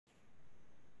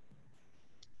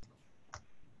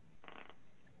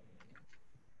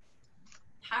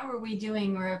how are we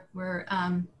doing? We're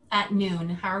at noon.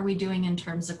 How are we doing in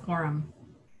terms of quorum?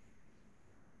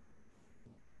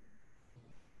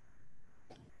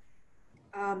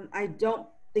 I don't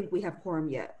think we have quorum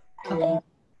yet. Okay.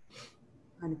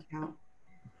 Trying to count.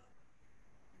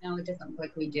 No, it doesn't look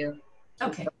like we do.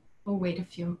 Okay, we'll wait a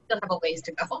few. Still have a ways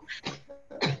to go.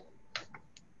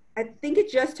 I think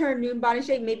it just turned noon, Bonnie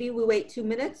Shay. Maybe we wait 2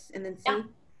 minutes and then see. Yeah.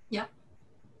 Yeah.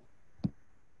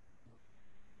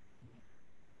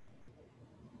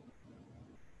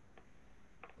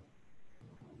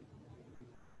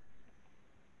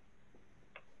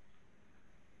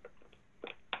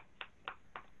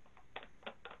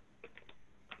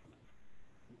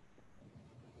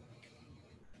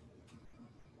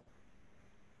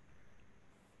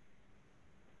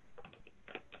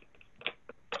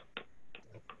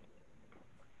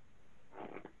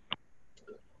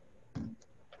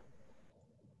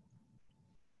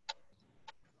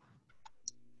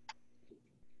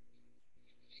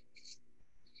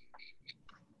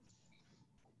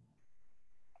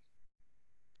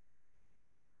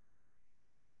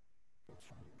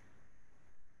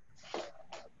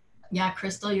 Yeah,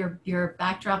 Crystal, your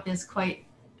backdrop is quite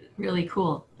really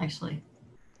cool, actually.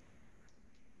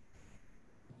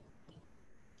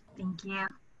 Thank you.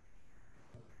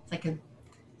 It's like a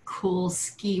cool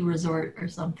ski resort or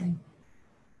something.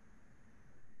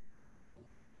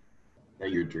 Is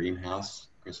that your dream house,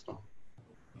 Crystal?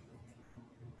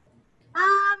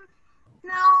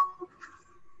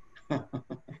 No.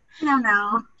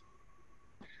 No.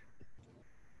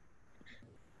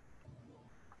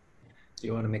 Do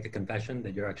you want to make a confession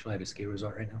that you're actually at a ski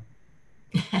resort right now?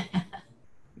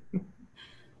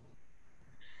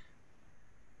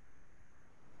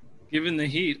 Given the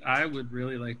heat, I would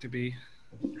really like to be.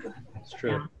 That's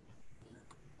true. Yeah.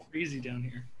 Freezy down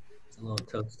here. It's a little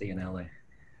toasty in LA.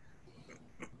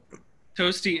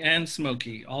 Toasty and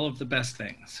smoky, all of the best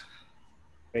things.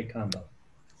 Great combo.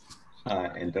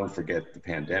 And don't forget the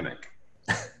pandemic.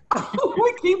 Oh,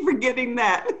 we keep forgetting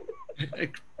that.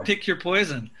 Pick your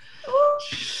poison.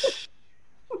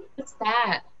 What's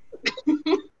that?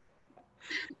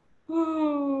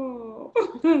 Oh.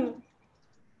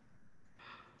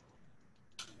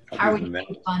 How are we Other than that,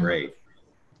 doing it's fun? great.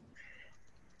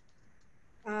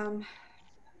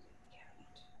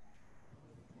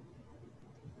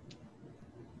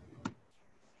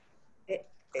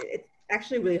 It's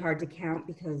actually really hard to count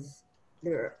because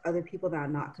there are other people that are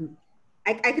not.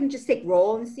 I can just take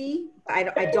roll and see.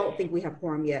 But I don't think we have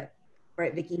quorum yet,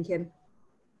 right, Vicky and Kim?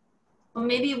 Well,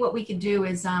 maybe what we could do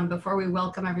is before we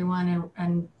welcome everyone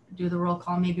and do the roll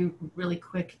call, maybe really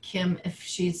quick, Kim, if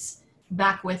she's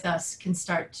back with us, can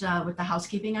start with the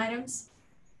housekeeping items.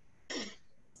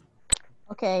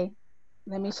 Okay,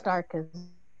 let me start because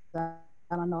I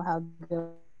don't know how good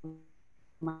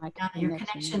my Your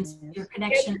connection is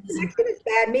It's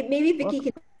bad. Maybe Vicky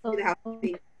can do the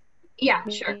housekeeping. Yeah,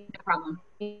 sure, no problem.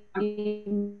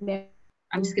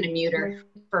 I'm just gonna mute her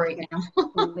for right now.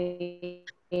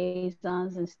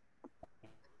 Liaisons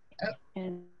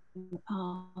and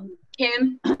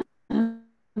Kim,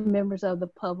 members of the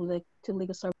public to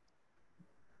legal service.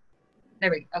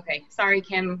 there we go. Okay, sorry,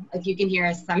 Kim, if you can hear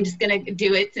us. I'm just gonna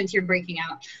do it since you're breaking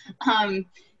out.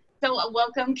 So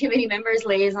welcome committee members,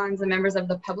 liaisons, and members of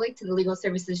the public to the Legal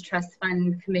Services Trust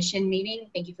Fund Commission meeting.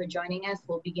 Thank you for joining us.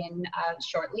 We'll begin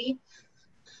shortly.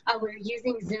 We're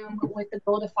using Zoom with the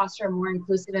goal to foster a more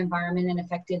inclusive environment and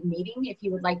effective meeting. If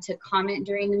you would like to comment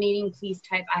during the meeting, please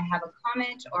type "I have a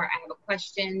comment" or "I have a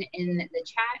question" in the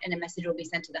chat, and a message will be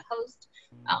sent to the host.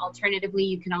 Alternatively,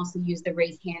 you can also use the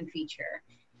raise hand feature.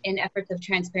 In efforts of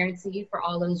transparency for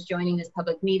all those joining this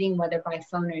public meeting, whether by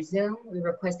phone or Zoom, we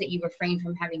request that you refrain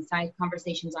from having side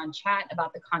conversations on chat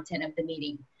about the content of the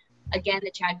meeting. Again, the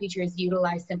chat feature is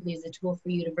utilized simply as a tool for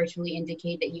you to virtually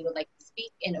indicate that you would like to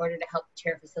speak in order to help the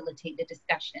chair facilitate the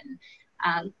discussion.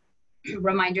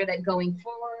 Reminder that going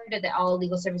forward, that all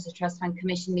Legal Services Trust Fund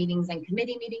Commission meetings and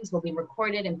committee meetings will be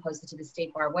recorded and posted to the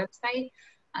State Bar website.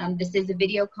 This is a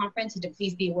video conference, so to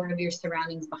please be aware of your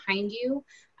surroundings behind you.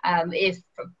 If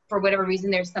for whatever reason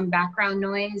there's some background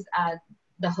noise,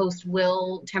 the host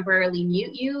will temporarily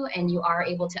mute you and you are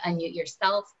able to unmute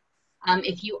yourself.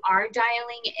 If you are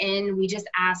dialing in, we just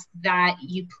ask that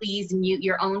you please mute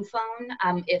your own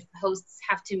phone. If hosts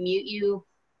have to mute you,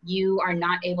 you are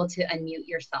not able to unmute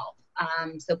yourself.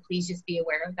 So please just be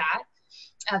aware of that.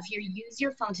 If you use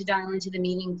your phone to dial into the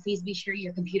meeting, please be sure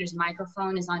your computer's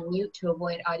microphone is on mute to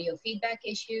avoid audio feedback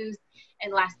issues.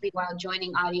 And lastly, while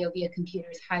joining audio via computer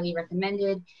is highly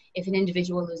recommended, if an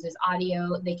individual loses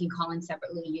audio, they can call in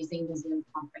separately using the Zoom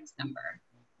conference number.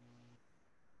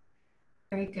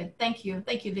 very good. Thank you.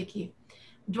 Thank you, Vicky.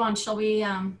 Dwan, shall we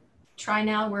try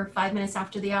now? We're 5 minutes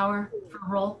after the hour for a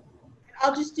roll.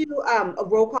 I'll just do a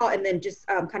roll call and then just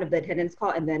kind of the attendance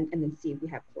call and then see if we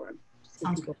have quorum.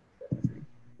 Sounds good.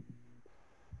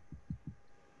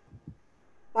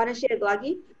 Banashir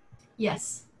Glagi,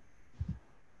 Yes.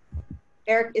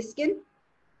 Eric Iskin,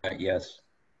 Yes.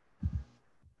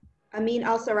 Amin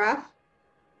Al-Saraf,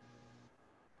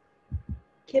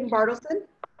 Kim Bartleson,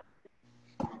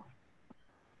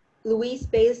 Luis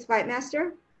Bays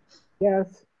Fightmaster,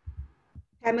 Yes.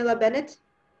 Pamela Bennett,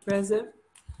 Present.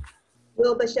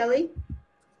 Will Bashelli,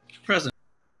 Present.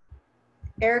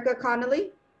 Erica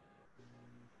Connolly,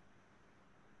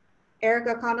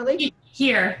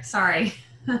 Here, sorry.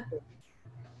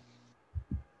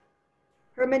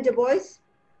 Herman Du Bois,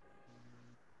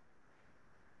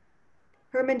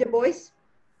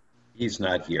 He's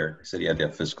not here. He said he had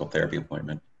a physical therapy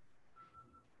appointment.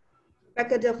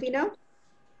 Becca Delfino,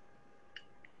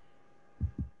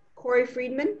 Corey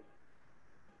Friedman,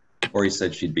 Or he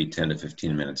said she'd be 10 to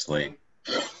 15 minutes late.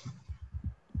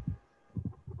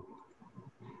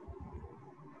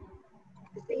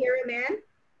 Sahira Mann.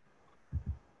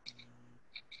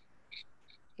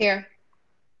 Here.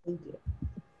 Thank you.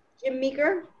 Jim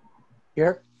Meeker,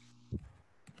 Here.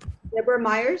 Deborah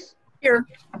Myers, Here.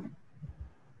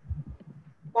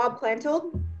 Bob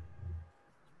Plantold,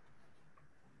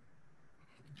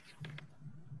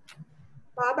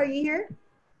 Bob, are you here?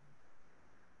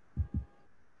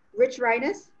 Rich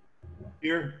Reines,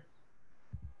 Here.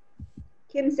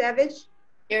 Kim Savage,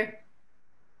 Here.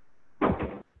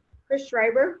 Chris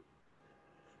Schreiber,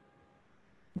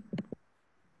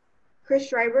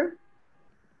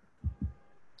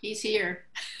 He's here.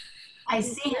 I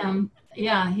see him.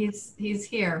 Yeah, he's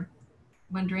here.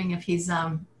 Wondering if he's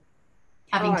having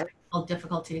technical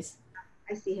difficulties.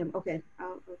 I see him. Okay.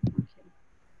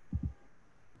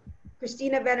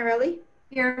 Christina Vanarelli,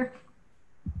 Here.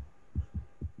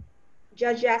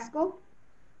 Judge Yaskell,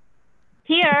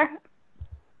 Here.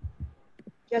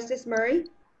 Justice Murray,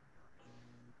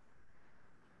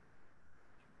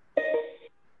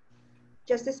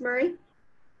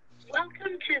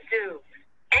 Welcome to Zoom.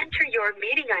 Enter your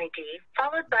meeting ID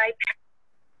followed by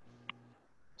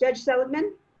Judge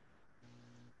Seligman,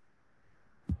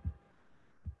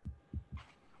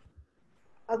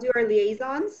 I'll do our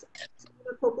liaisons.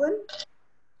 Stella Copeland,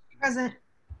 Present.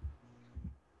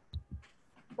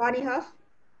 Bonnie Huff.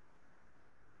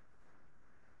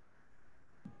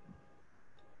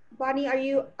 Bonnie, are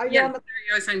you Yeah, on the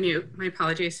I was on mute. My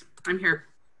apologies. I'm here.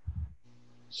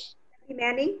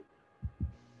 Manning?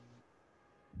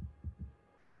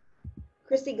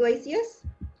 Christy Iglesias?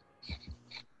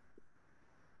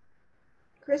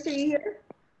 Chris, are you here?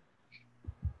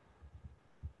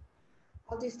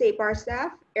 I'll do State Bar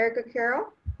staff. Erica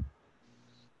Carroll?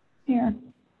 Here.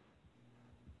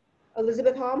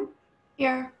 Elizabeth Holm?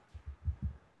 Here.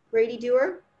 Brady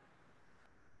Dewar?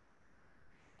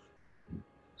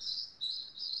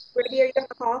 Brady, are you on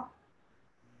the call?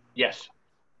 Yes.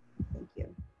 Thank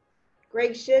you.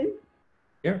 Greg Shin?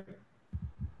 Here.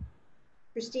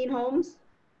 Christine Holmes?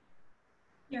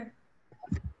 Here.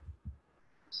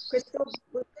 Crystal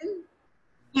Bluton?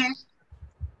 Here.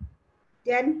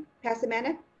 Dan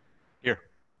Passamanic? Here.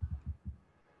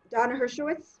 Donna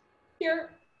Hershowitz?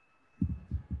 Here.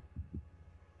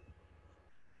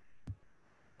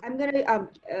 I'm gonna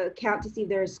count to see if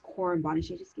there's quorum, Bonnie.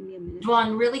 Should you just give me a minute?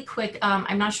 Dwan, really quick,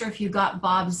 I'm not sure if you got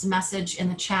Bob's message in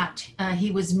the chat. He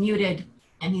was muted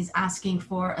and he's asking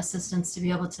for assistance to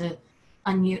be able to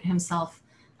unmute himself.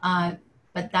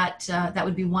 But that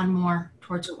would be one more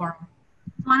towards quorum.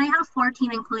 I have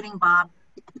 14, including Bob.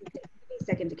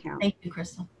 Second to count. Thank you,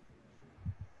 Crystal.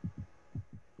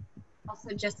 Also,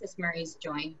 Justice Murray's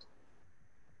joined.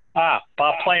 Bob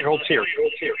Plantold's here.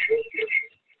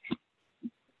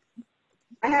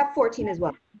 I have 14 as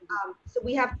well. So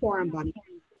we have quorum, Bonnie.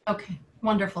 Okay,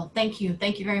 wonderful. Thank you.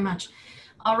 Thank you very much.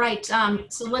 All right,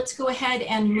 so let's go ahead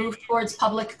and move towards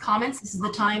public comments. This is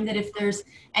the time that if there's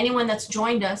anyone that's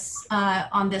joined us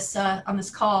on this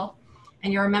call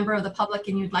and you're a member of the public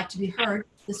and you'd like to be heard,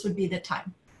 this would be the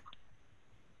time.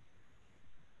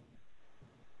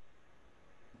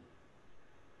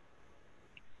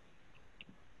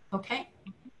 Okay.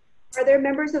 Are there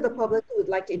members of the public who would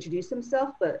like to introduce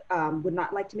themselves but would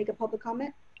not like to make a public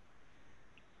comment?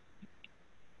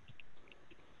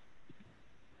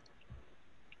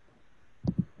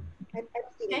 I don't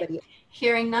see anybody. Okay.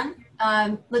 Hearing none,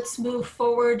 let's move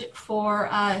forward for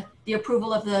the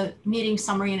approval of the meeting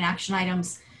summary and action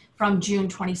items from June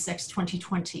 26,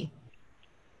 2020.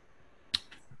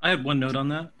 I had one note on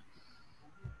that,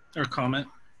 or comment.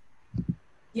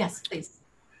 Yes, please.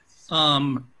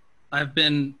 I've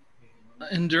been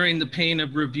enduring the pain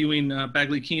of reviewing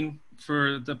Bagley-Keene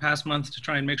for the past month to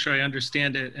try and make sure I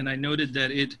understand it. And I noted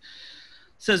that it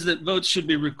says that votes should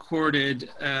be recorded,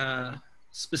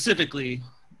 specifically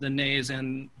the nays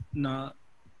and not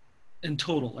in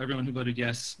total, everyone who voted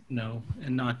yes, no,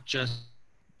 and not just.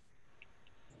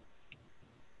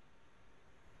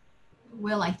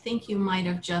 Will, I think you might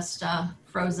have just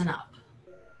frozen up.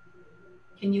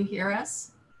 Can you hear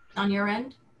us on your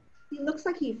end? He looks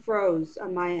like he froze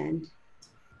on my end.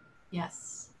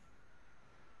 Yes.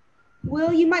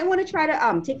 Will, you might want to try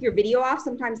to take your video off.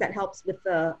 Sometimes that helps with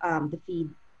the feed.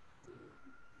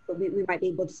 But we might be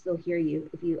able to still hear you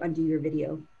if you undo your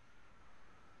video.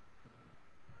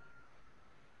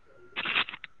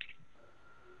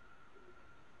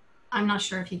 I'm not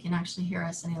sure if he can actually hear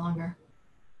us any longer.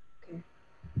 Okay.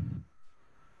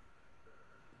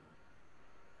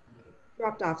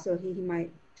 Dropped off, so he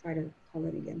might try to call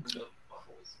in again.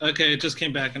 Okay, it just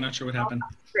came back. I'm not sure what happened.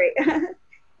 Great.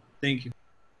 Thank you.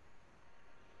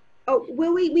 Oh,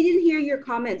 Will, we didn't hear your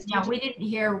comments. Yeah, we didn't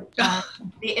hear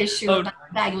the issue about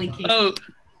Bagley-Keene.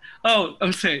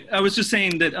 Okay. I was just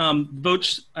saying that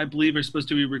votes, I believe, are supposed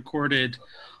to be recorded,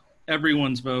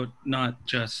 everyone's vote, not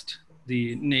just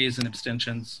the nays and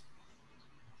abstentions.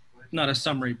 Not a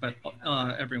summary, but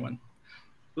everyone.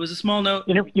 It was a small note.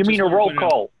 You mean a roll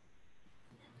call?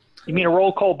 You mean a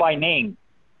roll call by name?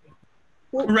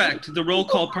 Correct. The roll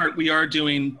call part we are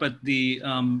doing, but the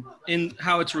in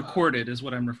how it's recorded is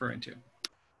what I'm referring to.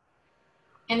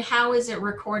 And how is it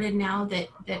recorded now? That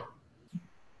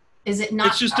is it not?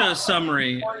 It's just a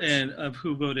summary of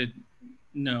who voted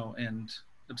no and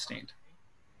abstained.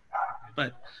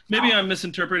 But maybe I'm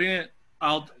misinterpreting it.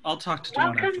 I'll talk to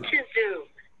Dawn. Welcome to Zoom.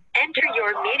 Enter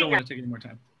your meeting. Don't want to take any more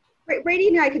time. Brady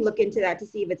and I can look into that to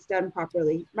see if it's done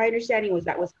properly. My understanding was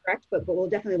that was correct, but we'll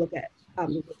definitely look at.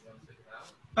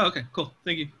 Oh, okay, cool.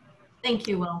 Thank you. Thank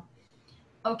you, Will.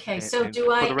 Okay, And, so and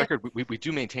do I? For the record, we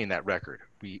do maintain that record.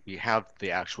 We have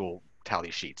the actual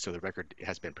tally sheet, so the record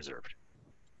has been preserved.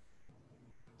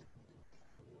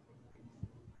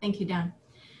 Thank you, Dan.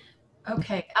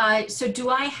 Okay, so do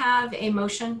I have a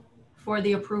motion for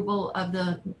the approval of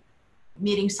the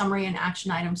meeting summary and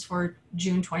action items for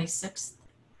June 26th?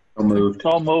 So moved.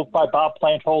 So moved by Bob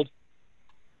Planthold.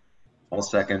 I'll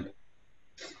second.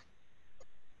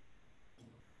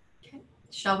 Okay,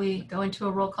 shall we go into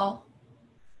a roll call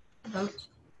vote?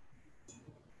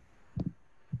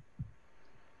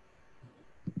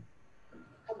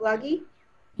 Gluggy?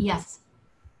 Yes.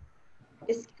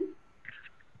 Iskin?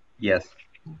 Yes.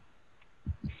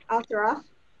 Altaroff?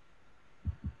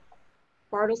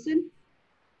 Bartleson?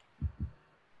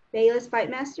 Bayless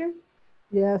Fightmaster?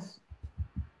 Yes.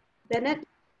 Bennett?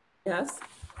 Yes.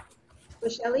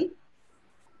 Bushelli?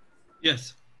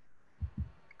 Yes.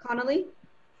 Connolly?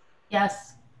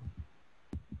 Yes.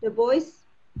 Du Bois?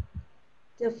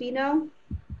 Delfino?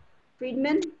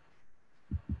 Friedman?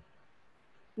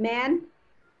 Mann?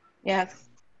 Yes.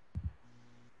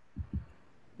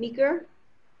 Meeker?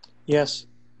 Yes.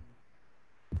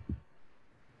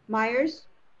 Myers?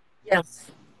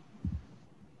 Yes.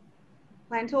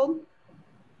 Plantold?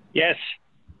 Yes.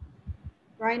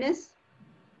 Rhinus?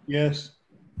 Yes.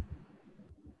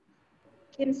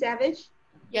 Kim Savage?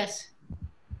 Yes.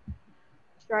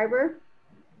 Schreiber?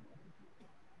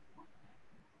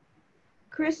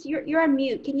 Chris, you're on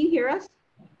mute. Can you hear us?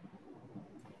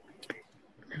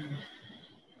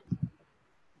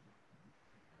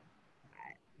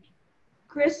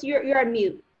 Chris, you're on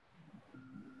mute.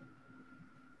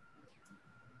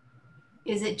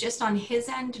 Is it just on his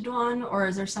end, Dawn, or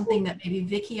is there something that maybe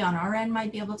Vicky on our end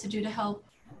might be able to do to help?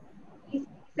 He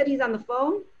said he's on the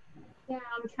phone. Yeah,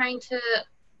 I'm trying to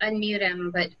unmute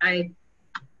him, but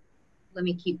let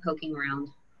me keep poking around.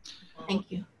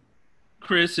 Thank you.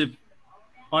 Chris, if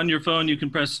on your phone you can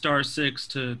press *6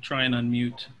 to try and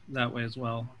unmute that way as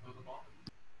well.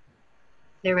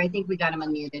 There, I think we got him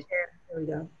unmuted. There we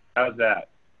go. How's that?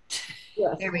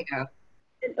 Yes. There we go.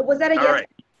 Was that a yes? All right.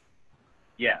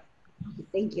 Yeah.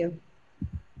 Thank you.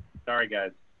 Sorry,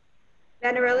 guys.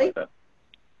 Vanarelli?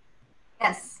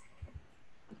 Yes.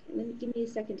 Okay, give me a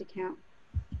second to count.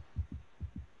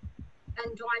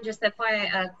 And Dawn, just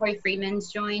FYI, Corey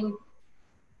Friedman's joined.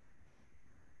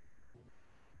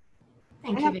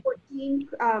 Thank I you, have Vicky. 14.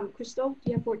 Crystal,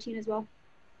 do you have 14 as well?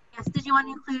 Yes. Did you want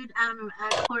to include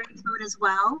Corey's vote as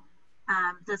well?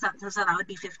 That would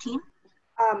be 15?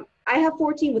 I have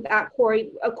 14 without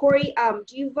Corey. Corey,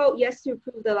 do you vote yes to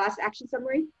approve the last action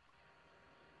summary?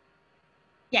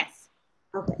 Yes.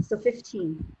 Okay, so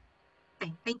 15.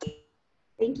 Okay, thank you.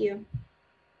 Thank you.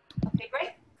 Okay,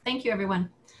 great. Thank you, everyone.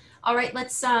 All right,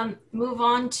 let's move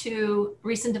on to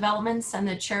recent developments and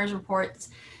the chair's reports.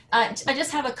 I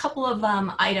just have a couple of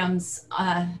items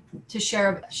to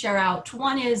share out.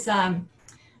 One is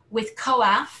with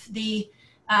COAF, the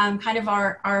kind of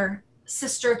our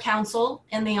sister council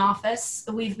in the office.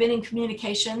 We've been in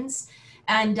communications,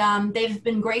 and they've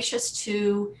been gracious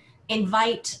to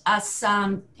invite us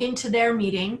into their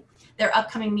meeting, their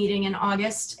upcoming meeting in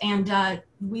August. And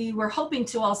we were hoping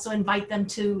to also invite them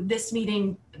to this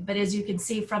meeting, but as you can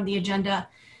see from the agenda,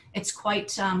 it's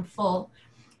quite full.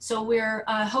 So we're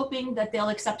hoping that they'll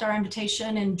accept our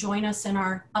invitation and join us in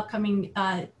our upcoming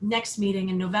next meeting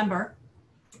in November.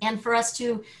 And for us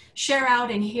to share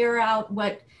out and hear out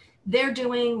what they're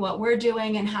doing, what we're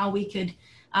doing, and how we could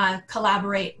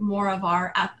collaborate more of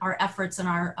our efforts and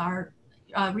our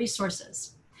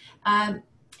resources.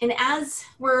 And as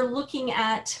we're looking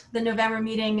at the November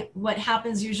meeting, what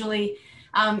happens usually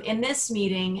in this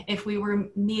meeting, if we were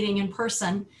meeting in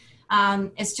person,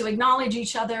 is to acknowledge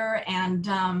each other and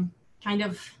kind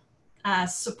of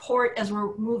support as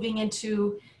we're moving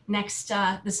into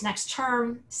this next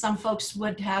term. Some folks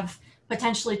would have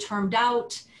potentially termed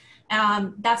out.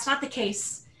 That's not the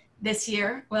case this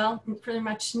year. Well, pretty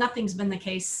much nothing's been the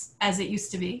case as it used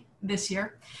to be this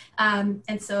year.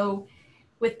 And so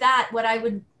with that,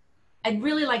 I'd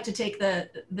really like to take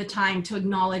the time to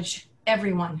acknowledge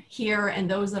everyone here and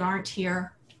those that aren't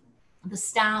here, the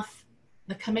staff,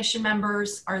 the commission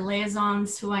members, our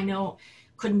liaisons who I know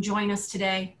couldn't join us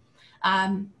today,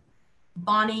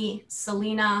 Bonnie,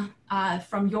 Selena,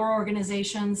 from your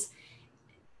organizations.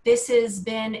 This has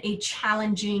been a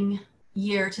challenging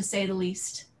year, to say the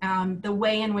least. The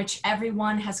way in which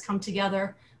everyone has come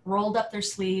together, rolled up their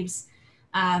sleeves,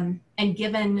 and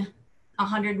given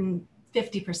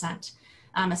 150%,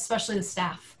 especially the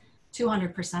staff,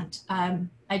 200%.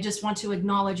 I just want to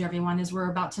acknowledge everyone as we're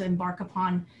about to embark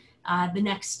upon the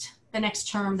next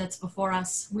term that's before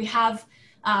us. We have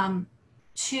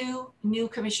 2 new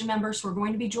commission members who are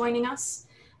going to be joining us.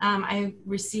 I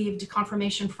received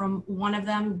confirmation from one of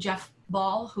them, Jeff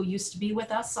Ball, who used to be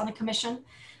with us on the commission,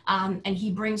 and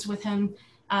he brings with him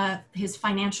his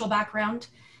financial background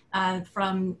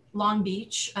from Long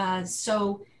Beach.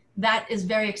 So that is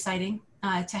very exciting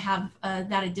to have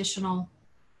that additional,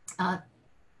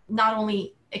 not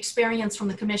only experience from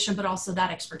the commission, but also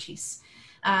that expertise.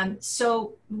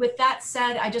 So with that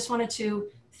said, I just wanted to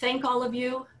thank all of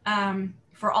you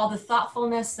for all the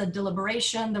thoughtfulness, the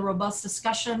deliberation, the robust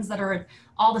discussions that are at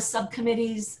all the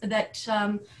subcommittees that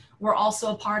we're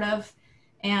also a part of.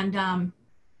 And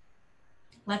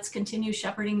let's continue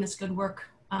shepherding this good work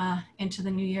into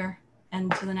the new year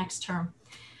and to the next term.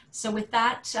 So with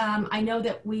that, I know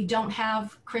that we don't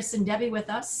have Chris and Debbie with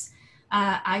us.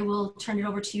 I will turn it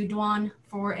over to you, Dwan,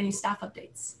 for any staff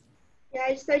updates. Yeah,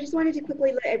 I just wanted to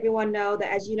quickly let everyone know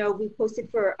that, as you know, we posted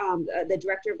for the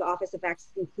director of the Office of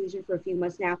Access and Inclusion for a few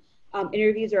months now.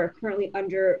 Interviews are currently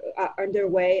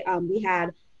underway. We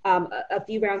had a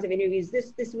few rounds of interviews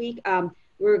this week.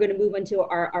 We're going to move into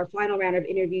our final round of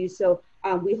interviews. So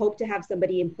we hope to have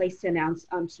somebody in place to announce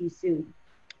to you soon,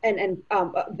 and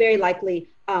very likely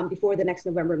before the next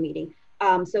November meeting.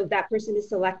 So if that person is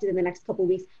selected in the next couple of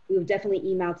weeks, we will definitely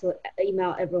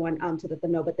email everyone to let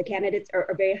them know. But the candidates are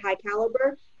very high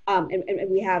caliber, and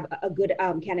we have a good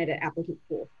candidate applicant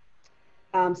pool.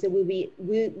 So we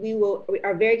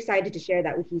are very excited to share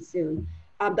that with you soon.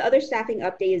 The other staffing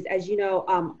update is, as you know,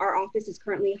 our office is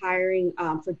currently hiring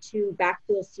for 2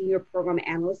 backfill senior program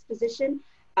analyst position.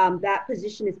 That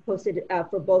position is posted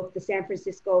for both the San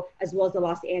Francisco as well as the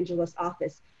Los Angeles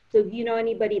office. So if you know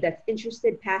anybody that's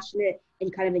interested, passionate,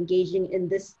 and kind of engaging in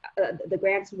this, the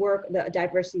grants work, the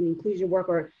diversity and inclusion work,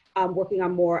 or working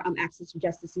on more access to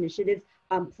justice initiatives,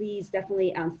 please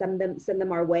definitely send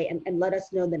them our way and let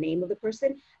us know the name of the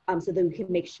person so that we can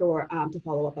make sure to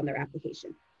follow up on their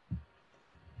application.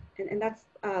 And that's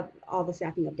all the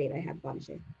staffing update I have,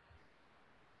 Bonashe.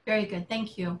 Very good,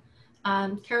 thank you.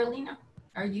 Carolina,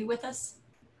 are you with us?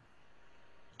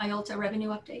 IOLTA revenue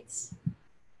updates?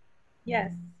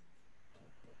 Yes.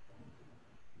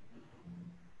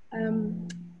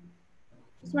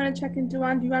 Just want to check in,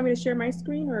 Duan, do you want me to share my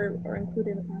screen or include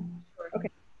it in the file? Sure. Okay.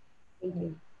 Thank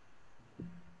you.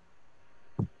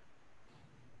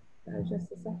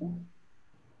 Just a second.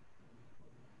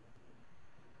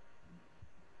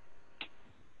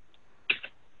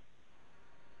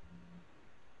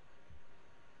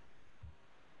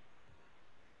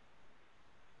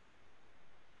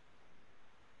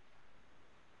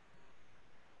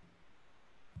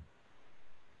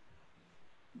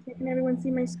 Okay, can everyone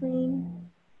see my screen?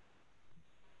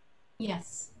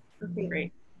 Yes. Okay,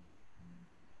 great.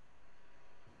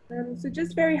 So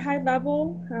just very high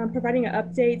level, providing an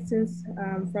update since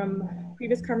from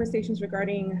previous conversations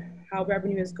regarding how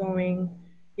revenue is going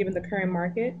given the current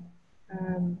market.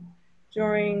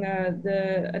 During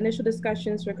the initial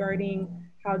discussions regarding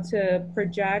how to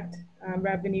project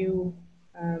revenue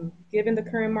given the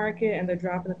current market and the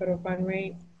drop in the federal fund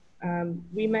rate,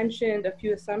 we mentioned a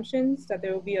few assumptions that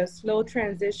there will be a slow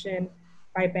transition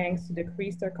by banks to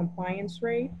decrease their compliance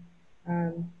rate.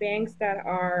 Banks that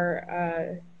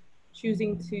are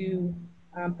choosing to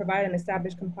provide an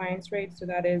established compliance rate, so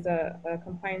that is a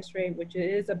compliance rate which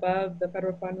is above the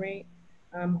federal fund rate,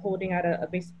 holding at a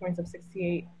basis points of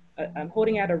 68,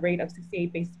 holding at a rate of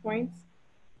 68 basis points,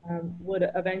 would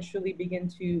eventually begin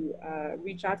to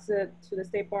reach out to the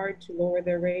State Bar to lower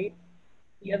their rate.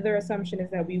 The other assumption is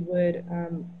that we would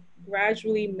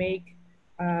gradually make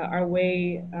our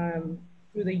way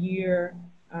through the year,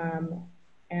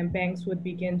 and banks would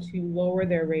begin to lower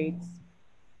their rates.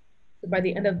 So by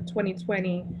the end of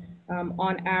 2020,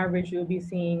 on average, you'll be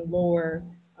seeing lower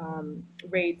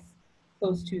rates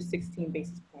close to 16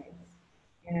 basis points.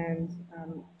 And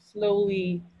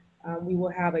slowly, we will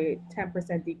have a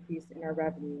 10% decrease in our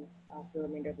revenue for the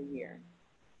remainder of the year.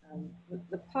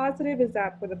 The positive is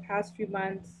that for the past few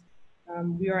months,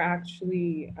 we are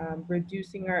actually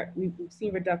reducing we've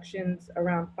seen reductions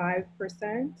around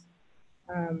 5%,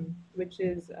 which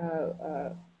is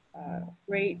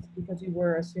great because we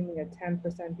were assuming a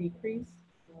 10% decrease.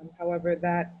 However,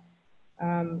 that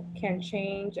can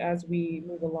change as we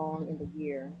move along in the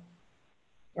year.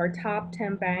 Our top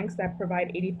 10 banks that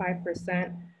provide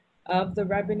 85% of the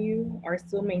revenue are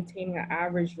still maintaining an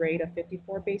average rate of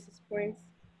 54 basis points.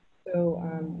 So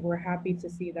we're happy to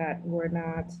see that we're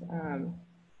not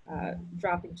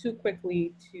dropping too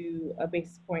quickly to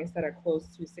basis points that are close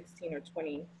to 16 or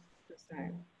 20%.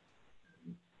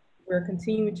 We're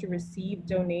continuing to receive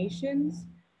donations.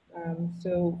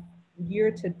 So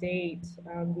year to date,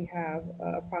 we have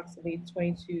approximately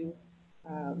 $22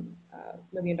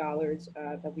 million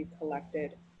that we've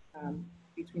collected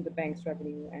between the bank's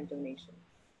revenue and donations.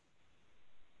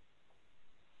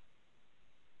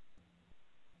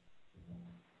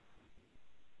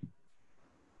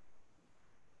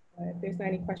 If there's not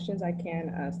any questions, I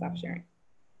can stop sharing.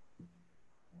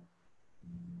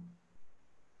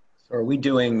 So are we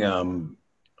doing,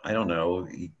 I don't know,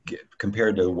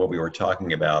 compared to what we were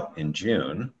talking about in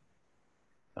June,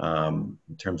 in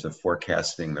terms of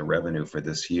forecasting the revenue for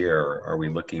this year, are we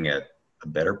looking at a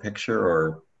better picture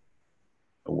or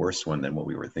a worse one than what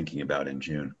we were thinking about in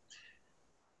June?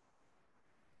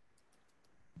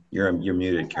 You're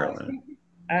muted, Carolyn.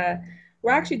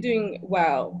 We're actually doing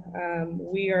well.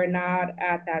 We are not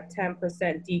at that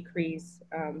 10% decrease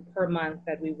per month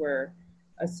that we were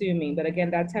assuming. But again,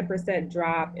 that 10%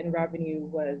 drop in revenue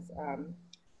was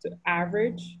to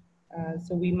average.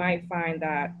 So we might find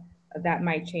that that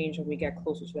might change when we get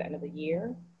closer to the end of the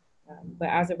year. But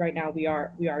as of right now, we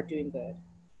are doing good.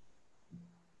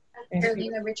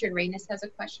 Carolina, Richard Reynes has a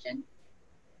question.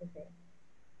 Okay.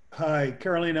 Hi,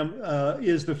 Carolina.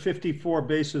 Is the 54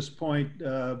 basis point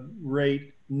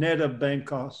rate net of bank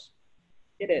costs?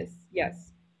 It is,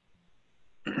 yes.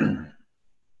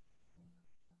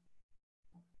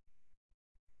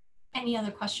 Any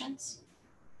other questions?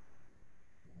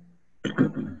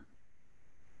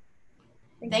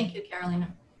 Thank you,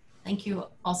 Carolina. Thank you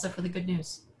also for the good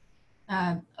news.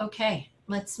 Okay,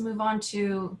 let's move on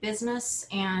to business,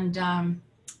 and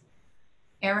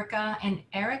Erica and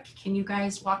Eric, can you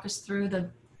guys walk us through the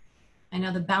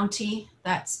bounty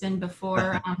that's been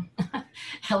before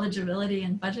eligibility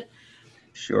and budget?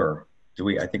 Sure.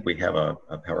 I think we have a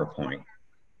PowerPoint.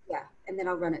 Yeah, and then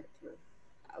I'll run it through.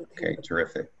 Okay,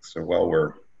 terrific. So while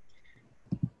we're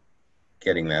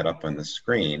getting that up on the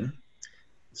screen,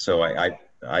 so I've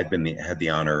had the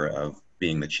honor of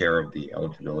being the chair of the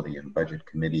Eligibility and Budget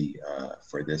Committee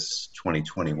for this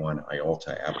 2021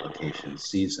 IOLTA application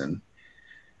season,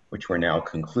 which we're now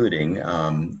concluding,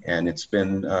 and it's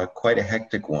been quite a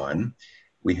hectic one.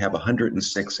 We have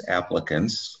 106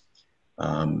 applicants.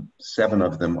 7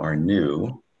 of them are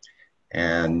new,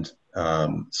 and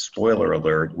spoiler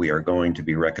alert, we are going to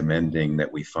be recommending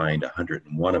that we find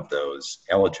 101 of those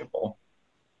eligible.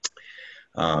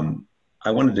 I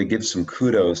wanted to give some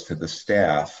kudos to the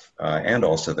staff and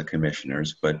also the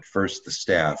commissioners, but first the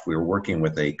staff. We were working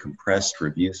with a compressed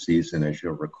review season, as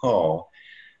you'll recall.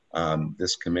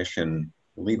 This commission,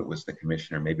 I believe it was the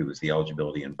commissioner, maybe it was the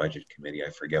Eligibility and Budget Committee, I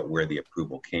forget where the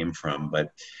approval came from,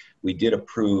 but we did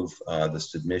approve the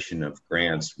submission of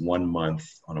grants 1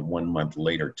 month on a 1 month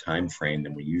later time frame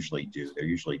than we usually do. They're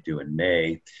usually due in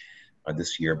May.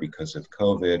 This year, because of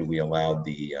COVID, we allowed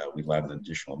an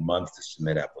additional month to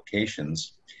submit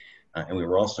applications. And we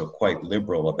were also quite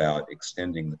liberal about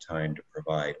extending the time to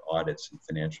provide audits and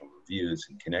financial reviews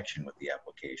in connection with the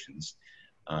applications.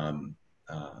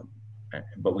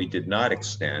 But we did not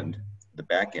extend the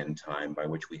back end time by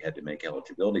which we had to make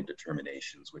eligibility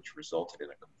determinations, which resulted in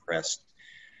a compressed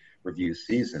review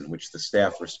season, which the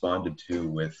staff responded to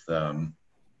with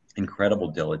incredible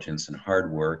diligence and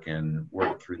hard work and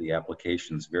worked through the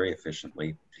applications very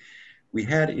efficiently. We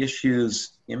had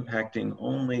issues impacting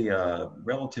only a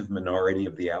relative minority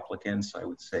of the applicants. I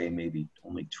would say maybe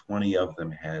only 20 of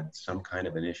them had some kind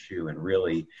of an issue, and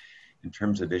really, in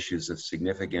terms of issues of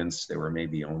significance, there were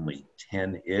maybe only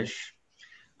 10-ish.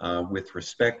 With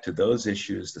respect to those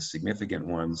issues, the significant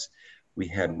ones, we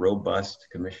had robust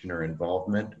commissioner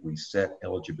involvement. We set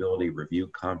eligibility review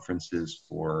conferences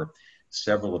for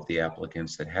several of the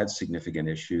applicants that had significant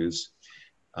issues.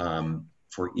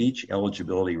 For each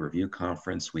eligibility review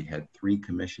conference, we had 3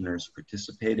 commissioners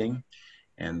participating,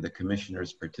 and the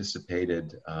commissioners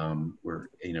participated,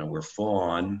 were full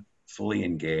on, fully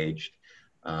engaged.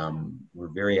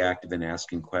 We're very active in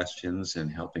asking questions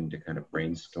and helping to kind of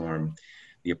brainstorm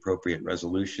the appropriate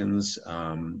resolutions,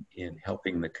 in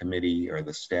helping the committee or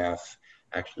the staff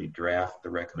actually draft the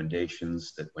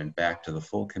recommendations that went back to the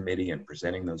full committee and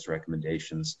presenting those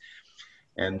recommendations.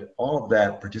 And all of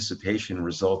that participation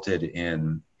resulted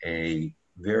in a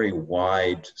very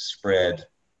widespread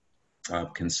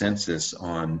consensus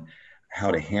on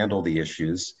how to handle the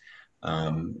issues.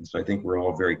 So I think we're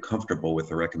all very comfortable with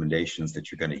the recommendations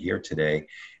that you're going to hear today.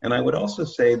 And I would also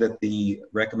say that the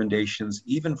recommendations,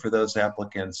 even for those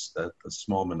applicants, the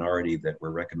small minority that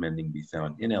we're recommending be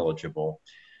found ineligible,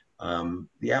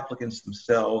 the applicants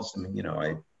themselves, I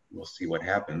mean, we'll see what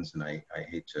happens, and I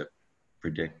hate to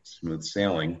predict smooth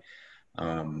sailing.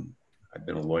 I've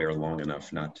been a lawyer long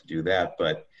enough not to do that,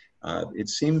 but it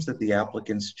seems that the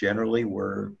applicants generally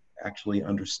were actually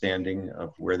understanding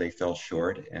of where they fell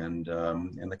short, and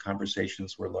the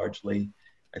conversations were largely,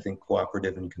 I think,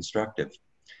 cooperative and constructive.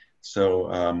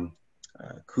 So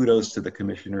kudos to the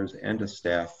commissioners and to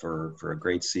staff for a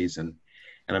great season.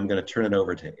 And I'm going to turn it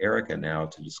over to Erica now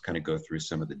to just kind of go through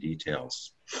some of the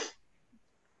details.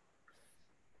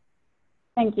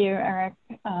 Thank you, Eric,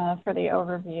 for the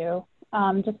overview.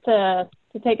 Just to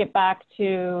take it back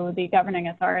to the governing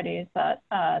authorities that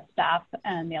staff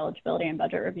and the Eligibility and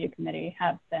Budget Review Committee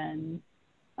have been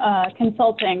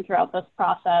consulting throughout this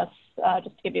process,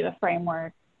 just to give you the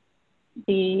framework,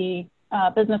 the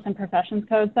Business and Professions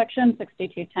Code section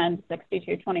 6210 to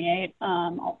 6228,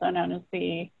 also known as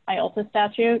the IOLTA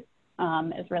statute,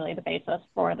 is really the basis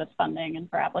for this funding and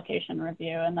for application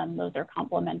review. And then those are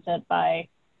complemented by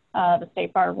the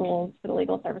State Bar rules for the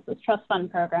Legal Services Trust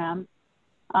Fund program.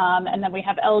 And then we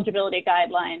have eligibility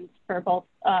guidelines for both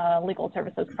legal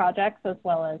services projects as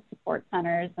well as support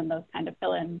centers, and those kind of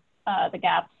fill in the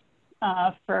gaps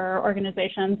for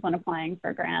organizations when applying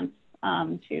for grants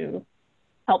to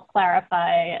help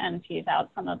clarify and tease out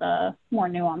some of the more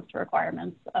nuanced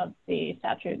requirements of the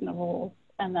statute and the rules.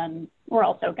 And then we're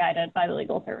also guided by the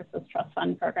Legal Services Trust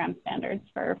Fund program standards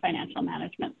for financial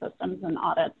management systems and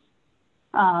audits,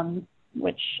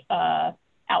 which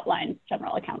outlines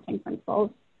general accounting principles.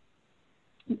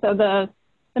 So the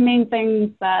main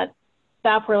things that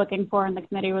staff were looking for and the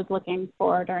committee was looking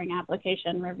for during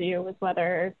application review was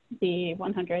whether the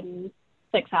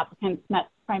 106 applicants met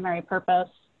primary purpose.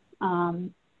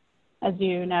 As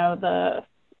you know, the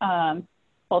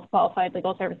both qualified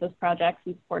legal services projects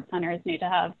and support centers need to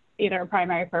have either a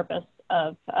primary purpose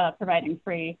of providing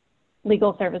free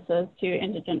legal services to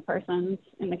indigent persons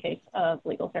in the case of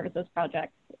legal services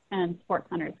projects, and support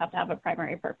centers have to have a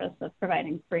primary purpose of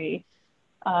providing free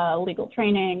legal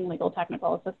training, legal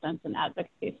technical assistance, and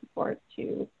advocacy support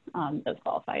to those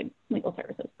qualified legal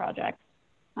services projects.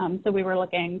 So we were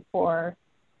looking for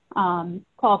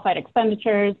qualified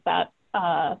expenditures that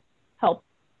help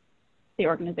the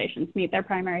organizations meet their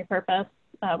primary purpose.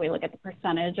 We look at the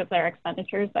percentage of their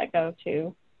expenditures that go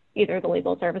to either the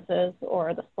legal services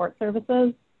or the support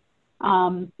services.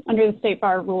 Under the State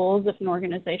Bar rules, if an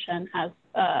organization has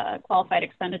qualified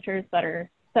expenditures that are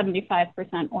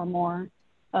 75% or more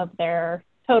of their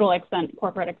total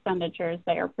corporate expenditures,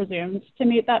 they are presumed to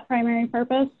meet that primary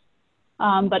purpose.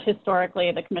 But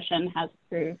historically, the Commission has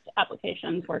approved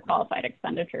applications where qualified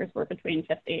expenditures were between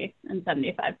 50 and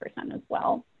 75% as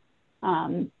well.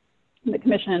 The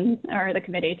Commission or the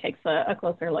committee takes a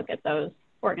closer look at those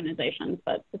organizations,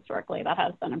 but historically that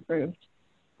has been approved.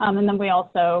 And then we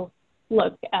also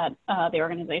look at the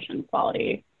organization's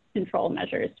quality control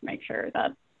measures to make sure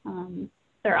that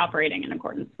they're operating in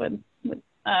accordance with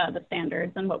the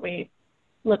standards, and what we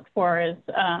look for is,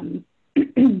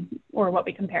 or what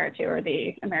we compare it to, are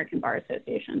the American Bar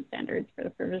Association standards for the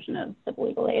provision of civil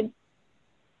legal aid.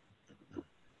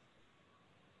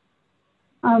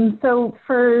 So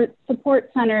for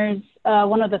support centers,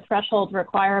 one of the threshold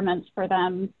requirements for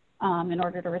them in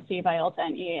order to receive IELTA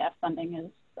and EAF funding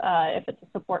is if it's a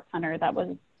support center that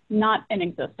was not in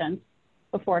existence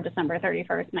before December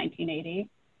 31st, 1980,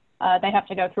 they have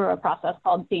to go through a process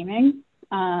called deeming,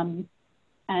 and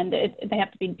they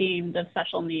have to be deemed of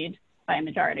special need by a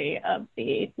majority of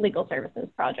the legal services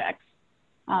projects.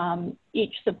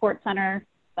 Each support center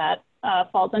that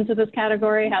falls into this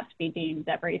category has to be deemed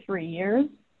every 3 years.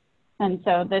 And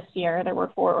so this year there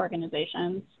were 4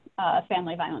 organizations,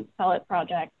 Family Violence Appellate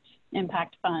Project,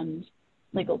 Impact Fund,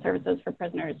 Legal Services for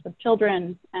Prisoners with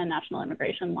Children, and National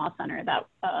Immigration Law Center, that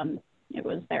it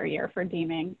was their year for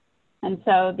deeming. And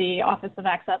so the Office of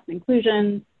Access and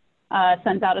Inclusion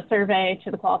sends out a survey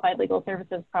to the Qualified Legal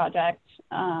Services Project,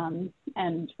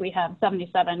 and we have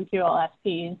 77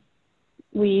 QLSPs.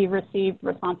 We received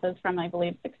responses from, I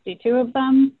believe, 62 of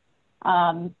them.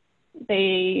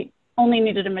 They only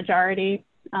needed a majority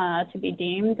to be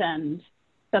deemed, and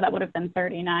so that would have been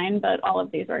 39, but all of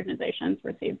these organizations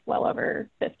received well over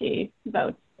 50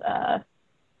 votes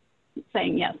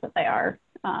saying yes, that they are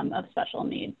of special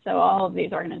needs. So all of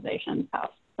these organizations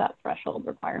passed that threshold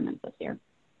requirement this year.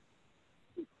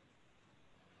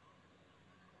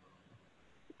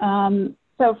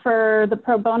 So for the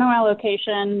pro bono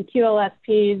allocation,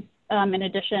 QLSPs, in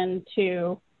addition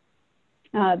to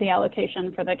the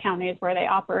allocation for the counties where they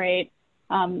operate,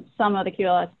 some of the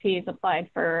QLSPs applied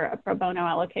for a pro bono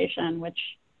allocation, which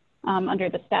under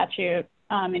the statute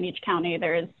in each county,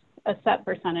 there's a set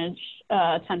percentage,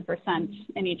 10%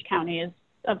 in each county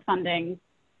of funding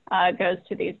goes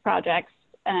to these projects.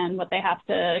 And what they have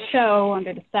to show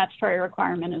under the statutory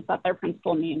requirement is that their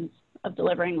principal means of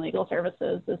delivering legal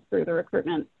services is through the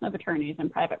recruitment of attorneys in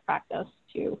private practice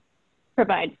to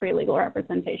provide free legal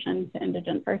representation to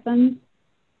indigent persons.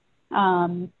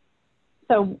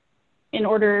 So in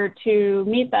order to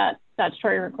meet that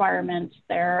statutory requirement,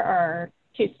 there are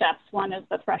 2 steps. One is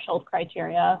the threshold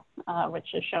criteria, which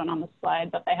is shown on the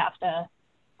slide, but they have to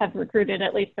have recruited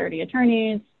at least 30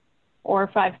 attorneys or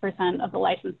 5% of the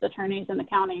licensed attorneys in the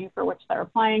county for which they're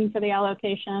applying for the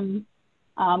allocation,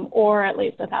 or at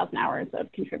least 1,000 hours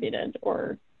of contributed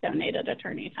or donated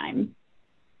attorney time.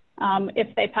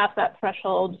 If they pass that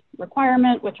threshold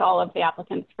requirement, which all of the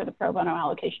applicants for the pro bono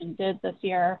allocation did this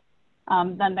year,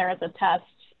 then there is a test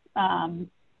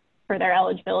for their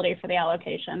eligibility for the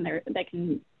allocation.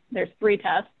 There's 3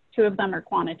 tests. 2 of them are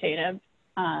quantitative.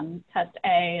 Test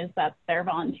A is that their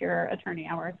volunteer attorney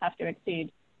hours have to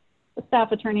exceed the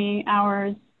staff attorney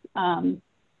hours.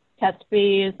 Test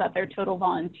B is that their total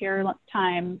volunteer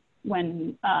time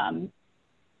when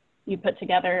you put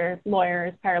together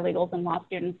lawyers, paralegals, and law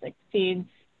students exceeds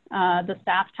the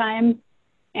staff time,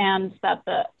 and that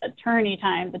the attorney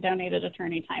time, the donated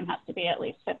attorney time, has to be at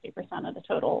least 50% of the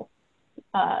total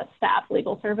staff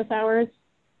legal service hours.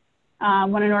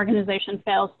 When an organization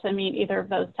fails to meet either of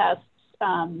those tests,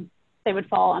 they would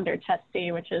fall under Test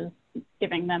C, which is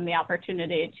giving them the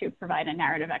opportunity to provide a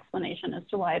narrative explanation as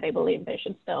to why they believe they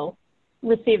should still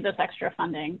receive this extra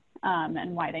funding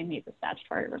and why they meet the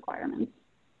statutory requirements.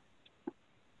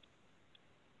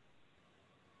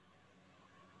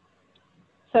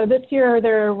 So this year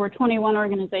there were 21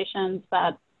 organizations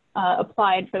that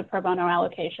applied for the pro bono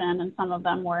allocation, and some of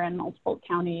them were in multiple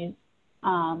counties.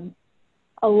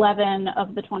 11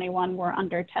 of the 21 were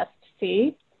under Test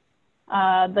C.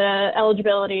 The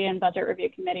Eligibility and Budget Review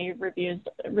Committee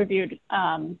reviewed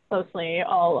closely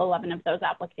all 11 of those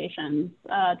applications.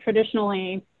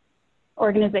 Traditionally,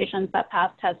 organizations that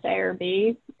pass Test A or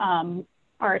B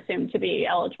are assumed to be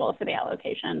eligible for the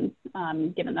allocation,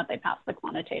 given that they passed the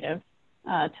quantitative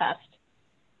test.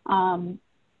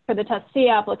 For the Test C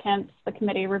applicants, the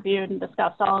committee reviewed and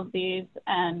discussed all of these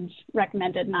and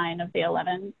recommended 9 of the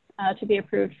 11 to be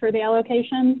approved for the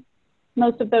allocation.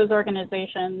 Most of those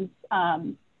organizations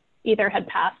either had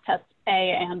passed Test A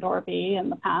and or B in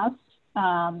the past,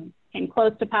 came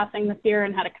close to passing this year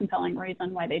and had a compelling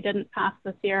reason why they didn't pass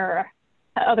this year,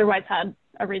 or otherwise had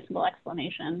a reasonable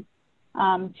explanation.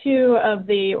 2 of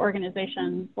the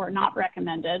organizations were not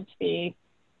recommended to be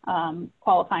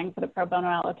qualifying for the pro bono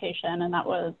allocation, and that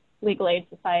was Legal Aid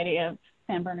Society of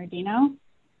San Bernardino.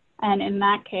 And in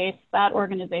that case, that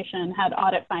organization had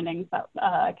audit findings that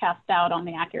cast doubt on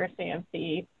the accuracy of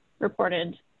the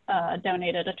reported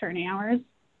donated attorney hours.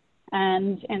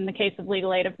 And in the case of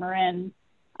Legal Aid of Marin,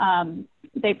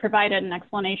 they provided an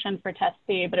explanation for Test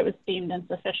C, but it was deemed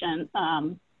insufficient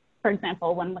for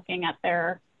example, when looking at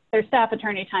their staff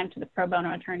attorney time to the pro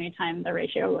bono attorney time, the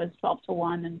ratio was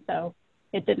 12:1. And so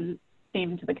it didn't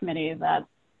seem to the committee that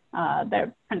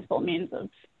their principal means of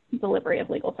delivery of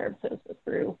legal services was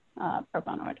through pro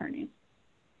bono attorneys.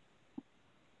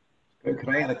 Could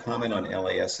I add a comment on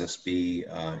LASSB,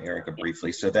 Erica,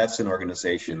 briefly? So that's an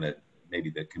organization that maybe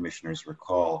the commissioners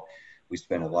recall we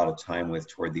spent a lot of time with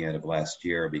toward the end of last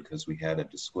year because we had a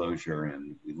disclosure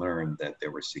and we learned that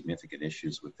there were significant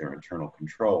issues with their internal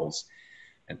controls.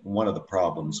 And one of the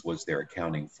problems was their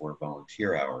accounting for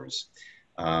volunteer hours.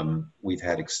 We've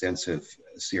had extensive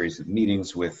series of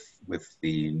meetings with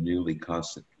the newly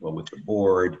with the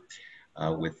board,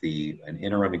 with an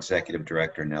interim executive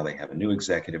director. Now they have a new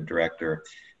executive director.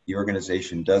 The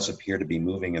organization does appear to be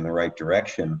moving in the right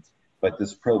direction, but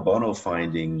this pro bono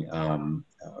finding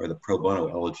or the pro bono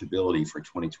eligibility for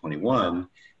 2021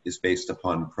 is based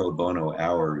upon pro bono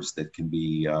hours that can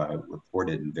be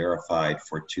reported and verified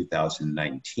for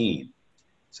 2019.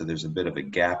 So there's a bit of a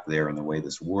gap there in the way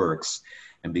this works.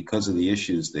 And because of the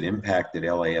issues that impacted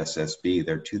LASSB,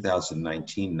 their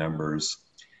 2019 numbers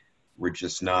were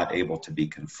just not able to be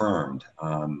confirmed.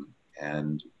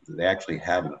 And they actually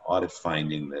had an audit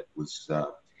finding that was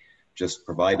just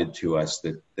provided to us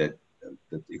that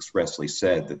expressly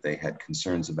said that they had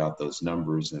concerns about those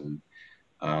numbers and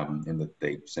that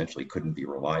they essentially couldn't be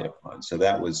relied upon. So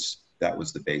that was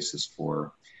the basis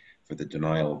for the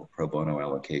denial of the pro bono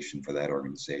allocation for that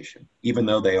organization. Even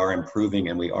though they are improving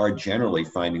and we are generally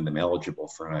finding them eligible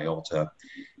for an IOLTA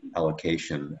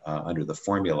allocation under the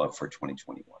formula for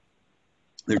 2021.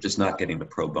 They're just not getting the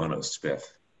pro bono spiff.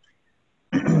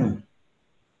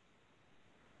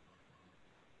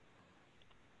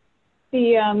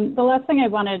 The last thing I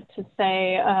wanted to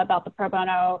say about the pro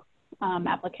bono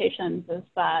applications is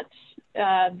that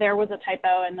there was a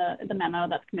typo in the memo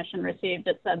that the commission received.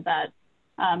 It said that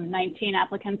 19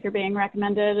 applicants are being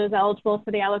recommended as eligible for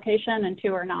the allocation and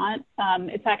 2 are not.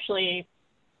 It's actually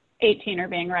 18 are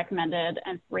being recommended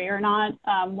and 3 are not.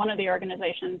 One of the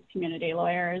organization's community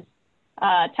lawyers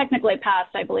technically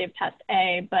passed, I believe, test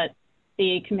A, but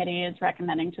the committee is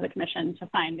recommending to the commission to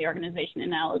find the organization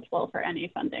ineligible for any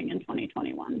funding in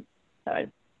 2021. So I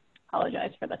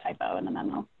apologize for the typo in the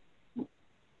memo.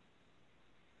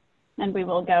 And we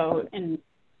will go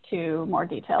into more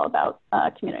detail about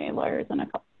community lawyers in a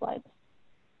couple slides.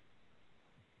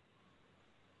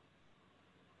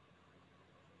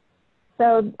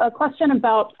 So a question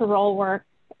about parole work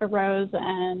arose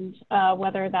and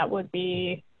whether that would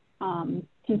be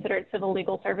considered civil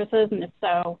legal services, and if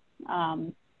so,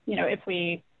 you know, if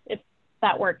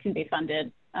that work can be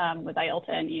funded with IOLTA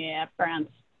and EAF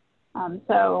grants.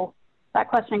 So that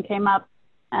question came up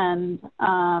and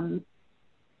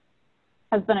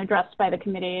has been addressed by the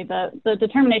committee. The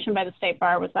determination by the State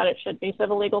Bar was that it should be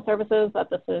civil legal services, that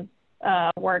this is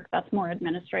work that's more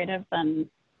administrative than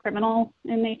criminal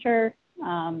in nature,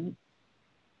 and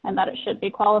that it should be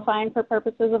qualifying for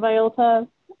purposes of IOLTA.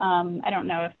 I don't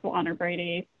know if Juan or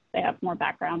Brady, they have more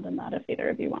background in that, if either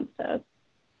of you wants to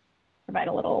provide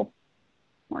a little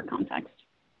more context.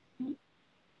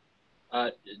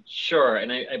 Sure,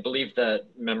 and I believe the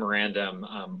memorandum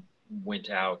went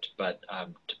out, but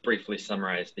to briefly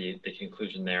summarize the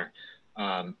conclusion there,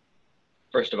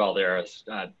 first of all, there is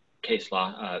case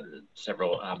law,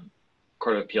 several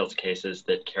Court of Appeals cases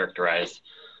that characterize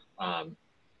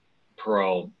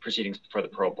parole proceedings before the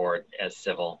parole board as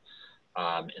civil,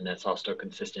 and that's also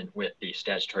consistent with the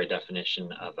statutory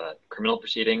definition of a criminal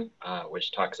proceeding,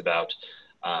 which talks about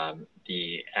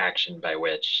the action by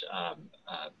which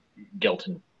guilt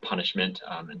and punishment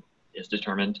is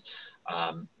determined.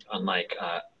 Unlike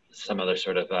some other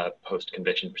sort of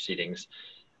post-conviction proceedings,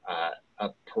 a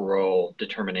parole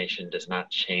determination does not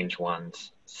change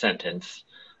one's sentence.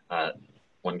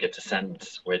 One gets a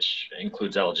sentence which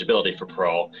includes eligibility for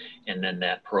parole, and then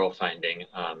that parole finding,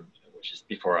 which is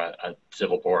before a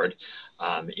civil board,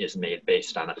 is made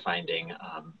based on a finding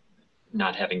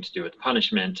not having to do with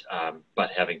punishment, but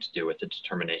having to do with the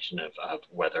determination of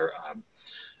whether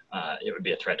it would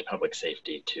be a threat to public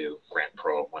safety to grant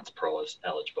parole once parole is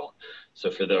eligible. So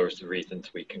for those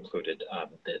reasons, we concluded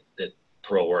that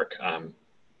parole work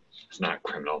is not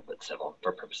criminal, but civil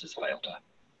for purposes of IOLTA.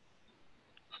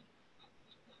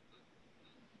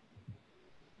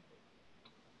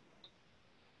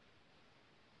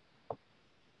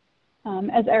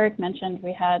 As Eric mentioned,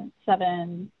 we had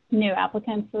 7 new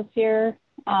applicants this year.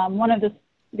 One of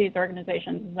these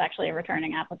organizations is actually a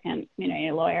returning applicant,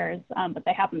 community lawyers, but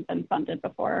they haven't been funded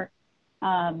before.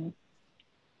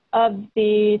 Of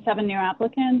the 7 new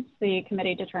applicants, the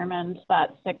committee determined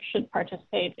that 6 should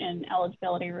participate in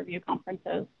eligibility review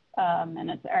conferences And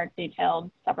as Eric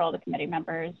detailed, several of the committee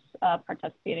members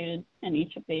participated in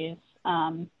each of these,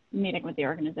 meeting with the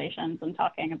organizations and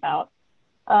talking about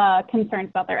concerns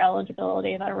about their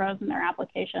eligibility that arose in their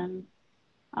applications.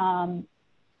 To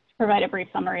provide a brief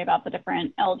summary about the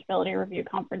different eligibility review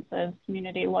conferences,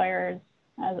 community lawyers,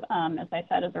 as I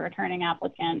said, as a returning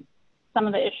applicant, some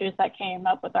of the issues that came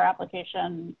up with their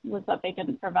application was that they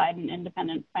didn't provide an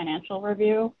independent financial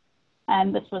review.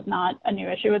 And this was not a new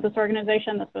issue with this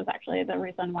organization. This was actually the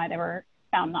reason why they were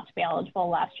found not to be eligible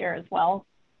last year as well.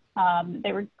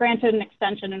 They were granted an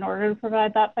extension in order to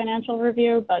provide that financial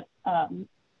review, but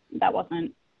that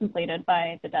wasn't completed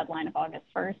by the deadline of August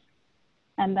 1st.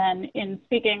 And then in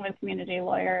speaking with community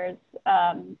lawyers,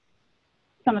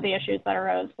 some of the issues that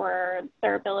arose were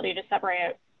their ability to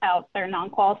separate out their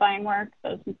non-qualifying work,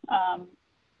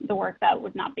 the work that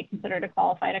would not be considered a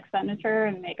qualified expenditure,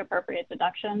 and make appropriate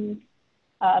deductions.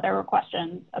 There were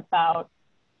questions about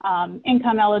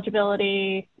income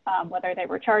eligibility, whether they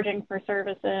were charging for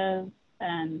services,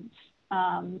 and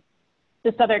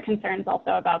just other concerns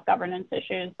also about governance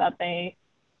issues, that they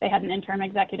had an interim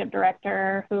executive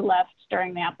director who left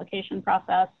during the application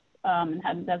process and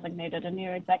hadn't designated a new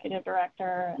executive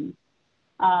director.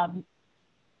 And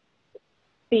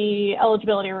the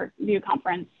eligibility review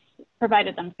conference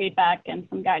provided them feedback and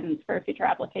some guidance for future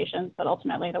applications, but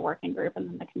ultimately the working group and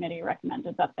then the committee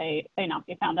recommended that they not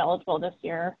be found eligible this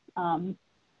year.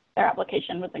 Their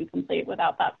application was incomplete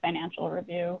without that financial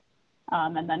review,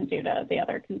 and then due to the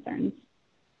other concerns.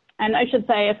 And I should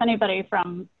say, if anybody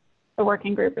from the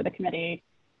working group or the committee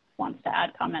wants to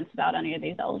add comments about any of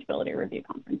these eligibility review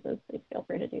conferences, please feel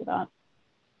free to do that.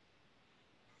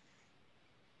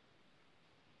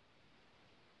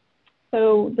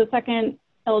 So the second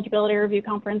eligibility review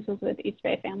conference was with East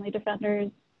Bay Family Defenders.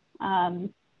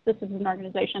 This is an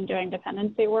organization doing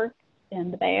dependency work in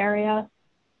the Bay Area.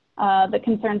 The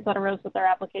concerns that arose with their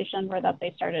application were that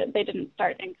they didn't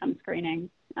start income screening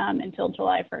until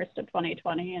July 1st of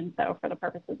 2020. And so for the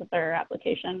purposes of their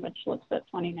application, which looks at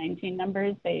 2019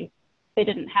 numbers, they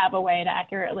didn't have a way to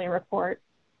accurately report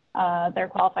their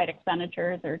qualified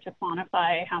expenditures or to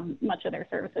quantify how much of their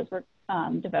services were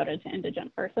devoted to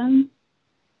indigent persons.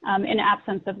 In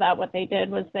absence of that, what they did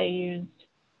was they used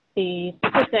the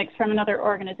statistics from another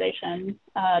organization,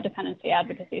 Dependency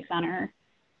Advocacy Center.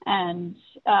 And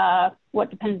what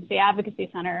Dependency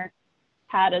Advocacy Center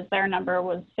had as their number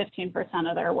was 15%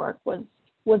 of their work was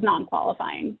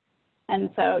non-qualifying.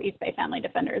 And so East Bay Family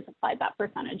Defenders applied that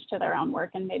percentage to their own work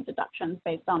and made deductions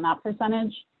based on that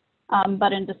percentage.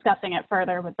 But in discussing it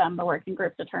further with them, the working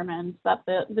group determined that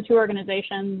the two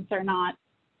organizations are not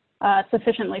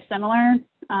sufficiently similar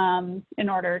in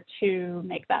order to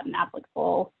make that an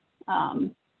applicable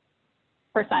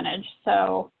percentage.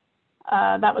 So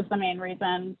that was the main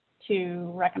reason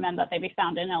to recommend that they be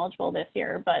found ineligible this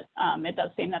year, but it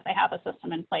does seem that they have a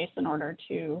system in place in order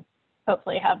to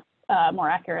hopefully have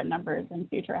more accurate numbers in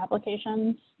future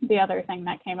applications. The other thing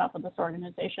that came up with this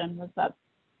organization was that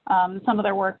some of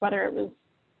their work, whether it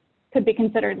could be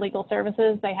considered legal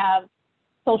services, they have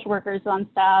social workers on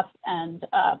staff and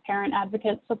parent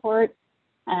advocate support.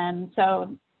 And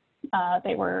so that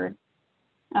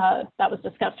was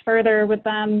discussed further with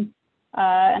them.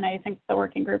 And I think the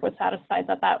working group was satisfied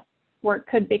that that work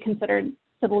could be considered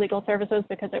civil legal services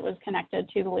because it was connected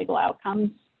to the legal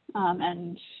outcomes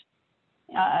and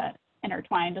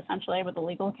intertwined essentially with the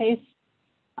legal case.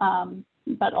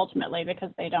 But ultimately,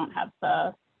 because they don't have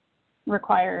the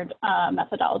required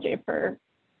methodology for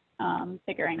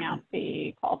figuring out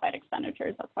the qualified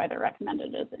expenditures, that's why they're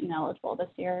recommended as ineligible this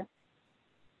year.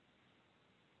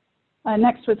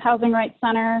 Next was Housing Rights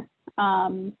Center.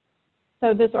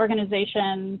 So this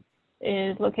organization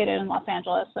is located in Los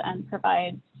Angeles and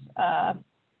provides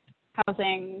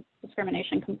housing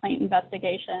discrimination complaint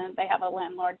investigation. They have a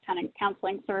landlord-tenant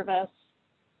counseling service.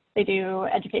 They do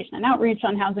education and outreach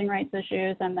on housing rights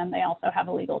issues, and then they also have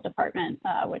a legal department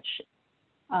which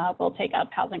will take up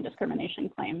housing discrimination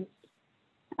claims.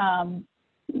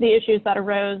 The issues that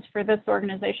arose for this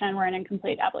organization were an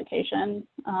incomplete application.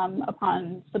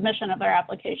 Upon submission of their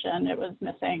application, it was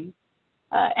missing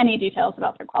any details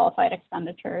about their qualified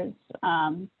expenditures,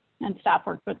 and staff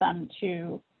worked with them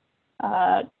to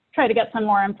try to get some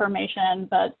more information,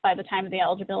 but by the time of the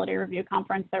eligibility review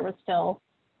conference, there was still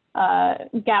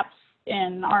gaps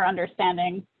in our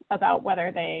understanding about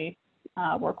whether they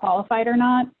were qualified or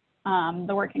not.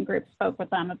 The working group spoke with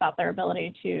them about their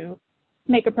ability to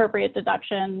make appropriate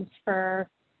deductions, for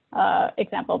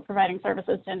example, providing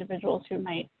services to individuals who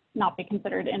might not be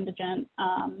considered indigent.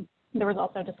 There was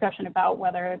also discussion about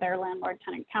whether their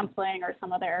landlord-tenant counseling or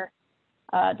some of their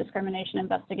discrimination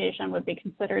investigation would be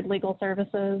considered legal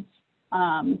services.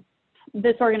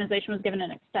 This organization was given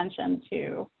an extension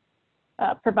to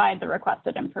provide the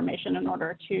requested information in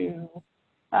order to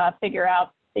figure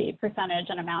out the percentage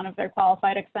and amount of their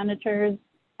qualified expenditures.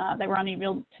 They were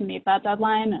unable to meet that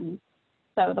deadline, and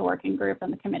so the working group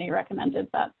and the committee recommended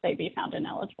that they be found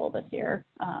ineligible this year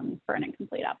for an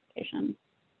incomplete application.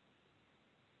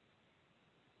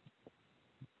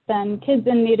 Then Kids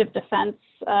in Need of Defense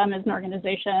is an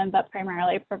organization that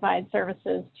primarily provides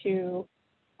services to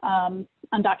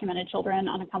undocumented children,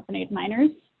 unaccompanied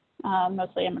minors,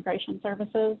 mostly immigration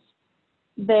services.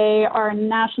 They are a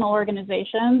national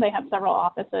organization. They have several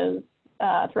offices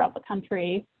throughout the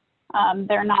country.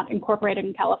 They're not incorporated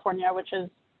in California, which is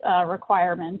a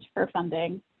requirement for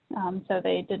funding. So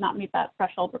they did not meet that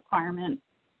threshold requirement.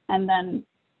 And then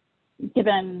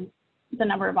given the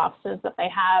number of offices that they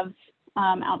have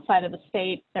outside of the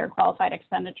state, their qualified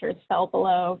expenditures fell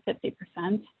below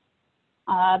 50%.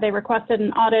 They requested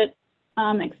an audit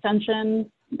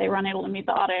extension. They were unable to meet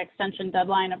the audit extension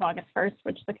deadline of August 1st,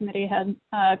 which the committee had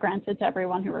granted to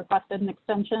everyone who requested an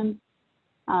extension.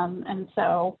 And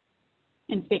so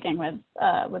in speaking with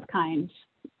KIND,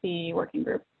 the working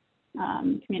group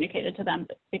communicated to them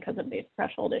because of these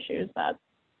threshold issues that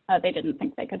they didn't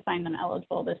think they could find them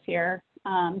eligible this year.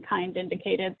 KIND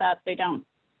indicated that they don't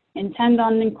intend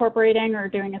on incorporating or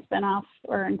doing a spinoff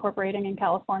or incorporating in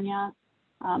California.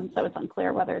 So it's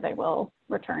unclear whether they will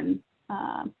return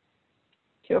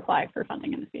to apply for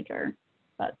funding in the future.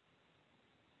 But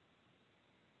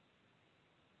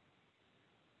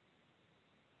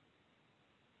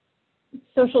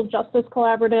Social Justice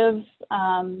Collaborative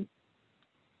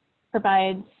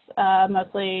provides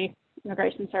mostly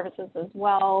immigration services as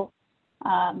well.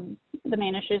 The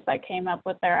main issues that came up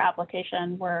with their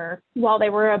application were, while they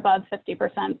were above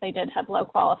 50%, they did have low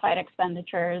qualified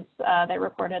expenditures. They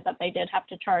reported that they did have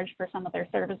to charge for some of their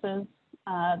services,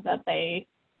 that they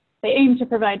aim to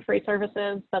provide free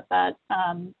services, but that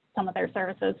some of their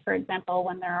services, for example,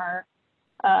 when there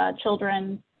are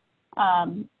children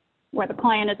where the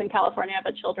client is in California,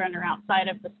 but children are outside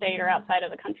of the state or outside of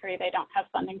the country, they don't have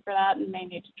funding for that and may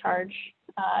need to charge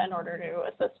in order to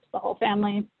assist the whole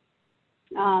family.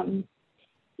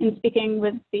 In speaking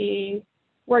with the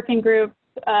working group,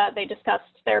 they discussed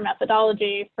their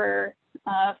methodology for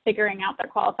figuring out their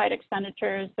qualified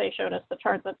expenditures. They showed us the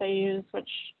chart that they use, which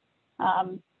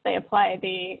they apply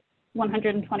the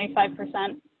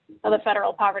 125% of the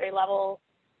federal poverty level,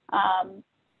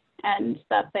 and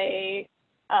that they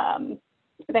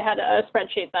had a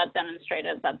spreadsheet that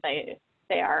demonstrated that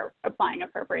they are applying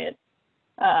appropriate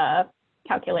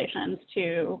calculations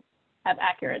to have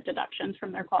accurate deductions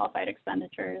from their qualified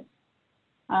expenditures.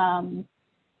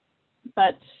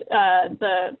 But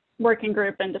the working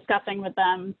group, in discussing with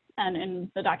them and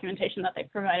in the documentation that they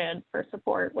provided for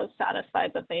support, was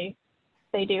satisfied that they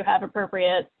do have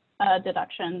appropriate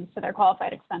deductions to their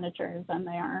qualified expenditures, and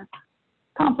they are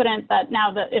confident that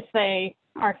now that if they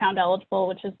are found eligible,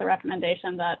 which is the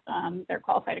recommendation, that their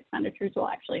qualified expenditures will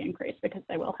actually increase because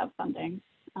they will have funding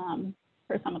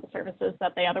for some of the services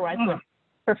that they otherwise would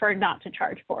prefer not to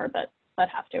charge for, but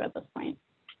have to at this point.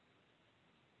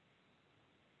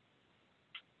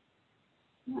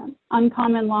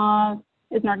 Uncommon Law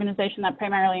is an organization that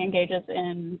primarily engages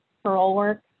in parole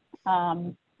work,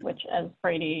 which, as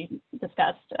Brady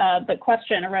discussed, the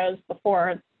question arose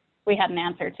before we had an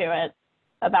answer to it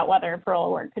about whether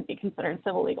parole work could be considered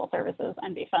civil legal services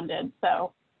and be funded.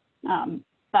 So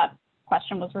that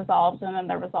question was resolved, and then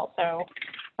there was also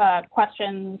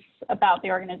questions about the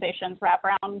organization's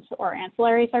wraparound or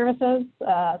ancillary services,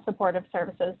 supportive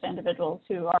services to individuals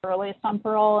who are released on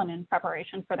parole and in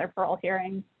preparation for their parole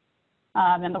hearings.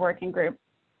 And the working group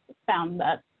found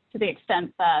that to the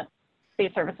extent that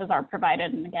these services are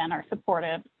provided and again are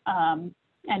supportive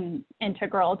and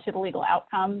integral to the legal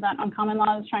outcome that Uncommon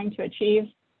Law is trying to achieve,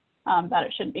 that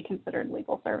it should be considered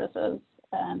legal services.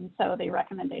 And so the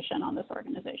recommendation on this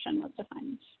organization was to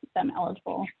find them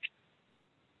eligible.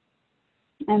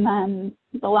 And then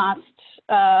the last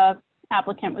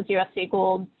applicant was USC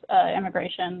Gould's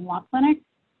Immigration Law Clinic.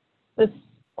 This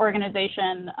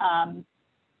organization,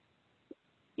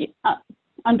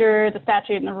 under the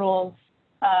statute and the rules,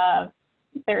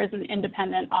 there is an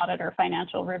independent audit or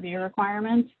financial review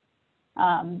requirement.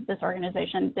 This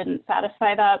organization didn't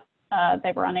satisfy that.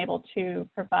 They were unable to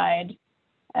provide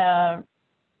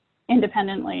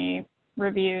independently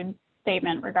reviewed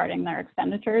statement regarding their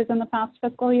expenditures in the past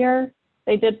fiscal year.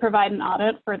 They did provide an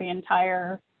audit for the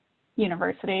entire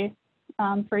university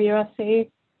for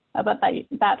USC, but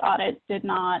that audit did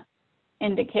not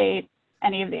indicate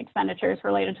any of the expenditures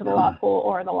related to the law school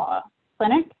or the law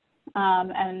clinic,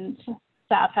 and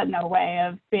staff had no way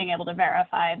of being able to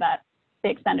verify that the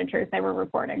expenditures they were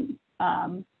reporting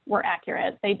were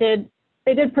accurate. They did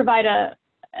provide a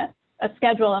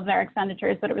schedule of their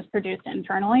expenditures, but it was produced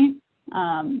internally.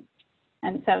 And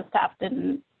so staff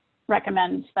didn't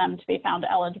recommend them to be found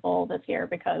eligible this year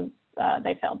because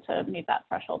they failed to meet that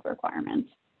threshold requirement.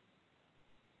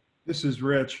 This is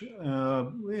Rich.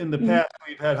 In the past,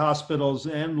 we've had hospitals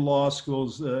and law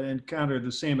schools encounter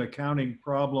the same accounting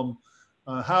problem.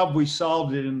 How have we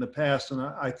solved it in the past? And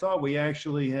I thought we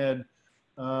actually had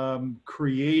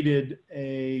created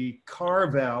a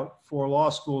carve out for law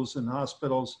schools and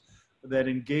hospitals that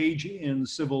engage in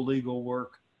civil legal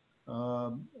work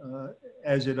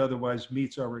as it otherwise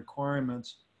meets our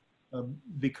requirements,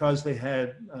 because they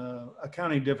had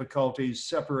accounting difficulties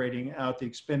separating out the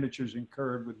expenditures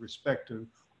incurred with respect to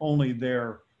only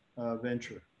their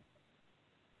venture.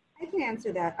 I can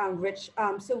answer that, Rich.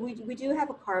 So we do have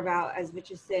a carve out, as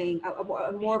Rich is saying,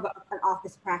 more of an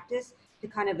office practice to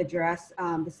kind of address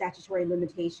the statutory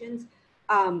limitations.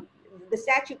 The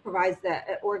statute provides that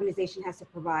an organization has to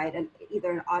provide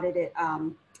either an audited,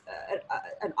 an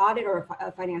audit or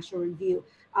a financial review.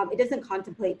 It doesn't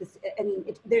contemplate this. I mean,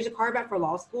 there's a carve out for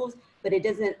law schools, but it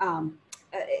doesn't.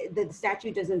 The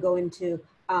statute doesn't go into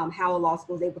how a law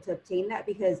school is able to obtain that,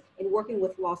 because in working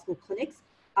with law school clinics,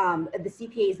 the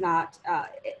CPA is not,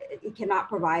 it cannot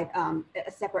provide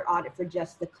a separate audit for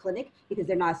just the clinic, because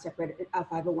they're not a separate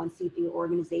 501c3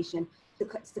 organization.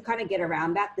 To kind of get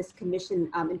around that, this commission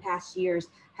in past years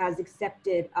has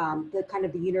accepted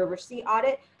the university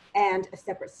audit and a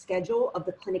separate schedule of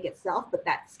the clinic itself, but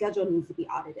that schedule needs to be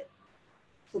audited.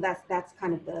 So that's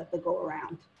kind of the go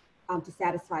around to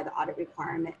satisfy the audit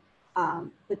requirement,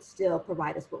 but still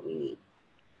provide us what we need.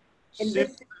 And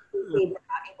this we're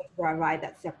not able to provide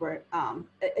that separate,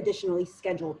 additionally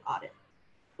scheduled audit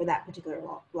for that particular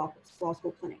law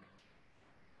school clinic.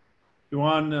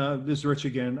 Duan, this is Rich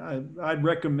again. I'd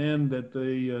recommend that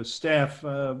the staff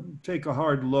take a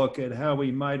hard look at how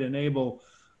we might enable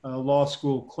law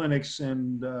school clinics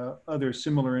and other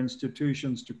similar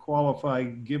institutions to qualify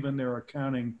given their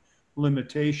accounting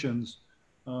limitations,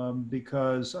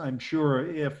 because I'm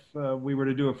sure if we were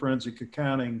to do a forensic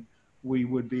accounting, we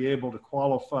would be able to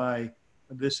qualify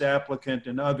this applicant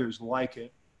and others like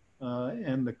it.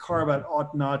 And the carve-out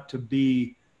ought not to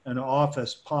be an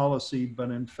office policy, but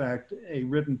in fact a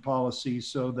written policy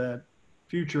so that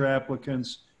future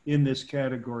applicants in this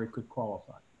category could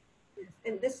qualify.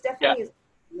 And this definitely is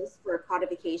this for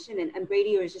codification, and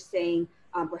Brady was just saying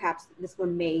perhaps this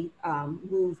one may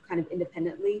move kind of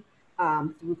independently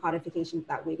through codification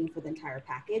without waiting for the entire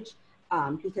package,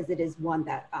 because it is one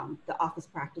that the office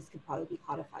practice could probably be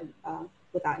codified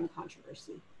without any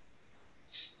controversy.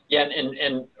 Yeah,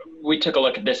 and we took a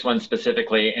look at this one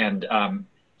specifically, and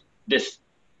this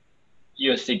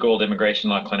USC Gold Immigration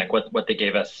Law Clinic, what they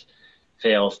gave us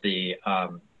fails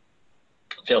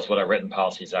what our written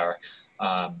policies are.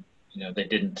 You know, they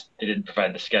didn't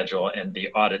provide the schedule, and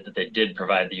the audit that they did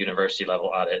provide, the university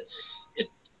level audit,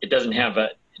 it doesn't have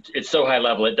it's so high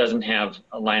level, it doesn't have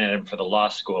a line item for the law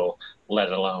school,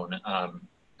 let alone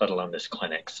this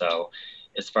clinic. So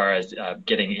as far as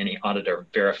getting any auditor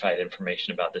verified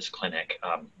information about this clinic,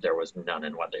 there was none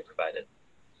in what they provided.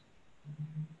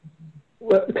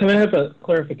 Well, can I have a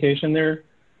clarification there?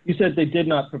 You said they did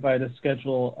not provide a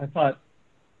schedule. I thought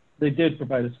they did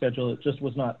provide a schedule, it just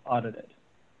was not audited.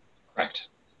 Correct.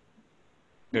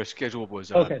 Their schedule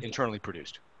was internally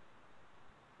produced.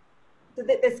 So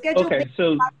the schedule, okay,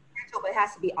 so schedule, but it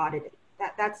has to be audited.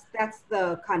 That's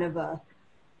the kind of what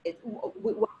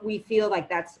we feel like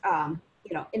that's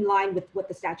you know, in line with what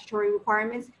the statutory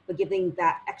requirements, but giving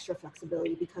that extra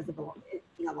flexibility because of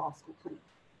being a law school clinic.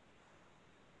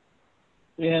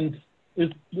 And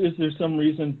is there some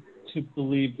reason to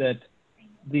believe that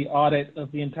the audit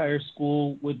of the entire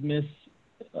school would miss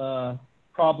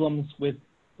problems with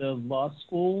the law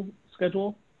school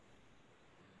schedule?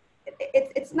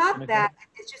 It's not that.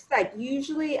 It's just like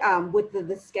usually with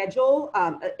the schedule,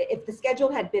 if the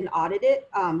schedule had been audited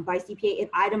by CPA,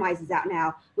 it itemizes out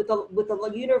now. With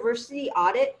the university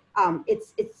audit,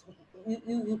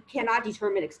 you cannot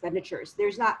determine expenditures.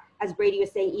 There's not, as Brady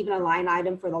was saying, even a line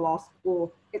item for the law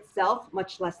school itself,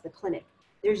 much less the clinic.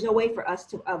 There's no way for us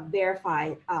to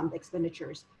verify the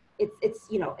expenditures. It's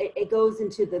you know, it goes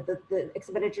into the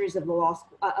expenditures of the law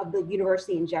school, of the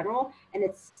university in general, and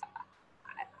it's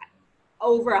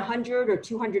over $100 or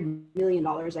 $200 million,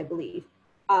 I believe.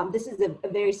 This is a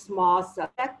very small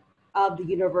subset of the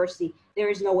university. There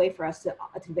is no way for us to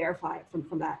verify it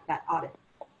from that audit.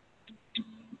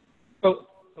 Oh,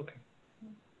 okay.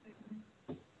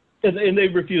 And they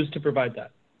refuse to provide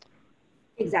that.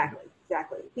 Exactly.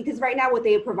 Because right now what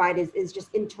they provide is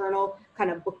just internal kind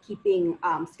of bookkeeping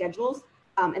schedules,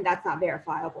 and that's not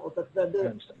verifiable.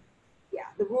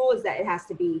 The rule is that it has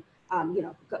to be,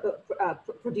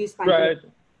 produced by. Right.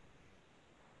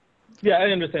 Yeah,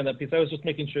 I understand that piece. I was just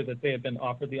making sure that they had been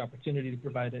offered the opportunity to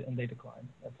provide it and they declined.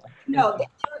 That's all. No, they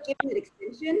were given an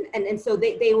extension, and so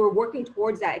they were working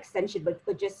towards that extension,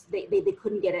 but just they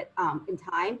couldn't get it in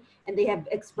time, and they have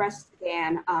expressed,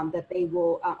 Dan, that they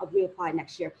will reapply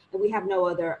next year, and we have no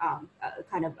other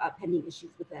pending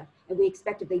issues with them, and we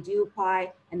expect if they do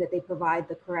apply and that they provide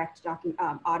the correct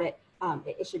audit,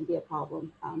 it shouldn't be a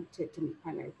problem to meet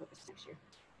primary purpose next year.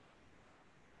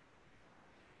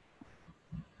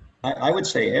 I would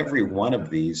say every one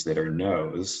of these that are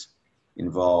no's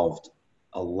involved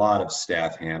a lot of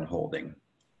staff hand-holding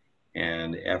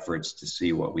and efforts to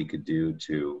see what we could do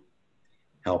to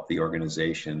help the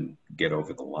organization get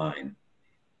over the line.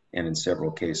 And in several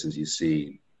cases, you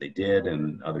see they did,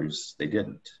 and others they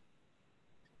didn't.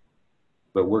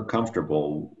 But we're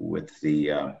comfortable with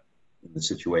the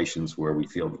situations where we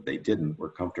feel that they didn't. We're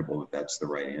comfortable that that's the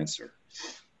right answer.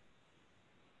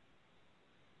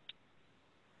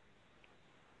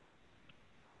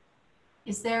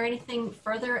 Is there anything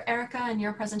further, Erica, in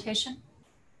your presentation?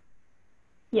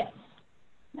 Yes.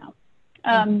 No.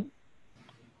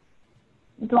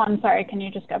 Dawn, sorry, can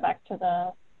you just go back to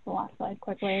the last slide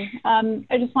quickly?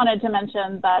 I just wanted to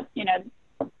mention that,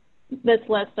 this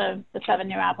list of the 7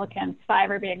 new applicants,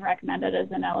 5 are being recommended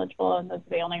as ineligible, and those are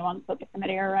the only ones that the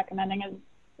committee are recommending as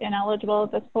ineligible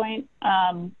at this point.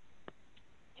 To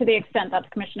the extent that the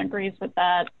commission agrees with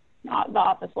that, the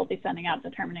office will be sending out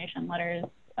determination letters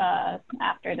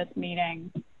after this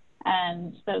meeting,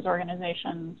 and those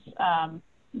organizations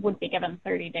would be given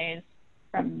 30 days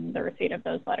from the receipt of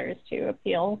those letters to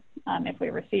appeal. If we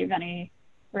receive any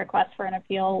requests for an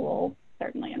appeal, we'll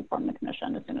certainly inform the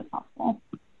commission as soon as possible.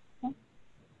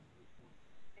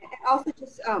 Also,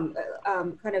 just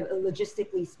kind of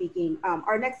logistically speaking,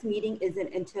 our next meeting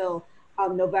isn't until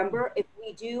November. If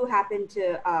we do happen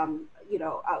to,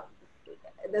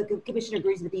 the commission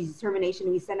agrees with the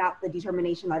determination, we send out the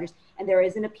determination letters, and there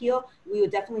is an appeal, we would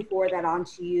definitely forward that on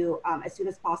to you as soon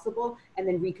as possible, and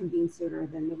then reconvene sooner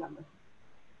than November.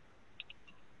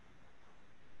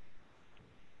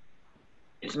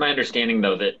 It's my understanding,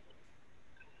 though, that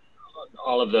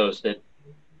all of those that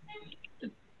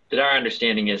our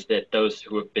understanding is that those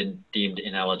who have been deemed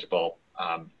ineligible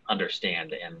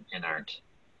understand and aren't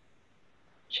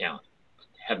challenged,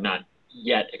 have not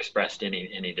yet expressed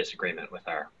any disagreement with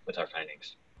our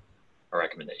findings or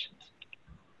recommendations.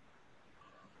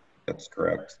 That's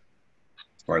correct.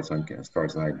 As far as I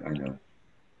know.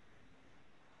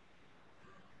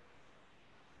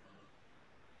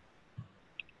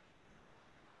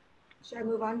 Should I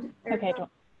move on? Okay.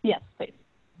 Yes, please.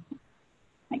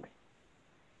 Thanks.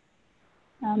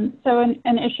 So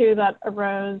an issue that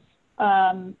arose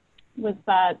was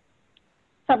that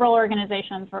several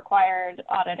organizations required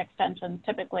audit extensions.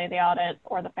 Typically, the audit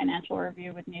or the financial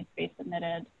review would need to be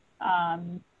submitted,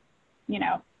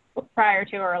 prior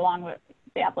to or along with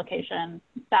the application.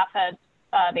 Staff had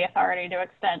the authority to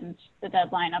extend the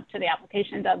deadline up to the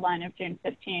application deadline of June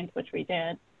 15th, which we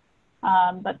did.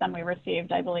 But then we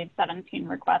received, I believe, 17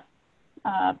 requests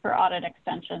for audit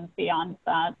extensions beyond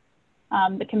that.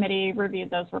 The committee reviewed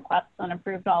those requests and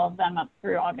approved all of them up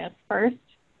through August 1st.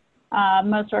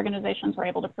 Most organizations were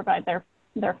able to provide their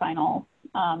final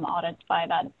audits by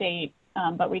that date,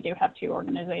 but we do have 2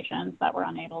 organizations that were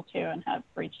unable to and have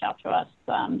reached out to us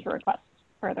to request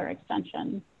further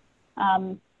extension.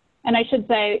 And I should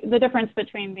say the difference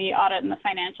between the audit and the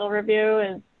financial review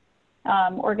is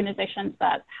organizations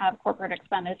that have corporate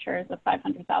expenditures of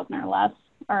 $500,000 or less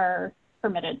are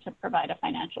permitted to provide a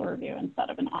financial review instead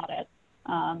of an audit.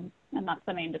 And that's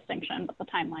the main distinction, but the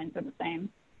timelines are the same.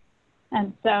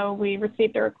 And so we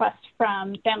received a request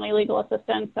from Family Legal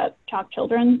Assistance at Chalk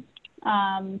Children's,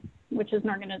 which is an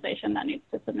organization that needs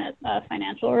to submit a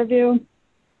financial review.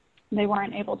 They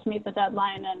weren't able to meet the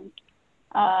deadline and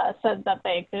said that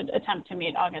they could attempt to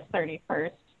meet August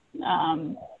 31st.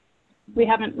 We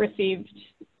haven't received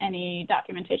any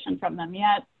documentation from them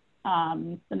yet.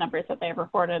 The numbers that they have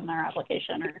reported in their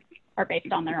application are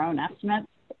based on their own estimates.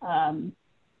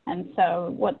 And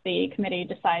so what the committee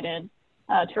decided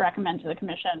to recommend to the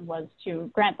commission was to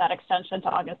grant that extension to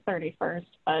August 31st,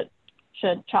 but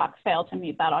should Chalk fail to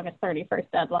meet that August 31st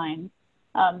deadline,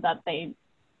 that they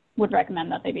would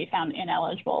recommend that they be found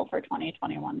ineligible for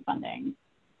 2021 funding.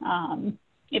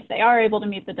 If they are able to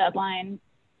meet the deadline,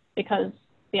 because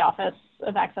the Office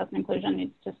of Access and Inclusion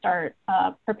needs to start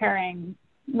preparing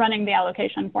running the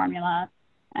allocation formula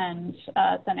and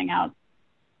sending out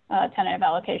tentative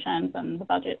allocations and the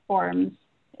budget forms.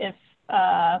 If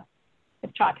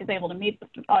CHOC is able to meet the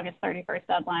August 31st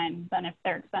deadline, then if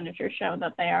their expenditures show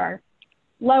that they are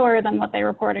lower than what they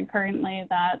reported currently,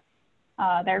 that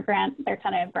their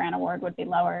tentative grant award would be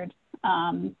lowered.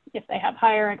 If they have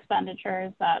higher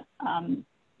expenditures, that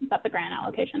the grant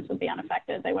allocations would be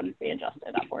unaffected. They wouldn't be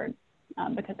adjusted upward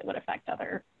because it would affect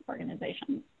other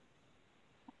organizations.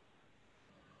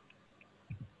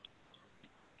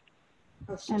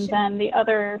 And then the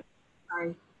other,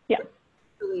 sorry. Yeah.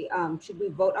 Should we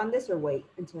vote on this or wait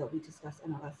until we discuss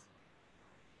NLS?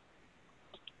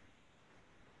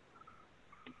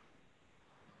 I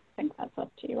think that's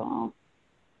up to you all.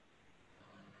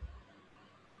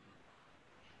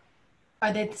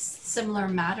 Are they similar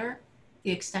matter?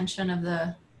 The extension of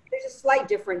the. There's a slight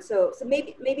difference. So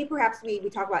maybe perhaps we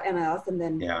talk about NLS and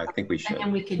then. Yeah, I think we should.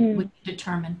 And we could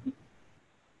determine.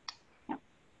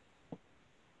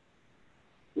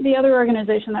 The other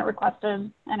organization that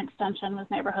requested an extension was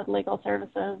Neighborhood Legal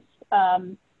Services.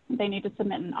 They need to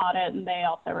submit an audit, and they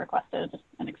also requested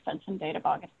an extension date of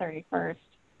August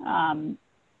 31st.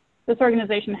 This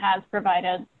organization has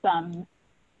provided some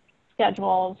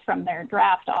schedules from their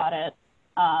draft audit,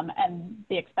 and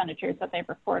the expenditures that they've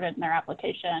reported in their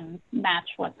application match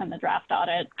what's in the draft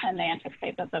audit, and they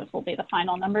anticipate that those will be the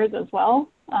final numbers as well.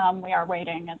 We are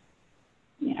waiting,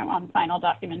 on final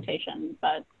documentation,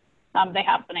 but they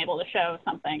have been able to show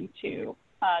something to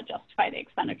justify the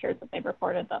expenditures that they've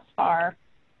reported thus far.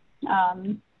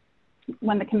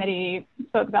 When the committee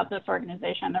spoke about this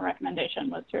organization, the recommendation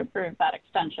was to approve that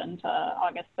extension to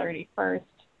August 31st.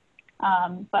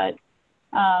 But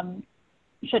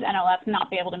should NLS not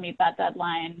be able to meet that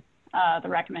deadline, the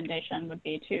recommendation would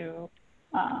be to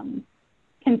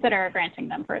consider granting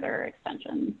them further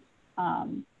extensions.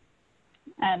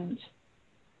 And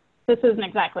this isn't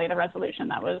exactly the resolution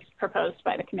that was proposed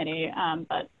by the committee,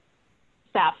 but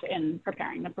staff in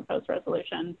preparing the proposed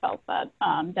resolution felt that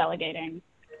delegating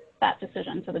that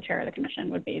decision to the chair of the commission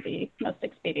would be the most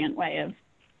expedient way of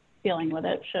dealing with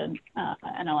it should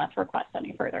NLS request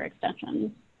any further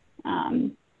extensions.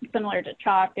 Similar to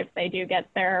CHOC, if they do get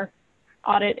their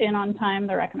audit in on time,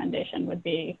 the recommendation would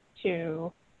be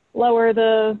to lower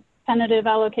the tentative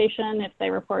allocation if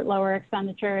they report lower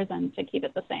expenditures, and to keep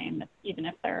it the same even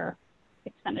if their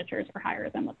expenditures are higher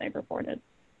than what they've reported.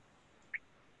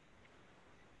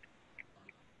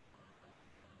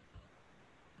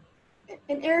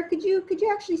 And Eric, could you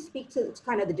actually speak to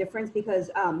kind of the difference, because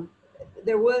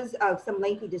there was some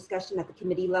lengthy discussion at the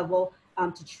committee level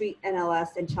to treat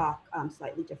NLS and CHOC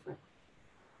slightly different.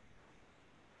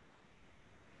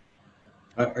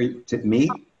 Are you to me?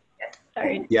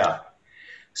 Sorry. Yeah.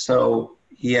 So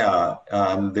yeah,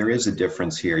 there is a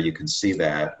difference here. You can see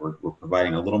that we're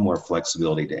providing a little more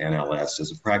flexibility to NLS.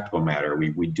 As a practical matter,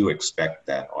 we do expect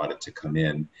that audit to come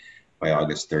in by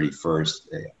August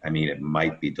 31st. I mean, it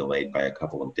might be delayed by a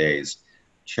couple of days.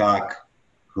 CHOC,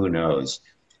 who knows?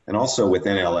 And also with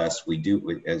NLS, we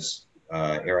do, as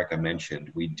Erica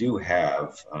mentioned, we do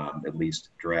have at least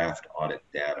draft audit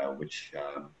data, which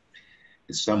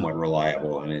is somewhat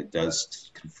reliable, and it does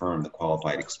confirm the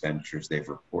qualified expenditures they've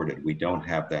reported. We don't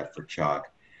have that for CHOC.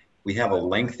 We have a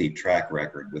lengthy track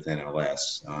record with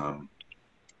NLS.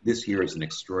 This year is an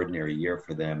extraordinary year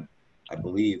for them. I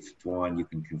believe, Dwan, you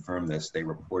can confirm this, they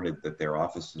reported that their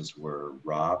offices were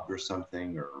robbed or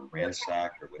something, or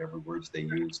ransacked, or whatever words they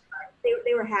used.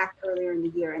 They were hacked earlier in the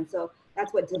year, and so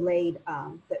that's what delayed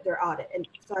their audit. And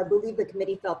so I believe the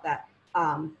committee felt that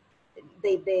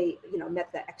they met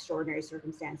the extraordinary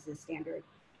circumstances standard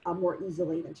more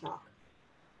easily than CHOC.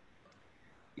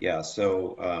 Yeah,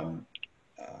 so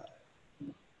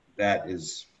that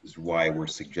is why we're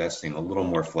suggesting a little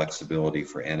more flexibility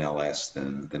for NLS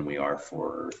than we are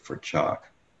for CHOC.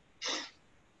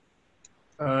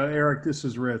 Eric, this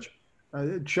is Rich.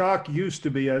 CHOC used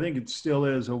to be, I think it still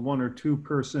is, a 1 or 2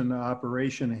 person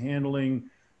operation handling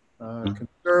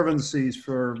conservancies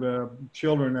for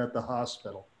children at the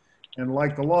hospital. And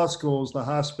like the law schools, the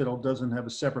hospital doesn't have a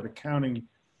separate accounting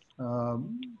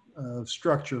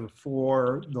structure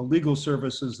for the legal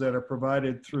services that are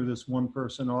provided through this 1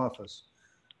 person office.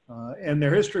 And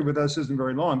their history with us isn't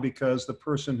very long, because the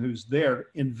person who's there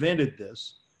invented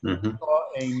this, saw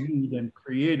a need and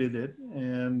created it,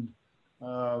 and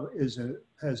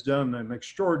has done an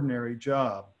extraordinary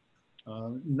job.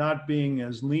 Not being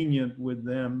as lenient with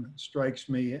them strikes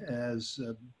me as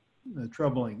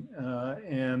troubling.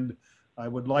 And I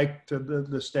would like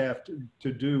the staff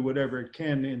to do whatever it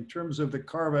can in terms of the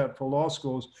carve out for law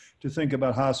schools to think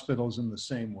about hospitals in the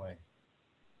same way.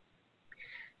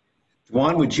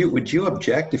 Juan, would you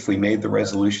object if we made the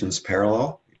resolutions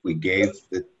parallel? If we gave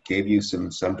you some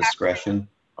discretion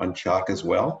on chalk as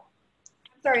well?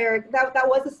 Sorry, Eric, that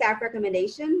was a staff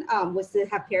recommendation, was to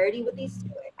have parity with these two.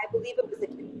 I believe it was a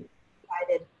committee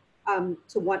decided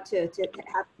to want to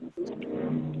have.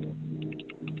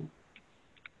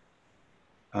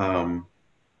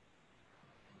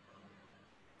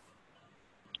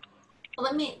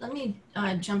 Let me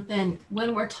jump in.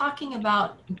 When we're talking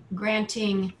about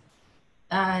granting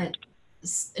an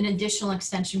additional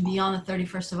extension beyond the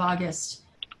 31st of August,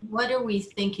 what are we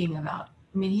thinking about?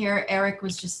 I mean, here Eric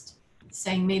was just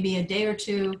saying maybe a day or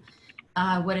two.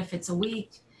 What if it's a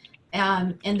week?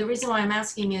 And the reason why I'm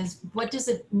asking is, what does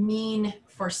it mean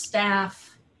for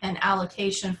staff and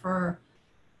allocation for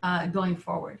going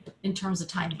forward in terms of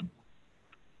timing?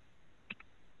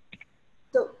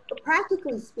 So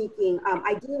practically speaking,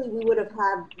 ideally we would have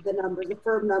had the numbers, the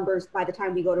firm numbers, by the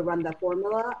time we go to run the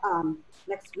formula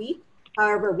next week.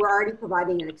 However, we're already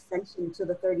providing an extension to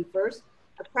the 31st.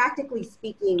 Practically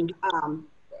speaking,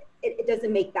 it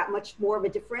doesn't make that much more of a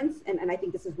difference. And I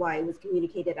think this is why it was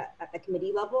communicated at the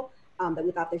committee level, that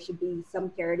we thought there should be some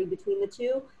parity between the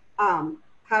two.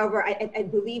 However, I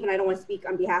believe, and I don't want to speak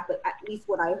on behalf, but at least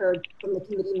what I heard from the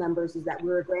committee members is that we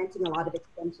were granting a lot of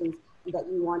extensions and that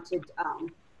you wanted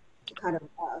to kind of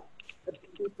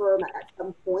be firm at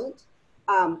some point.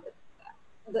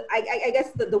 I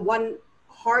guess the one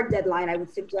hard deadline I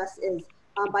would suggest is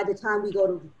by the time we go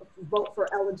to vote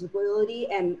for eligibility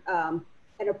and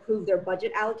approve their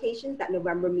budget allocations, that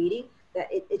November meeting, that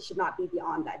it should not be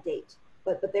beyond that date.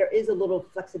 But there is a little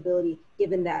flexibility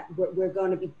given that we're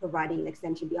going to be providing an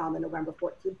extension beyond the November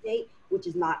 14th date, which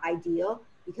is not ideal,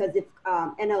 because if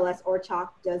NLS or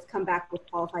CHOC does come back with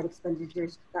qualified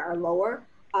expenditures that are lower,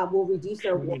 we'll reduce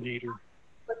our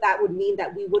but that would mean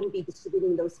that we wouldn't be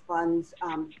distributing those funds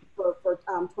for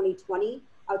 2020.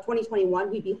 2021,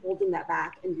 we'd be holding that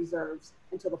back in reserves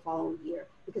until the following year,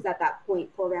 because at that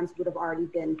point, programs would have already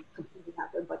been completing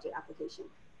out their budget application.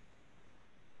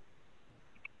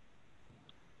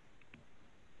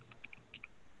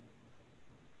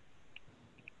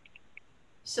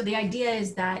 So the idea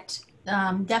is that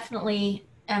definitely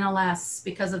NLS,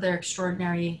 because of their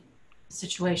extraordinary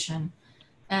situation,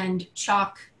 and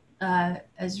CHOC,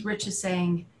 as Rich is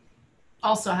saying,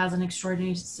 also has an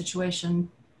extraordinary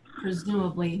situation,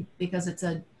 presumably because it's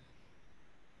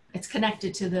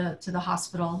connected to the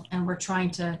hospital, and we're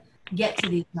trying to get to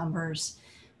these numbers.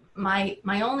 My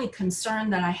only concern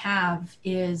that I have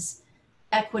is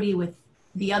equity with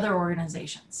the other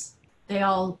organizations.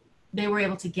 They were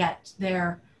able to get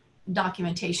their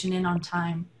documentation in on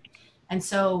time. And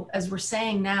so as we're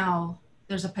saying now,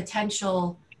 there's a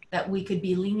potential that we could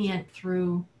be lenient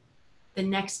through the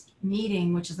next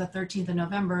meeting, which is the 13th of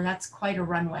November. That's quite a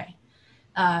runway.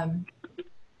 I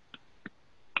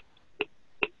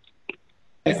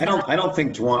don't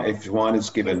think if Juan is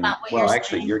given, well,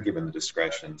 actually saying? You're given the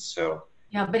discretion, so.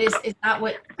 Yeah, but is that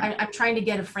what, I'm trying to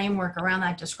get a framework around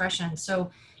that discretion.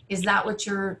 So is that what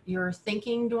you're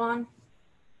thinking, Duan?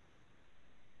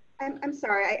 I'm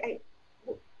sorry,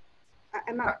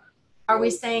 I'm not. Are we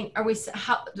saying,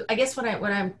 how, I guess what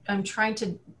I'm trying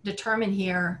to determine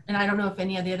here, and I don't know if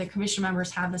any of the other commission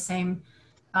members have the same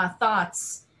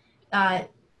thoughts, are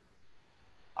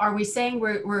we saying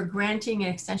we're granting an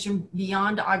extension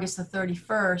beyond August the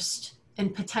 31st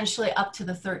and potentially up to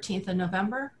the 13th of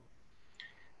November?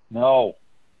 No,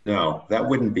 that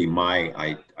wouldn't be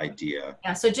my idea.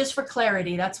 Yeah, so just for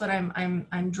clarity, that's what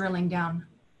I'm drilling down.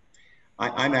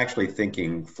 I'm actually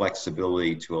thinking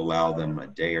flexibility to allow them a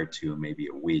day or two, maybe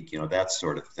a week, that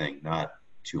sort of thing, not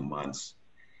 2 months.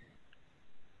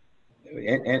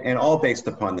 And all based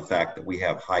upon the fact that we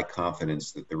have high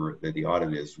confidence that the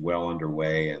audit is well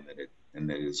underway and that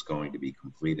it is going to be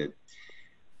completed.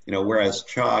 Whereas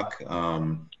CHOC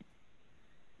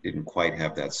didn't quite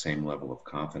have that same level of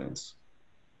confidence.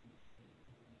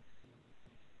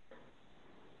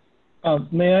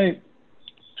 May I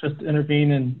just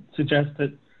intervene and suggest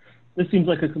that this seems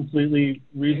like a completely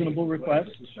reasonable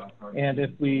request, and if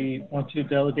we want to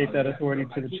delegate that authority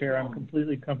to the chair, I'm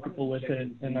completely comfortable with it,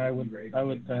 and I would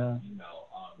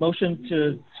motion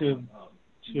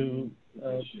to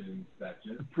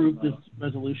approve this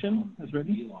resolution as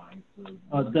written,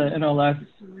 the NLS,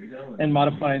 and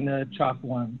modifying the CHOC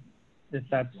one, if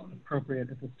that's appropriate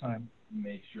at this time.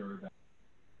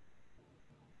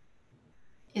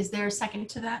 Is there a second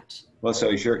to that? Well, so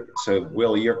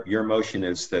Will, your motion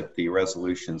is that the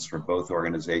resolutions for both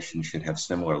organizations should have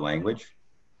similar language? Is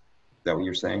that what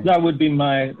you're saying? That would be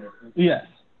yes,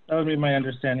 that would be my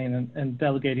understanding, and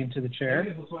delegating to the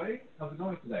chair.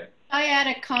 I add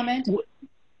a comment.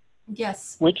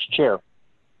 Yes. Which chair?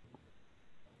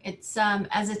 It's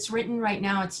as it's written right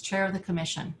now, it's chair of the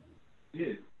commission.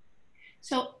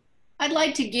 So I'd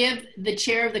like to give the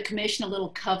chair of the commission a little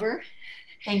cover.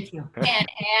 Thank you. And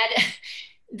add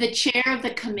the chair of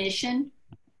the commission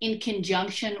in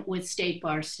conjunction with state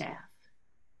bar staff.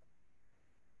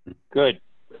 Good.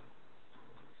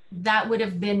 That would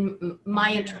have been my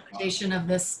interpretation of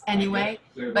this anyway,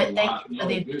 but thank you for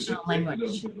the additional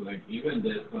language.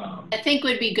 I think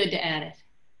would be good to add it.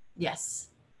 Yes.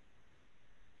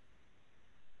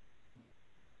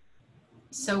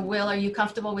 So Will, are you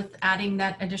comfortable with adding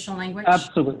that additional language?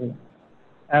 Absolutely.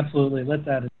 Absolutely. Let's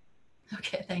add it.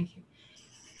 Okay, thank you.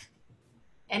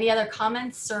 Any other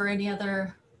comments or any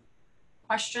other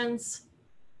questions?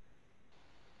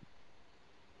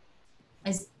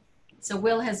 So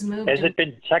Will has moved. Has it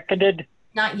been seconded?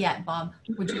 Not yet, Bob.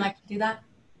 Would you like to do that?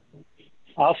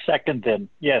 I'll second them.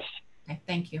 Yes. Okay,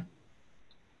 thank you.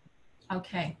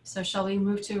 Okay, so shall we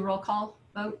move to roll call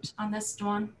vote on this,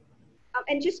 Dawn?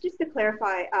 And just to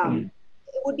clarify, it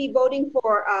would be voting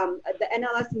for the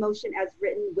NLS motion as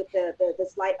written with the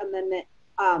slight amendment.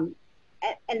 And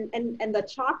the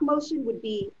chalk motion would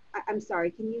be, I'm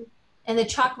sorry, can you? And the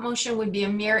chalk motion would be a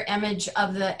mirror image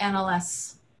of the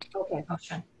NLS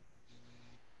motion.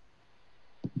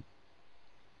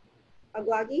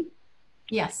 Aglagi?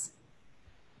 Yes.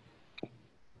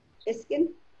 Iskin?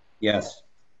 Yes.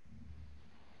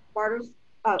 Bartles,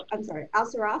 I'm sorry,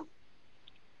 Al-Saraf?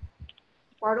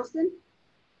 Bartleson?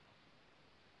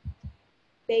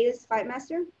 Bayes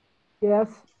Fightmaster? Yes.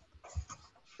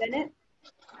 Bennett?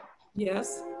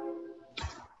 Yes.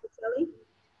 Pacelli?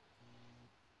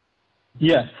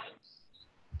 Yes.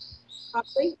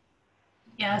 Copley?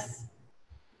 Yes.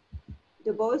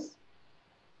 DuBose?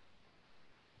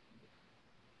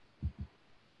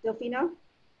 Delfino?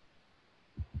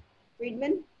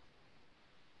 Friedman?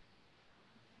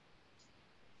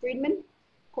 Friedman?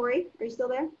 Corey, are you still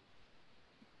there?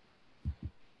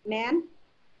 Mann?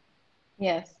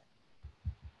 Yes.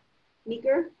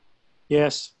 Meeker?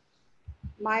 Yes.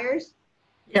 Myers?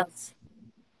 Yes.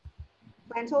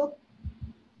 Plantold?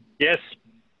 Yes.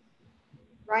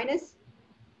 Reines?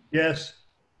 Yes.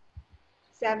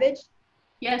 Savage?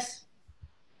 Yes.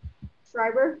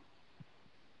 Schreiber?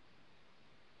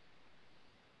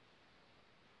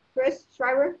 Chris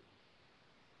Schreiber?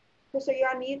 Chris, are you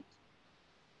on mute?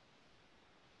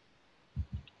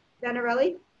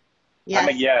 Zanarelli? I'm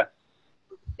a yes.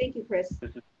 Thank you, Chris.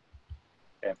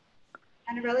 Okay.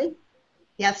 Zanarelli?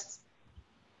 Yes.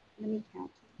 Let me count.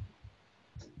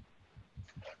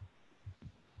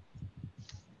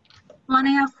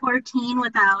 20 of 14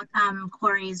 without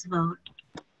Corey's vote.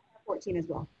 14 as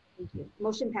well. Thank you.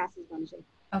 Motion passes, Vanjay.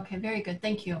 Okay, very good.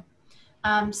 Thank you.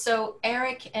 So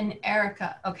Eric and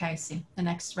Erica, okay, I see the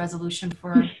next resolution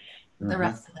for the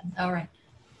rest of them. All right.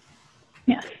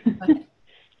 Yeah. Okay.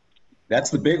 That's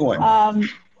the big one.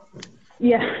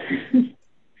 Yeah.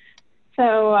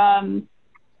 So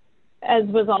as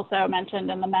was also mentioned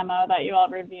in the memo that you all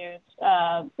reviewed,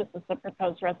 this is the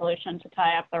proposed resolution to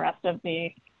tie up the rest of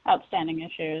the outstanding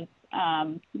issues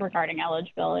regarding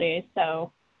eligibility.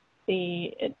 So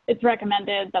it's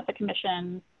recommended that the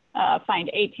commission find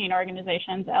 18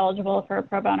 organizations eligible for a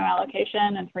pro bono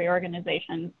allocation and 3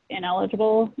 organizations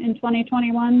ineligible in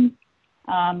 2021,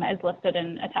 as listed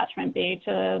in attachment B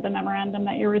to the memorandum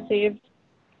that you received.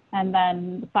 And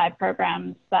then the 5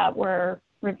 programs that were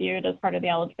reviewed as part of the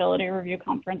eligibility review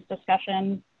conference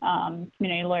discussion,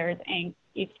 Community Lawyers, Inc.,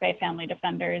 East Bay Family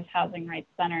Defenders, Housing Rights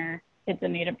Center, Kids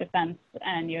in Need of Defense,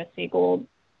 and USC Gould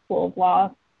School of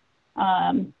Law,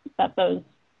 that those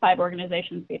 5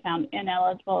 organizations be found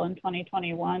ineligible in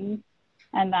 2021,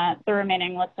 and that the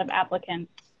remaining list of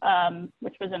applicants,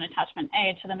 which was in attachment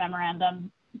A to the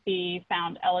memorandum, be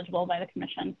found eligible by the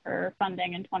commission for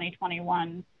funding in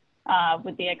 2021,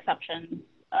 with the exception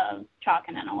of CHOC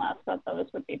and NLS, that those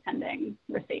would be pending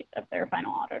receipt of their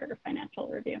final audit or financial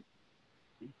review.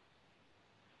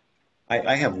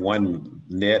 I have one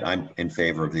nit. I'm in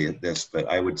favor of this, but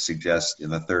I would suggest in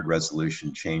the 3rd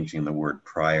resolution changing the word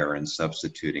prior and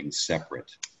substituting separate.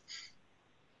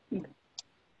 Okay.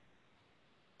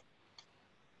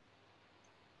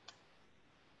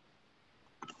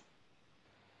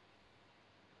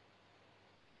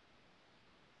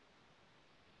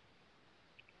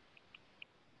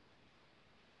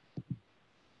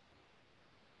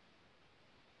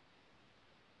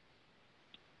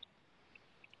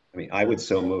 I mean, I would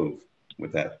so move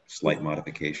with that slight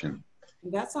modification.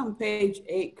 That's on page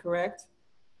 8, correct?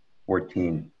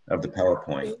 14 of the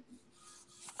PowerPoint.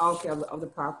 Okay, of the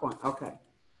PowerPoint. Okay.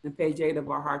 And page 8 of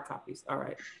our hard copies. All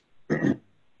right.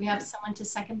 We have someone to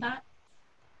second that?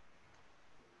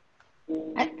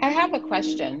 I have a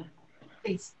question.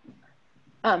 Please.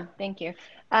 Thank you.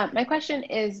 My question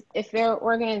is, if there are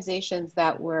organizations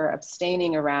that we're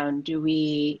abstaining around, do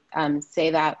we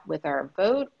say that with our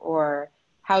vote, or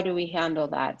how do we handle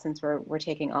that since we're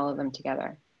taking all of them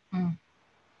together? Here,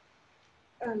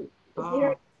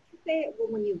 say it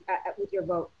when you with your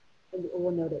vote, and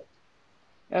we'll note it.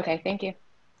 Okay, thank you.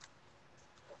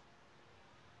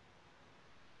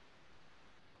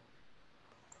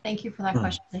 Thank you for that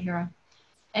question, Zahira.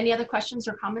 Any other questions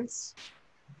or comments?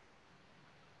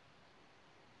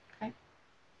 Okay.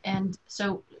 And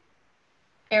so,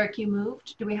 Eric, you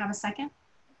moved. Do we have a second?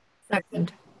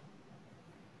 Second.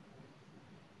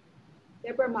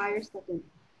 Deborah Myers, second.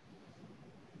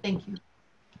 Thank you.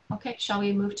 Okay, shall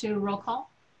we move to roll call?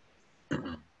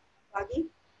 Foggy?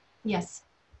 Yes.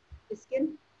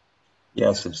 Biskin?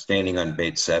 Yes, abstaining on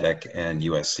Bates Sedek and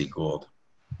USC Gould.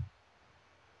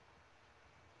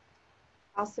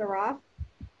 Al-Sarraf?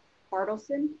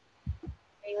 Bartleson?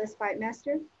 Bayless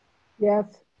Fightmaster? Yes.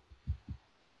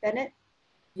 Bennett?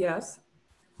 Yes.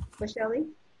 Bushelli?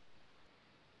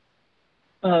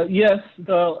 Yes,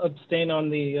 they'll abstain on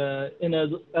the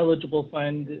ineligible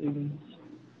findings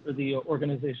for the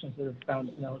organizations that are found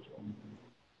ineligible.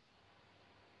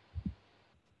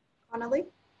 Connolly?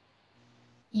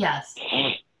 Yes.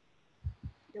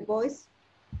 Du Bois?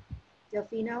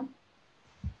 Delfino?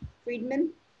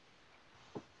 Friedman?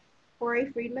 Corey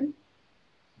Friedman?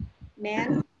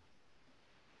 Mann?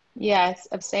 Yes,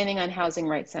 abstaining on Housing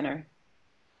Rights Center.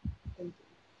 Thank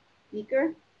you.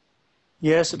 Meeker?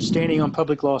 Yes, abstaining on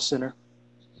Public Law Center.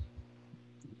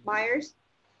 Myers?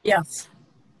 Yes.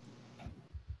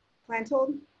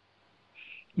 Plantold?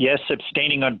 Yes,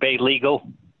 abstaining on Bay Legal.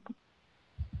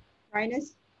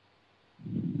 Reines?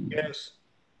 Yes.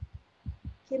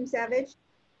 Kim Savage?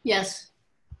 Yes.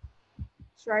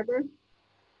 Schreiber?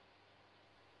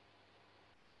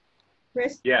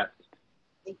 Chris? Yes.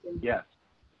 Thank you. Yes.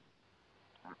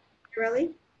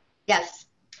 Pirelli? Yes.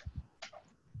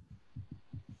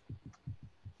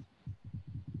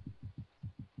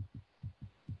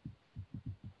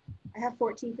 I have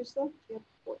 14, Crystal. Do you have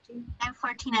 14? I have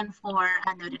 14 and 4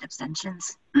 noted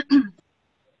abstentions.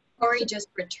 Corey just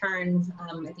returned.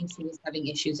 I think she was having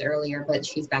issues earlier, but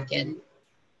she's back in.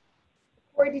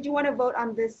 Corey, did you want to vote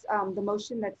on this, the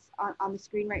motion that's on the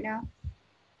screen right now?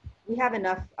 We have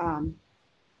enough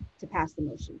to pass the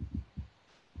motion.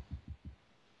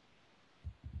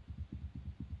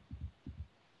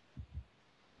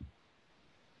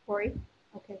 Corey?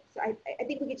 Okay, so I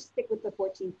think we could just stick with the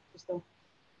 14, Crystal.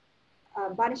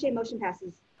 Bonachet motion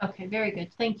passes. Okay, very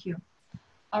good. Thank you.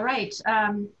 All right,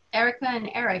 Erica and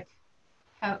Eric,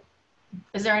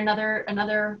 is there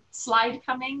another slide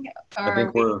coming? Or I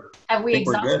think we're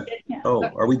exhausted? good. Yeah. Oh,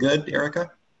 are we good,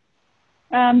 Erica?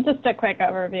 Just a quick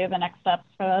overview of the next steps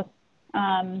for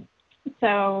this.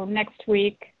 So next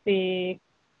week, the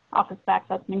Office of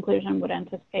Access and Inclusion would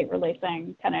anticipate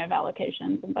releasing tentative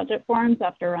allocations and budget forms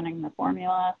after running the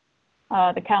formula.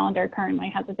 The calendar currently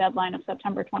has a deadline of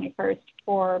September 21st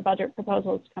for budget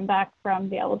proposals to come back from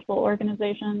the eligible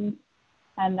organizations.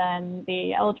 And then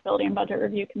the Eligibility and Budget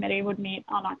Review Committee would meet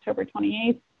on October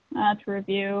 28th to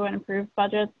review and approve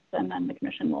budgets. And then the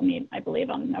commission will meet, I believe,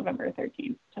 on November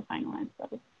 13th to finalize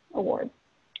those awards.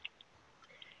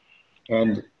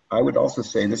 And I would also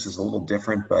say this is a little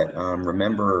different, but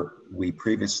remember we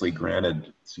previously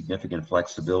granted significant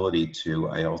flexibility to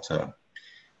IELTA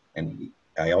and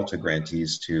IELTA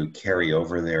grantees to carry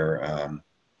over their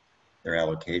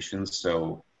allocations.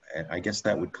 So I guess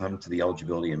that would come to the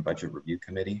Eligibility and Budget Review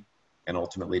Committee and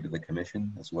ultimately to the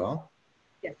Commission as well?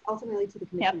 Yes, ultimately to the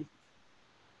Commission.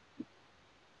 Yep.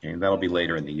 And that'll be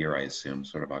later in the year, I assume,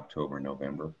 sort of October,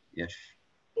 November-ish.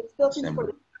 It's built December.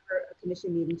 into a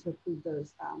Commission meeting to approve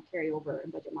those carryover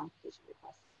and budget modification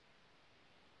requests.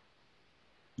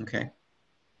 Okay.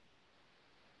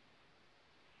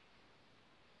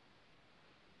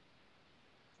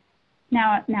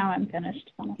 Now I'm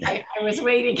finished. I was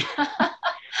waiting.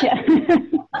 Yeah.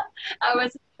 I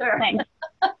wasn't sure. Thanks.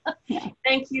 Yeah.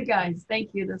 Thank you guys.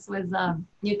 Thank you. This was,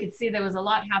 you could see there was a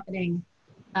lot happening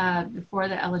before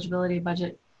the Eligibility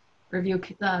Budget Review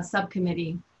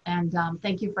Subcommittee. And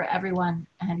thank you for everyone.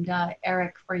 And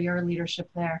Eric, for your leadership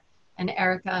there. And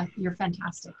Erica, you're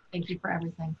fantastic. Thank you for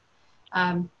everything.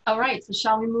 All right, so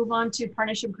shall we move on to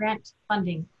partnership grant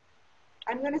funding?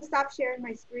 I'm going to stop sharing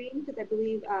my screen because I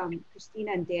believe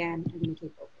Christina and Dan are going to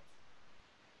take over.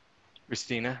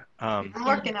 Christina? I'm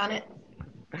working on it.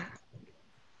 Oh,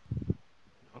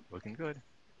 looking good.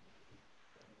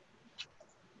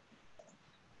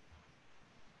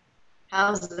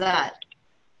 How's that?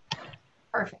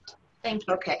 Perfect. Thank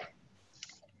you. Okay.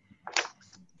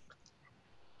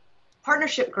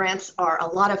 partnership grants are a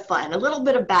lot of fun. A little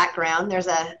bit of background, there's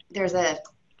a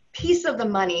piece of the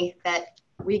money that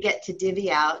we get to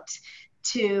divvy out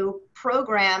to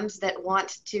programs that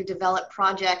want to develop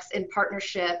projects in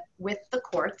partnership with the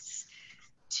courts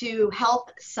to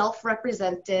help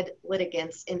self-represented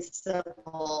litigants in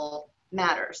civil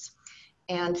matters.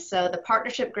 And so the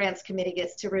Partnership Grants Committee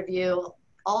gets to review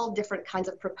all different kinds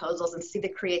of proposals and see the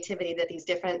creativity that these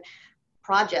different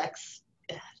projects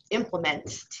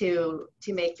implement to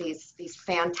make these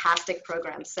fantastic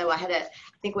programs. So I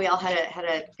think we all had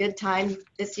a good time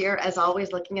this year, as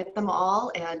always, looking at them all,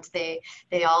 and they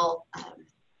all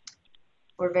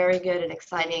were very good and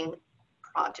exciting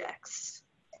projects.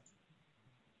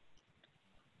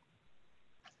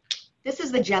 This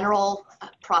is the general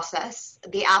process.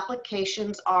 The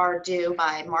applications are due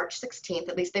by March 16th,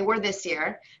 at least they were this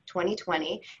year,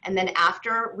 2020. And then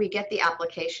after we get the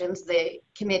applications, the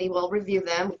committee will review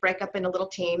them, break up into little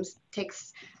teams,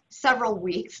 takes several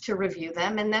weeks to review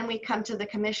them. And then we come to the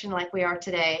commission like we are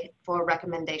today for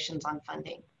recommendations on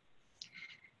funding.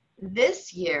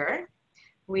 This year,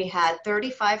 we had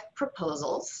 35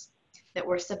 proposals that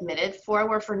were submitted. 4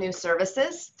 were for new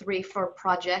services, 3 for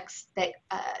projects that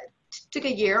took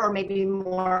a year or maybe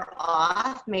more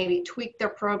off, maybe tweaked their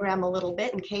program a little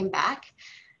bit and came back.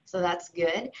 So that's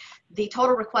good. The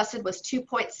total requested was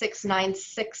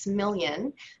 $2.696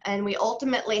 million, and we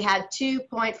ultimately had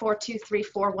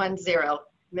 $2.423410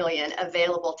 million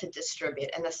available to distribute.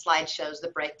 And the slide shows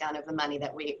the breakdown of the money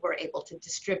that we were able to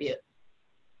distribute.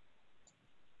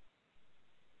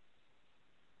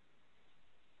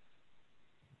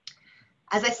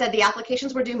 As I said, the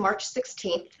applications were due March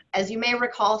 16th. As you may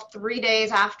recall, 3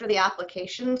 days after the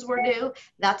applications were due,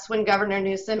 that's when Governor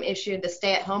Newsom issued the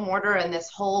stay-at-home order and this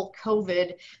whole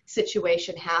COVID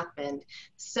situation happened.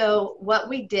 So what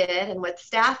we did, and what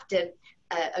staff did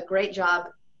a great job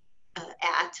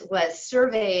at, was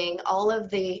surveying all of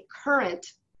the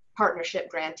current partnership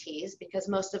grantees, because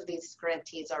most of these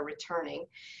grantees are returning,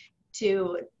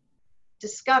 to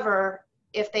discover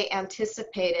if they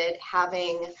anticipated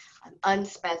having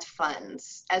unspent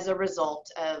funds as a result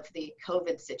of the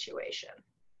COVID situation.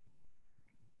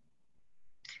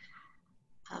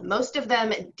 Most of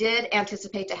them did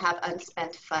anticipate to have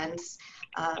unspent funds,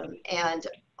 and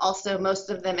also most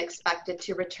of them expected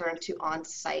to return to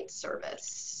on-site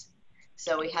service.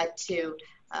 So we had to,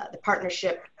 the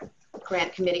Partnership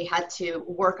Grant Committee had to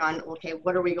work on, okay,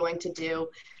 what are we going to do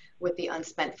with the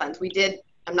unspent funds? We did,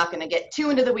 I'm not going to get too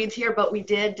into the weeds here, but we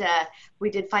did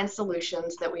find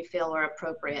solutions that we feel are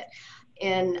appropriate.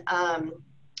 In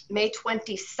May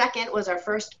 22nd was our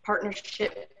first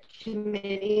partnership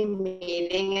committee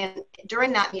meeting, and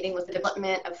during that meeting was the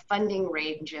development of funding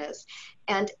ranges.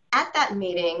 And at that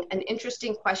meeting, an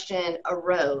interesting question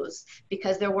arose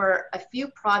because there were a few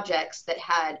projects that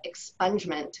had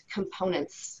expungement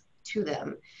components to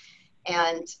them.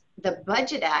 And the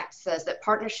Budget Act says that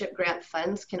partnership grant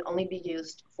funds can only be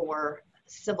used for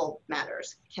civil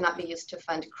matters, cannot be used to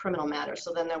fund criminal matters.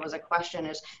 So then there was a question,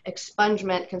 is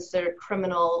expungement considered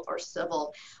criminal or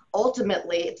civil?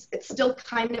 Ultimately, it's still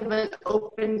kind of an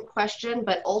open question,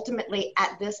 but ultimately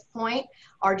at this point,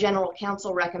 our general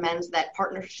counsel recommends that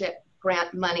partnership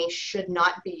grant money should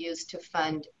not be used to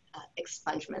fund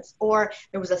expungements. Or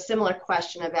there was a similar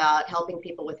question about helping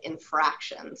people with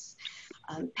infractions,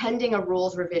 pending a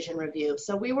rules revision review.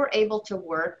 So we were able to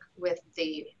work with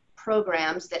the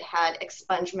programs that had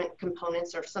expungement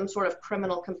components or some sort of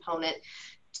criminal component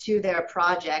to their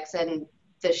projects. And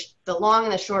the long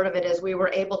and the short of it is we were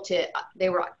able to, they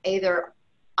were either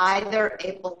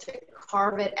able to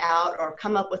carve it out or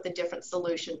come up with a different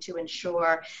solution to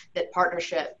ensure that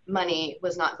partnership money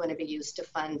was not going to be used to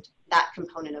fund that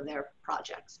component of their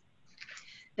projects.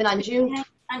 Then on June...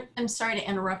 I'm sorry to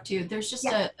interrupt you. There's just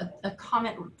a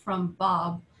comment from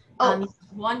Bob. He's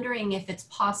wondering if it's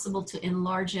possible to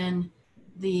enlarge in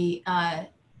the,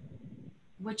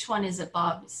 which one is it,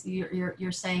 Bob?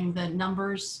 You're saying the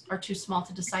numbers are too small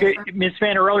to decipher? Ms.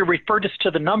 Vanarelli referred us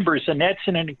to the numbers, and that's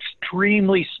in an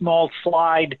extremely small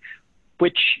slide,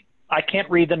 which I can't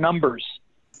read the numbers.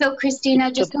 So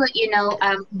Christina, just to let you know,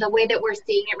 the way that we're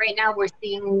seeing it right now, we're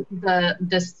seeing the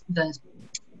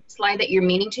slide that you're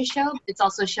meaning to show. It's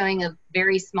also showing a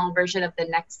very small version of the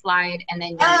next slide, and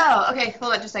then okay,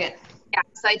 hold on just a second. Yeah,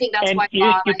 so I think that's and why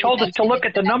you told us to look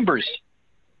at the numbers.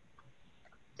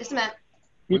 Just a minute.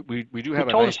 We do have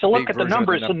you told us to look at the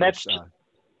numbers, and that's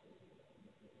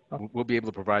we'll be able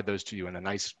to provide those to you in a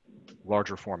nice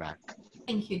larger format.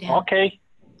 Thank you, Dan. Okay.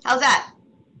 How's that?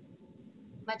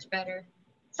 Much better.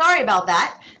 Sorry about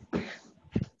that.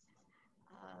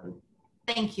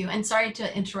 Thank you, and sorry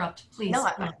to interrupt. Please. No,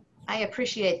 I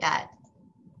appreciate that.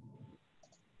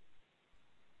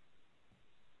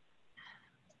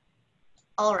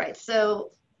 All right,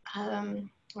 so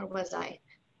where was I?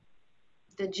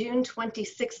 The June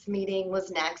 26th meeting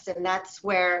was next, and that's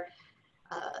where,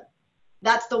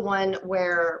 that's the one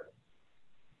where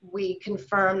we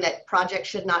confirm that projects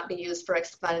should not be used for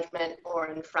expungement or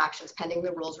infractions pending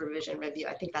the rules revision review.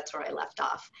 I think that's where I left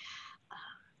off.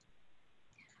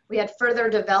 We had further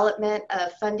development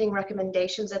of funding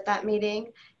recommendations at that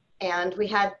meeting, and we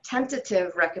had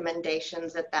tentative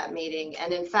recommendations at that meeting.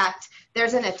 And in fact,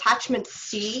 there's an attachment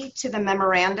C to the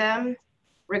memorandum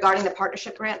regarding the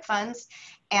partnership grant funds.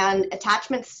 And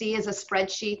attachment C is a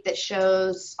spreadsheet that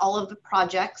shows all of the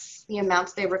projects, the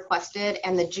amounts they requested,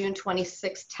 and the June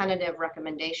 26th tentative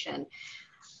recommendation.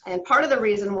 And part of the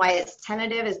reason why it's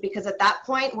tentative is because at that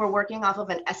point, we're working off of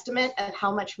an estimate of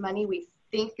how much money we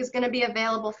think is going to be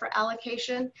available for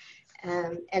allocation.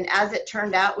 And as it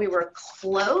turned out, we were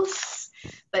close,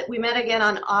 but we met again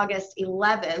on August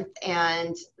 11th,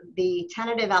 and the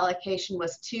tentative allocation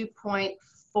was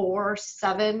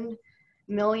 2.47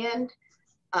 million.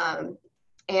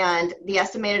 And the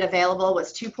estimated available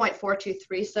was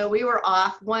 2.423. So we were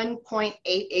off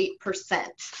 1.88%.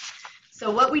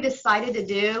 So what we decided to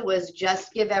do was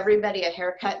just give everybody a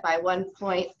haircut by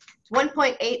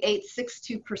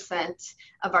 1.8862%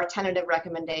 of our tentative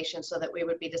recommendation, so that we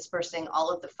would be dispersing all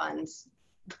of the funds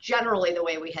generally the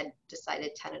way we had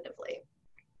decided tentatively.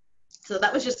 So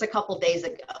that was just a couple days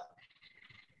ago.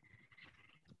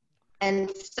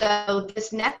 And so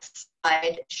this next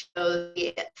slide shows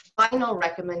the final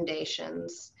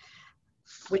recommendations,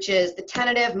 which is the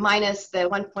tentative minus the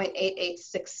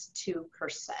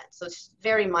 1.8862%. So it's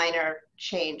very minor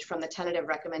change from the tentative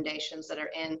recommendations that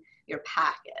are in your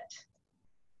packet.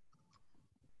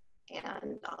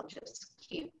 And I'll just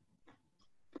keep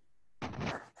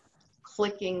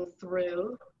clicking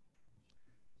through.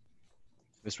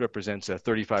 This represents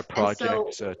 35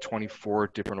 projects,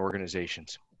 24 different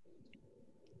organizations.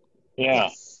 Yeah.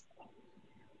 Yes.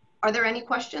 Are there any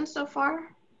questions so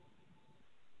far?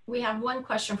 We have one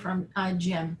question from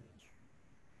Jim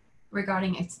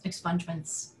regarding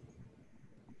expungements.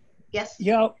 Yes.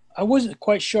 Yeah, I wasn't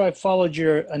quite sure I followed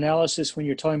your analysis when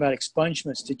you're talking about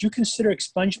expungements. Did you consider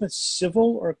expungements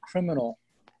civil or criminal?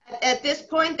 At this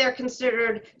point, they're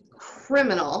considered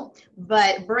criminal,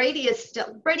 but Brady is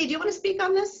still. Brady, do you want to speak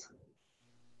on this?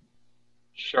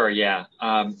 Sure, yeah.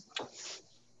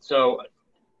 So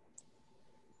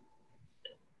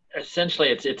essentially,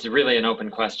 it's really an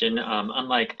open question.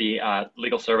 Unlike the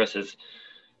legal services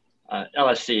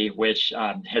LSC, which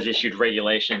has issued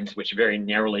regulations which very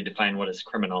narrowly define what is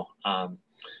criminal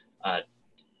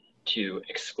to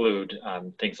exclude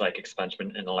things like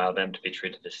expungement and allow them to be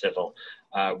treated as civil.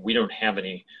 We don't have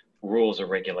any rules or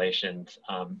regulations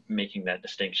making that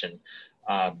distinction.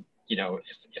 You know,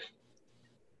 if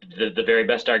the very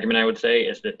best argument I would say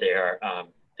is that they're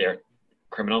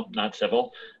criminal, not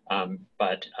civil,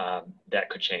 but that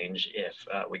could change if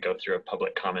we go through a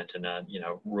public comment and a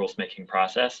rules making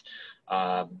process.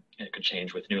 It could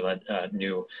change with new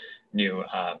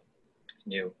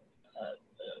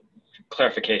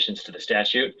clarifications to the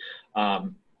statute.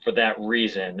 For that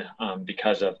reason,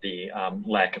 because of the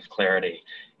lack of clarity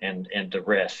and the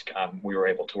risk, we were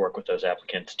able to work with those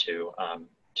applicants to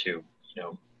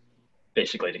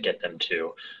basically to get them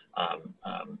to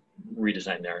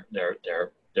redesign their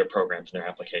programs and their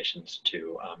applications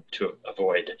to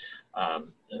avoid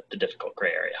the difficult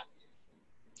gray area.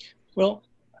 Well,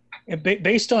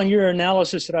 based on your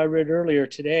analysis that I read earlier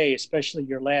today, especially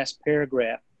your last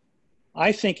paragraph,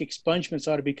 I think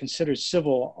expungements ought to be considered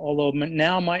civil, although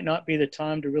now might not be the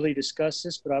time to really discuss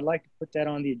this, but I'd like to put that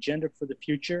on the agenda for the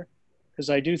future, because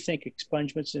I do think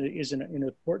expungements is an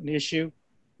important issue,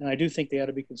 and I do think they ought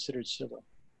to be considered civil.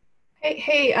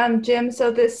 Hey, Jim,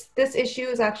 so this issue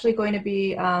is actually going to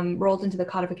be rolled into the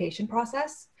codification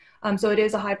process. So it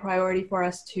is a high priority for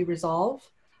us to resolve,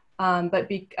 but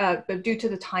due to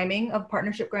the timing of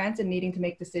partnership grants and needing to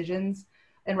make decisions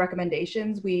and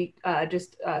recommendations, we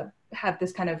just have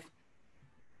this kind of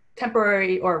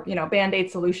temporary or Band-Aid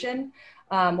solution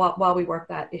while we work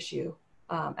that issue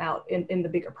out in the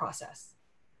bigger process.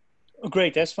 Oh,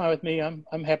 great, that's fine with me.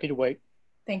 I'm happy to wait.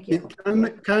 Thank you.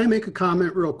 Can I make a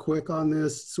comment real quick on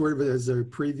this, sort of as a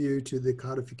preview to the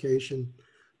codification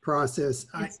process?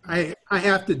 Yes. I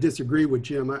have to disagree with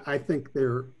Jim. I think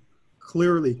they're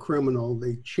clearly criminal.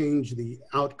 They change the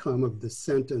outcome of the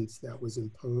sentence that was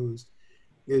imposed.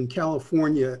 In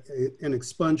California, an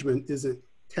expungement isn't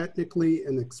technically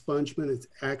an expungement. It's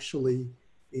actually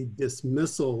a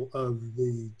dismissal of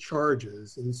the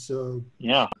charges. And so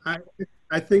yeah,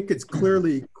 I think it's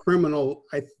clearly criminal,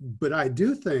 but I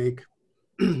do think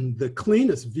the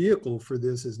cleanest vehicle for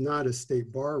this is not a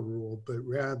state bar rule, but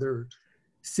rather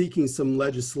seeking some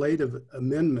legislative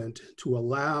amendment to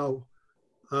allow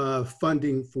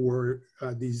funding for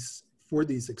these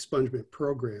expungement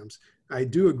programs. I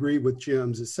do agree with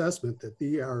Jim's assessment that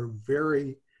these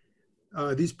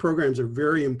programs are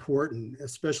very important,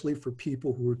 especially for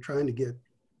people who are trying to get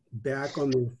back on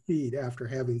their feet after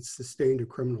having sustained a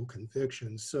criminal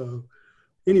conviction. So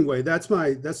anyway, that's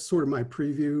sort of my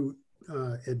preview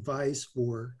advice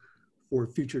for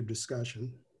future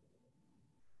discussion.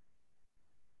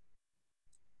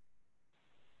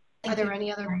 Are there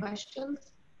any other questions?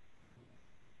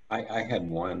 I had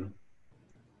one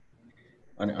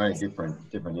on a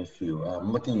different issue.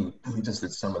 I'm looking just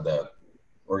at some of the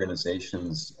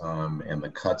organizations and the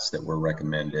cuts that were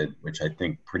recommended, which I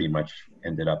think pretty much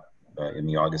ended up in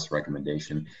the August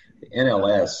recommendation. The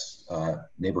NLS,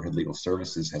 Neighborhood Legal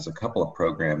Services, has a couple of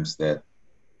programs that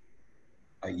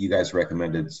you guys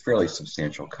recommended fairly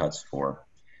substantial cuts for.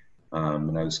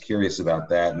 And I was curious about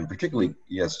that, and particularly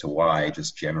as to why,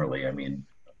 just generally, I mean,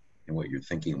 and what your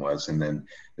thinking was. And then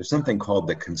there's something called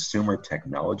the Consumer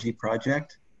Technology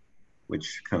Project,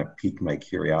 which kind of piqued my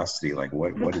curiosity. Like,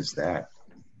 what is that?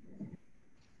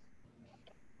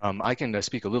 I can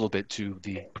speak a little bit to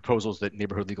the proposals that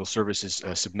Neighborhood Legal Services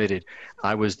submitted.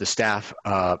 I was the staff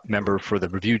member for the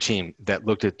review team that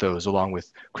looked at those along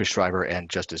with Chris Schreiber and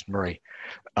Justice Murray.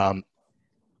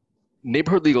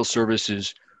 Neighborhood Legal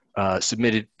Services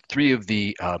submitted 3 of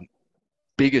the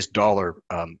biggest dollar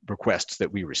requests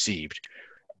that we received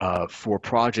for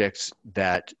projects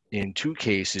that in 2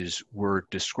 cases were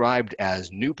described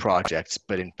as new projects,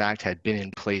 but in fact had been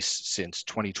in place since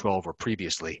 2012 or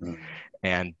previously.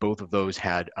 And both of those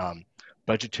had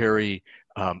budgetary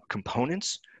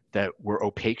components that were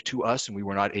opaque to us, and we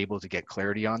were not able to get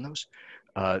clarity on those.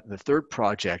 The third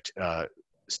project,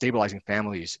 Stabilizing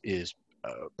Families, is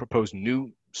a proposed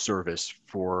new service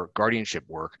for guardianship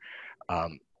work.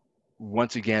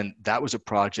 Once again, that was a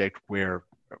project where,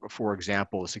 for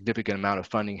example, a significant amount of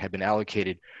funding had been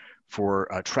allocated for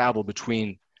travel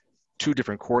between 2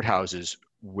 different courthouses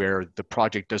where the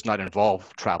project does not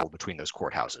involve travel between those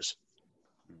courthouses.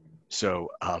 So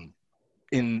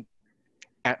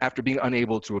after being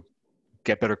unable to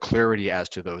get better clarity as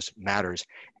to those matters,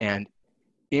 and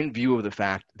in view of the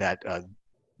fact that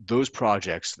those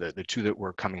projects, the 2 that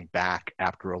were coming back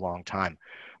after a long time,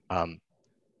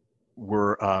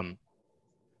 were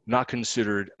not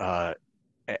considered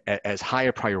as high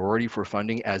a priority for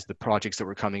funding as the projects that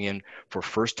were coming in for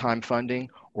first-time funding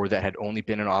or that had only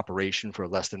been in operation for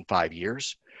less than 5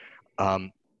 years.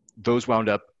 Those wound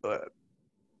up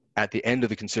at the end of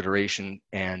the consideration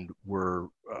and were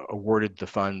awarded the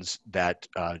funds that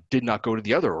did not go to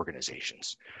the other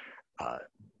organizations,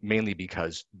 mainly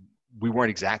because we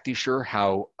weren't exactly sure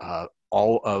how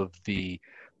all of the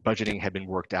budgeting had been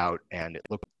worked out, and it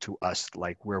looked to us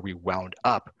like where we wound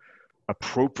up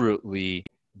appropriately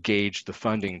gauged the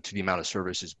funding to the amount of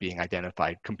services being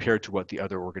identified compared to what the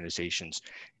other organizations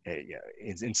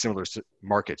in similar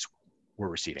markets were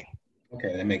receiving.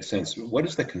 Okay, that makes sense. What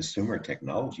is the Consumer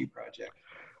Technology Project?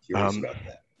 Curious about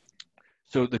that.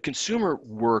 So the consumer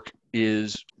work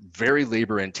is very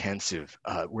labor intensive.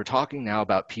 We're talking now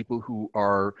about people who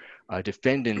are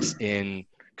defendants in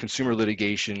consumer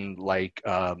litigation like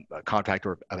a contract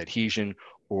or an adhesion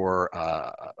or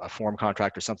a form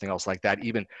contract or something else like that,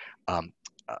 even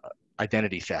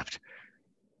identity theft.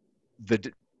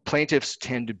 The plaintiffs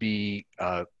tend to be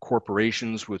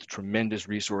corporations with tremendous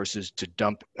resources to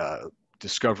dump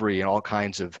discovery and all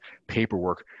kinds of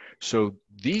paperwork. So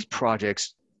these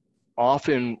projects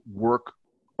often work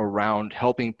around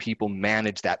helping people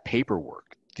manage that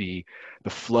paperwork, the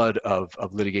flood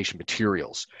of litigation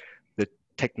materials. The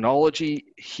technology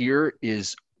here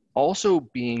is also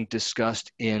being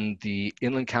discussed in the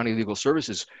Inland County Legal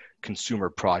Services Consumer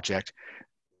Project.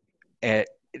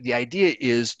 The idea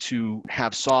is to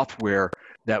have software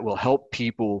that will help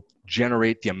people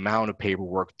generate the amount of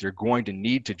paperwork they're going to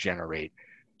need to generate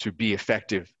to be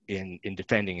effective in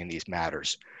defending in these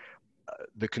matters.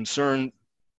 The concern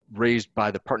raised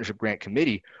by the Partnership Grant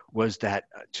Committee was that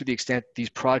to the extent these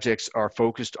projects are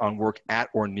focused on work at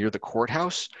or near the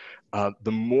courthouse,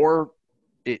 the more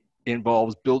it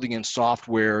involves building in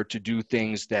software to do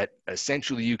things that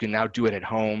essentially you can now do it at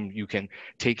home, you can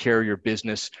take care of your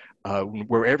business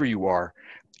wherever you are.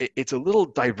 It's a little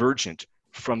divergent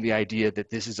from the idea that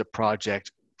this is a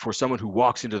project for someone who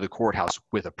walks into the courthouse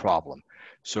with a problem.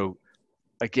 So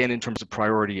again, in terms of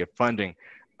priority of funding,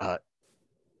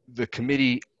 the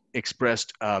committee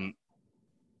expressed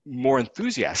more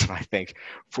enthusiasm, I think,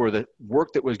 for the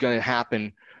work that was going to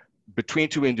happen between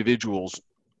two individuals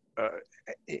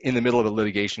in the middle of a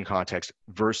litigation context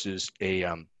versus a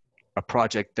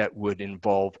project that would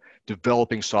involve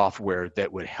developing software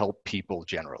that would help people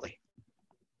generally.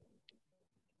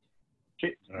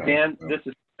 Dan, this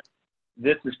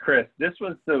is Chris. This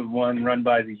was the one run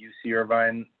by the UC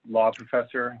Irvine law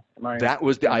professor. That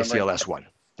was the ICLS one.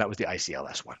 That was the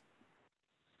ICLS one.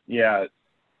 Yeah.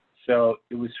 So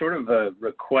it was sort of a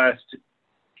request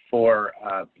for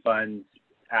funds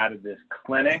out of this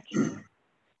clinic.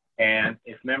 And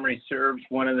if memory serves,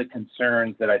 one of the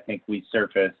concerns that I think we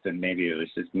surfaced, and maybe it was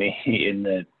just me in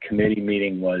the committee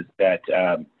meeting, was that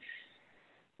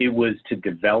it was to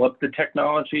develop the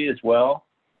technology as well.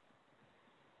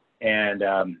 And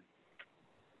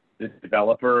the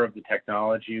developer of the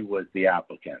technology was the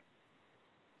applicant.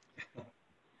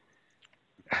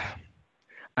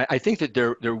 I think that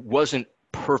there wasn't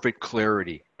perfect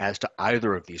clarity as to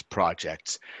either of these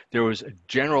projects. There was a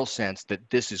general sense that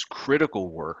this is critical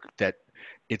work, that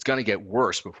it's going to get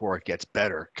worse before it gets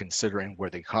better, considering where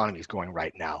the economy is going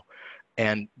right now.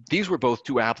 And these were both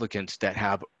two applicants that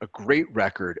have a great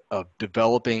record of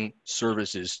developing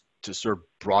services to serve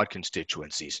broad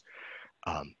constituencies.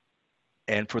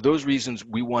 And for those reasons,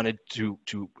 we wanted to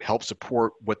help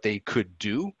support what they could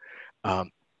do,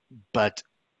 but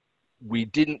we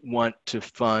didn't want to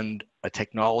fund a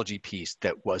technology piece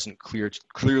that wasn't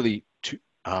clearly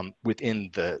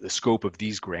within the scope of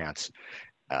these grants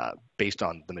based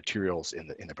on the materials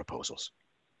in the proposals.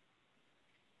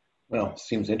 Well,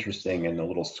 seems interesting and a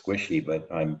little squishy,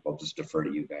 but I'll just defer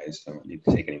to you guys. I don't need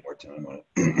to take any more time on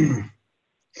it.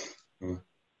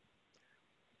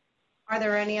 Are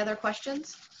there any other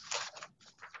questions?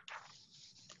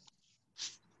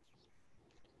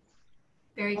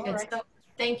 Very good. Right. So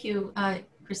thank you,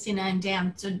 Christina and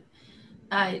Dan. So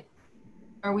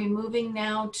are we moving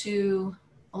now to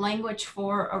a language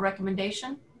for a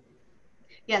recommendation?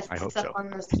 Yes, I hope it's up so. on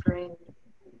the screen.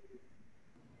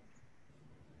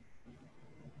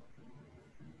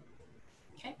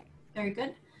 Okay, very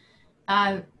good.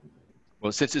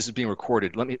 Well, since this is being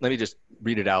recorded, let me just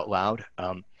read it out loud.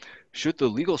 Should the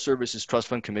Legal Services Trust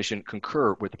Fund Commission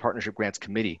concur with the Partnership Grants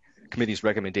Committee's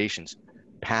recommendations,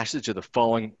 passage of the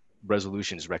following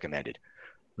resolution is recommended.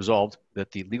 Resolved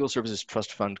that the Legal Services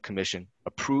Trust Fund Commission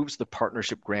approves the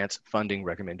Partnership Grants funding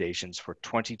recommendations for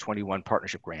 2021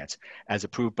 partnership grants as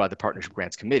approved by the Partnership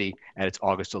Grants Committee at its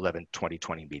August 11,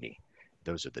 2020 meeting.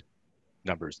 Those are the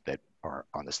numbers that are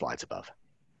on the slides above.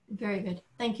 Very good.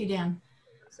 Thank you, Dan.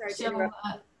 Sorry to interrupt.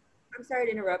 I'm sorry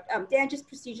to interrupt. Dan, just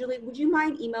procedurally, would you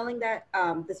mind emailing that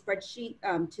the spreadsheet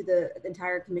to the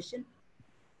entire commission?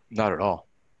 Not at all.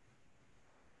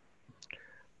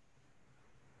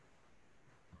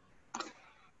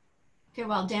 Okay,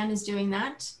 while Dan is doing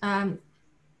that,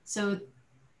 so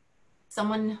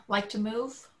someone like to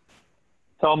move?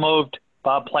 So moved.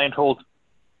 Bob Planthold.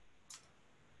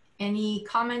 Any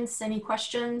comments, any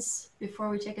questions before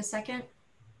we take a second?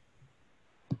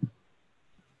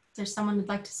 Is there someone who'd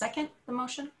like to second the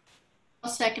motion? I'll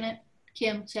second it.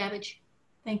 Kim Savage.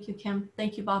 Thank you, Kim.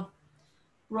 Thank you, Bob.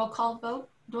 Roll call vote,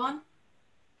 Duan?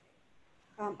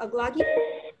 Aglagi?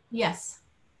 Yes.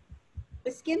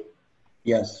 Biskin?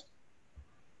 Yes.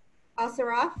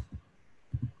 Al-Saraf?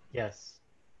 Yes.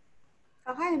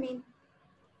 Oh, hi, Amin.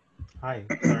 Hi,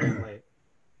 sorry I'm late.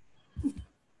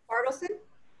 Bartleson?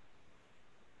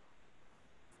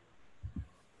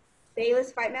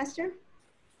 Bayless Fightmaster?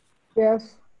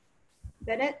 Yes.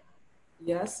 Bennett?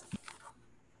 Yes.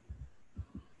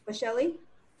 Bashelli?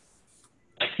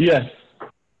 Yes.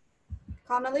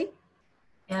 Connolly?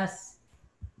 Yes.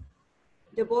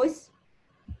 Du Bois?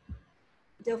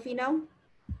 Delfino?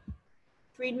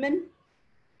 Friedman?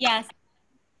 Yes.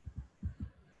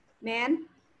 Mann?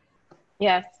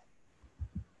 Yes.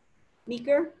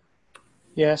 Meeker?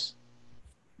 Yes.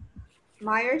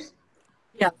 Myers?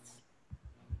 Yes.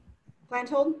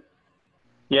 Planthold?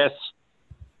 Yes.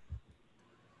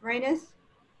 Reynes?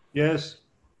 Yes.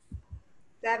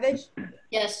 Savage?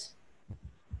 Yes.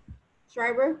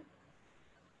 Schreiber?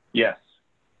 Yes.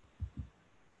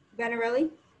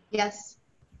 Vanarelli? Yes.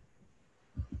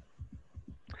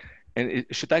 And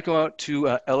should that go out to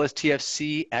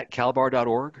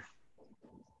lstfc@calbar.org? I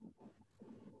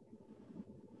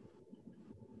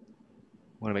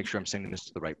want to make sure I'm sending this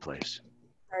to the right place.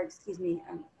 Sorry, excuse me.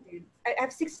 I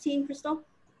have 16, Crystal.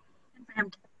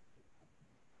 Confirmed.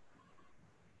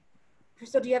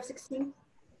 Crystal, do you have 16?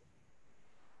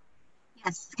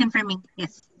 Yes, confirming.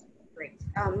 Yes. Great.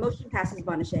 Motion passes,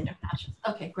 Bonachet.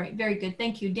 Okay, great. Very good.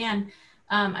 Thank you, Dan.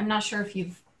 I'm not sure if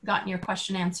you've gotten your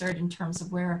question answered in terms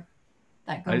of where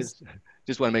that I goes.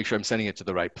 just want to make sure I'm sending it to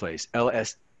the right place.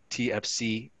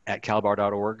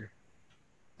 lstfc@calbar.org.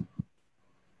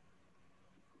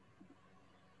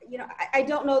 You know, I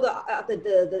don't know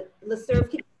the listserv.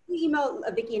 Can you email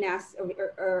Vicki and ask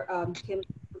or Kim?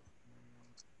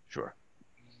 Sure.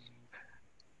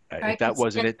 Right, if that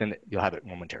wasn't it, then you'll have it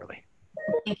momentarily.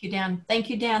 Thank you, Dan. Thank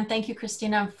you, Dan. Thank you,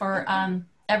 Christina, for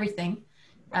everything.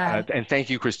 And thank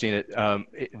you, Christina.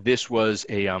 This was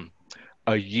a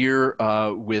year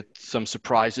with some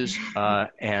surprises,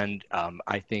 and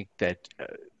I think that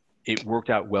it worked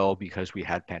out well because we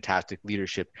had fantastic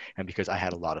leadership and because I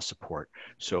had a lot of support.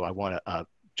 So I want to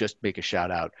just make a shout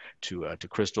out to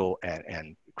Crystal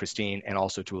and Christine, and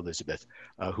also to Elizabeth,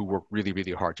 who worked really,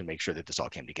 really hard to make sure that this all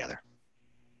came together.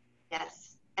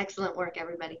 Yes, excellent work,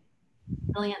 everybody.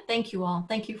 Brilliant. Thank you all.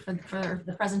 Thank you for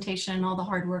the presentation and all the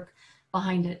hard work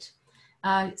behind it.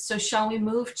 So shall we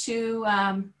move to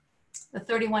the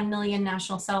 31 million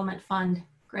National Settlement Fund?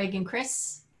 Greg and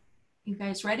Chris, you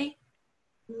guys ready?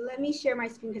 Let me share my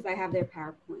screen because I have their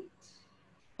PowerPoint.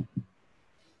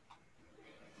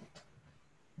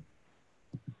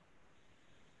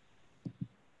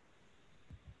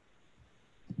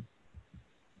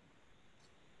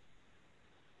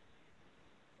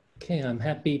 Okay, I'm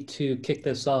happy to kick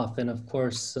this off. And of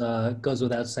course, it goes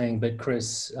without saying, but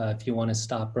Chris, if you want to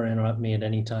stop or interrupt me at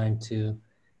any time to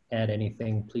add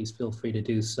anything, please feel free to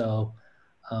do so.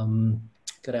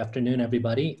 Good afternoon,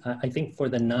 everybody. I think for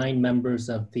the 9 members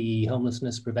of the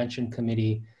Homelessness Prevention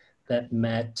Committee that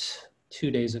met 2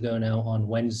 days ago now on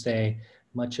Wednesday,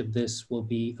 much of this will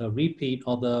be a repeat,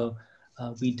 although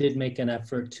we did make an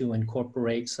effort to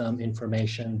incorporate some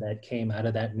information that came out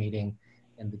of that meeting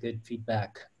and the good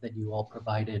feedback that you all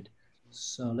provided.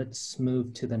 So let's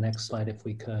move to the next slide if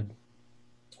we could.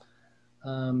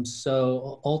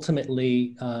 So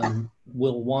ultimately,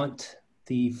 we'll want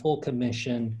the full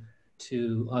commission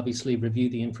to obviously review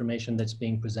the information that's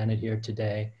being presented here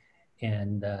today.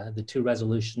 And the 2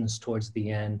 resolutions towards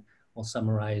the end will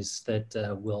summarize that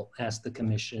we'll ask the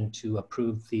commission to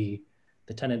approve the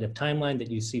tentative timeline that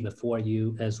you see before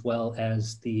you, as well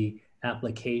as the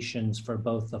applications for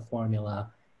both the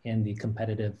formula and the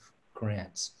competitive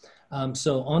grants.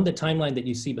 So on the timeline that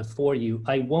you see before you,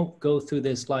 I won't go through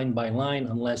this line by line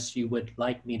unless you would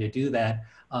like me to do that.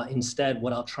 Instead,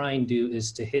 what I'll try and do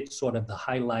is to hit sort of the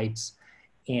highlights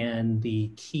and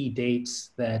the key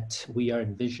dates that we are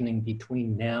envisioning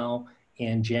between now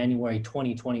and January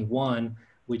 2021,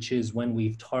 which is when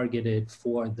we've targeted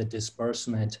for the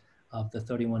disbursement of the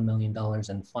 $31 million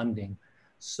in funding.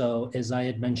 So as I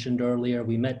had mentioned earlier,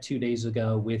 we met 2 days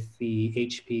ago with the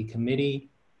HP committee.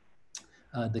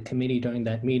 The committee during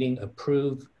that meeting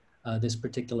approved this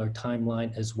particular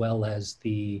timeline, as well as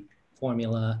the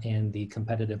formula and the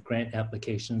competitive grant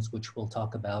applications, which we'll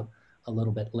talk about a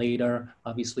little bit later.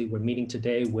 Obviously, we're meeting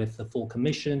today with the full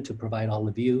commission to provide all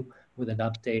of you with an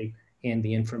update and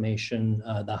the information,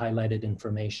 the highlighted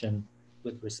information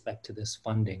with respect to this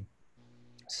funding.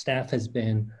 Staff has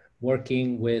been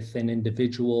working with an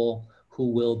individual who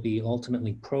will be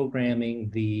ultimately programming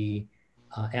the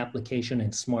application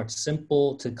in Smart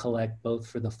Simple to collect both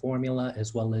for the formula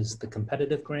as well as the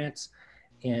competitive grants.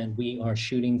 And we are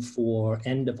shooting for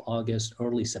end of August,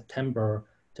 early September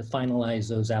to finalize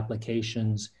those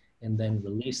applications and then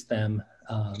release them,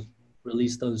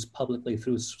 release those publicly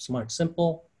through Smart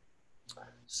Simple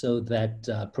so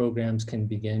that programs can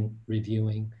begin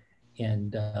reviewing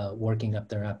and working up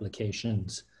their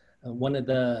applications. I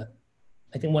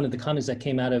think one of the comments that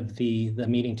came out of the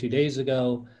meeting 2 days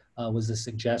ago was a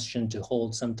suggestion to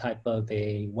hold some type of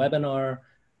a webinar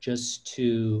just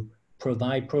to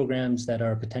provide programs that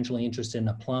are potentially interested in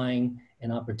applying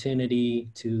an opportunity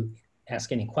to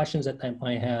ask any questions that they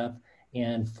might have,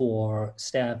 and for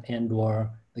staff and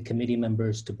or the committee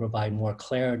members to provide more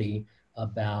clarity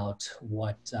about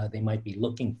what they might be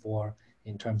looking for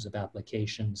in terms of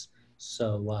applications.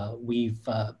 So we've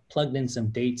plugged in some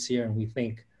dates here, and we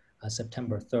think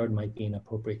September 3rd might be an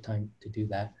appropriate time to do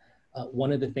that.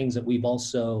 One of the things that we've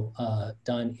also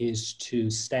done is to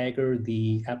stagger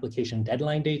the application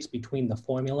deadline dates between the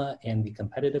formula and the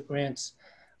competitive grants.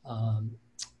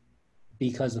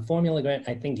 Because the formula grant,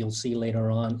 I think you'll see later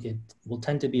on, it will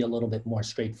tend to be a little bit more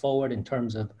straightforward in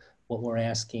terms of what we're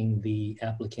asking the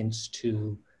applicants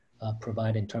to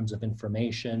provide in terms of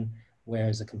information,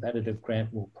 whereas a competitive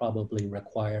grant will probably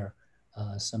require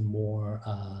some more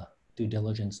due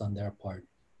diligence on their part.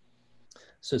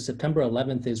 So September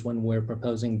 11th is when we're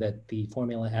proposing that the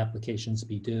formula applications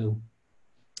be due.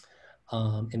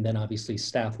 And then obviously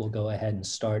staff will go ahead and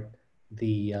start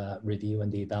the review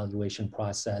and the evaluation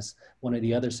process. One of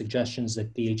the other suggestions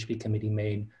that the HP committee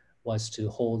made was to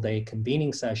hold a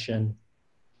convening session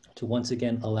to once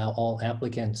again allow all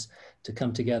applicants to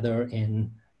come together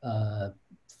in a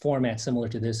format similar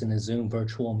to this in a Zoom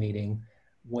virtual meeting,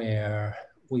 where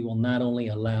we will not only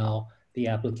allow the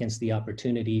applicants the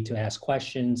opportunity to ask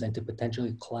questions and to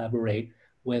potentially collaborate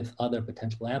with other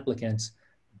potential applicants,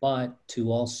 but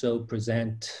to also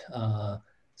present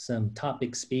some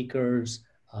topic speakers,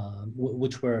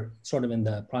 which we're sort of in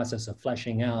the process of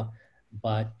fleshing out,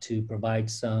 but to provide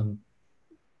some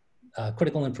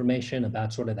critical information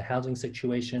about sort of the housing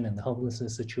situation and the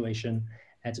homelessness situation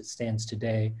as it stands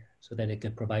today, so that it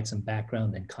could provide some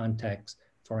background and context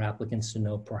for applicants to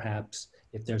know perhaps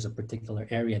if there's a particular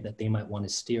area that they might want to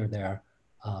steer their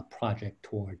project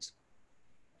towards.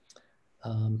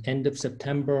 End of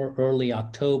September, early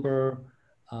October,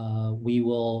 we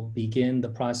will begin the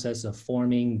process of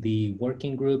forming the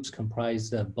working groups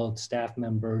comprised of both staff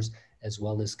members as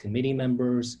well as committee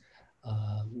members.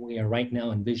 We are right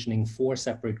now envisioning 4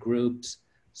 separate groups,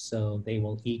 so they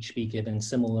will each be given,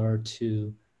 similar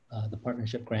to the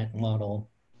partnership grant model,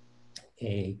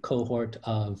 a cohort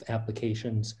of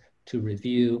applications to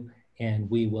review, and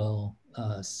we will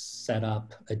set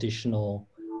up additional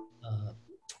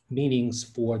meetings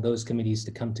for those committees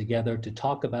to come together to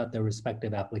talk about their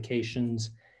respective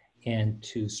applications and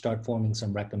to start forming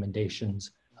some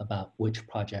recommendations about which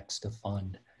projects to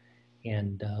fund.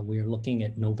 And we're looking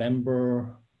at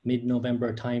November,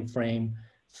 mid-November timeframe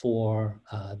for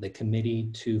the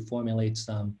committee to formulate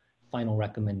some final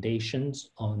recommendations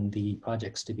on the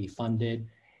projects to be funded.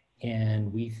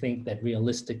 And we think that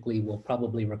realistically will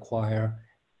probably require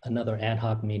another ad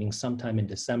hoc meeting sometime in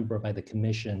December by the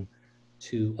commission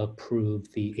to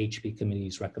approve the HP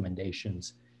committee's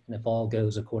recommendations. And if all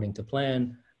goes according to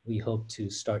plan, we hope to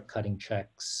start cutting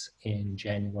checks in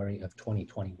January of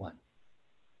 2021.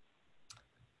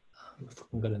 If we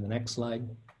can go to the next slide.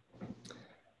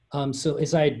 So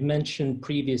as I had mentioned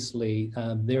previously,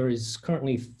 there is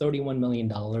currently $31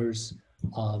 million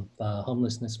of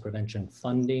homelessness prevention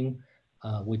funding,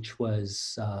 which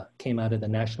came out of the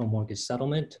National Mortgage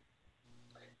Settlement.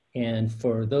 And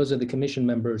for those of the commission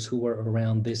members who were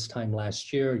around this time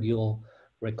last year, you'll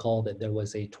recall that there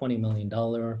was a $20 million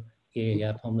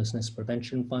EAF Homelessness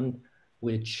Prevention Fund,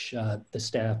 which the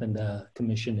staff and the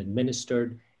commission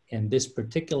administered. And this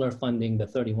particular funding, the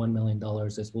 $31 million,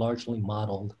 is largely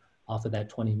modeled off of that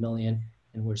 20 million.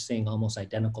 And we're seeing almost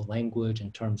identical language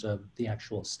in terms of the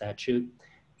actual statute.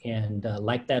 And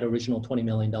like that original $20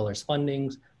 million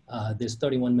fundings, this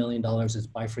 $31 million is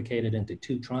bifurcated into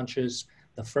 2 tranches.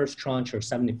 The first tranche, or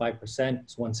 75%,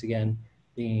 is once again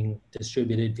being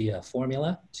distributed via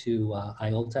formula to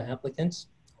IOLTA applicants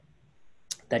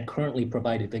that currently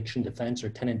provide eviction defense or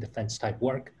tenant defense type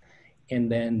work.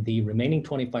 And then the remaining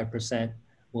 25%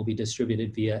 will be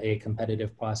distributed via a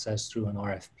competitive process through an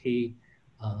RFP,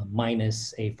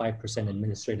 minus a 5%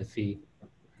 administrative fee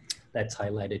that's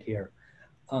highlighted here.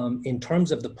 In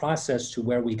terms of the process to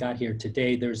where we got here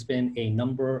today, there's been a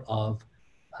number of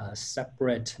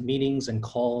separate meetings and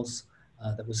calls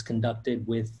that was conducted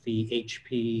with the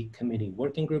HP committee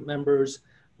working group members.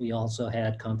 We also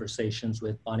had conversations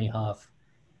with Bonnie Hoff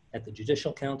at the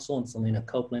Judicial Council and Selena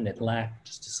Copeland at LAC,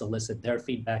 just to solicit their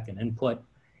feedback and input.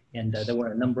 And there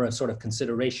were a number of sort of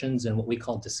considerations and what we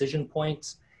call decision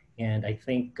points. And I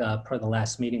think per the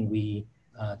last meeting, we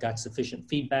got sufficient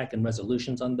feedback and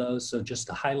resolutions on those. So just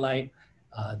to highlight,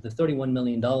 the $31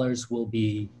 million will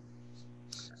be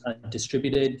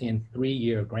distributed in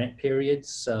 3-year grant periods.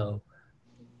 So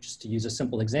just to use a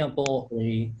simple example,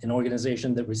 an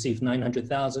organization that receives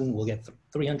 900,000 will get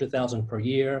 300,000 per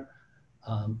year,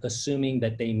 assuming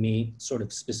that they meet sort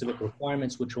of specific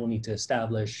requirements, which we'll need to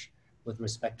establish with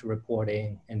respect to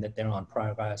reporting, and that they're on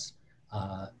progress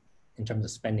in terms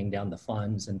of spending down the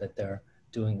funds and that they're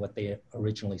doing what they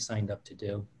originally signed up to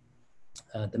do.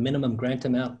 The minimum grant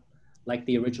amount, like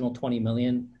the original 20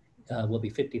 million, will be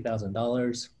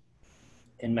 $50,000,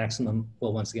 and maximum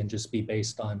will once again just be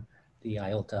based on the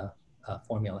IOLTA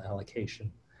formula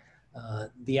allocation.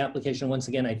 The application, once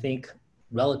again, I think,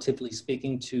 relatively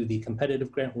speaking to the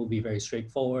competitive grant, will be very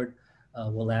straightforward.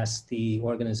 We'll ask the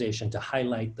organization to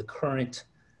highlight the current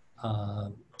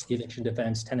eviction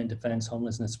defense, tenant defense,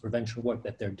 homelessness prevention work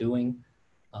that they're doing.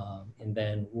 And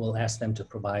then we'll ask them to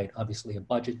provide, obviously, a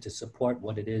budget to support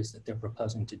what it is that they're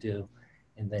proposing to do,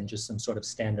 and then just some sort of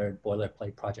standard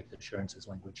boilerplate project assurances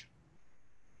language.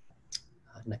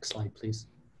 Next slide, please.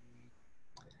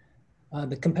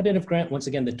 The competitive grant, once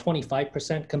again, the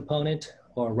 25% component,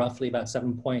 or roughly about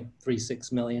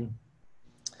 7.36 million,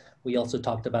 We also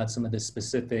talked about some of the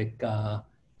specific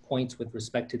points with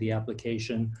respect to the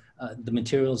application. The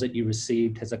materials that you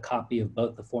received has a copy of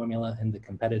both the formula and the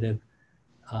competitive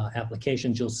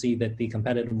applications. You'll see that the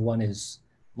competitive one is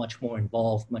much more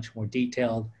involved, much more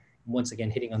detailed. Once again,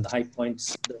 hitting on the high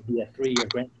points, there'll be a 3-year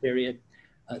grant period.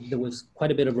 There was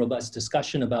quite a bit of robust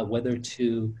discussion about whether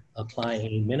to apply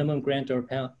a minimum grant or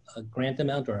a grant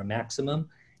amount or a maximum.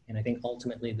 And I think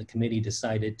ultimately the committee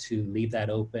decided to leave that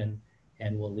open,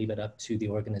 and we'll leave it up to the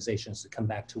organizations to come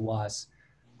back to us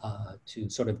to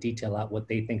sort of detail out what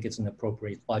they think is an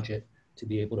appropriate budget to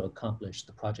be able to accomplish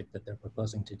the project that they're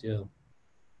proposing to do.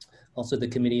 Also, the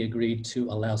committee agreed to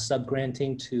allow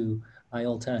sub-granting to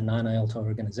IELTA and non-IELTA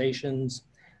organizations.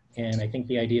 And I think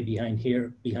the idea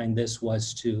behind this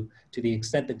was to the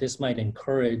extent that this might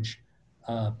encourage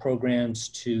programs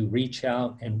to reach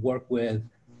out and work with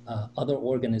other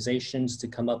organizations to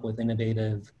come up with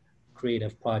innovative,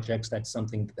 creative projects. That's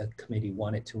something that the committee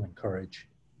wanted to encourage.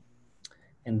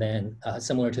 And then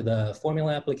similar to the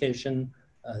formula application,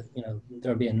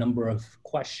 there'll be a number of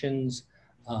questions,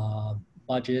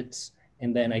 budgets,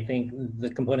 and then I think the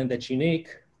component that's unique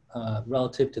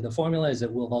relative to the formula is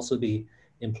that we'll also be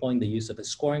employing the use of a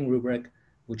scoring rubric,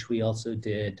 which we also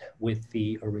did with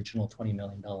the original $20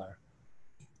 million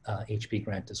HP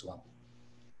grant as well.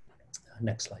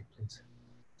 Next slide, please.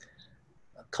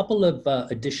 A couple of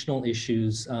additional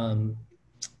issues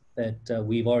that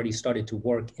we've already started to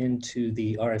work into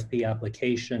the RFP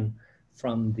application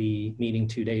from the meeting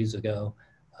 2 days ago.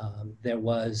 There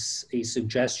was a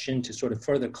suggestion to sort of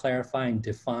further clarify and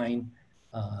define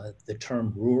the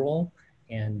term rural.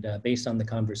 And based on the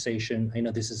conversation, I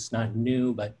know this is not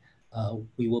new, but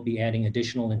we will be adding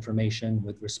additional information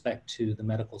with respect to the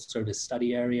medical service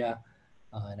study area.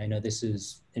 And I know this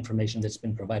is information that's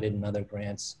been provided in other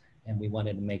grants, and we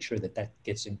wanted to make sure that that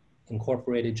gets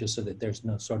incorporated just so that there's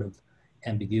no sort of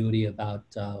ambiguity about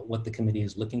what the committee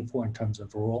is looking for in terms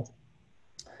of rural.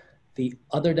 The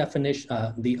other definition,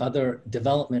 the other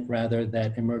development rather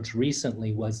that emerged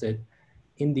recently was that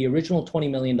in the original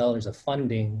 $20 million of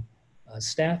funding,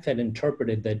 staff had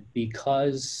interpreted that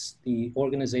because the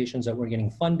organizations that were getting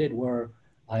funded were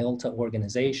IELTA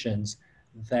organizations,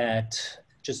 that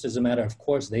just as a matter of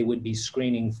course, they would be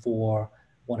screening for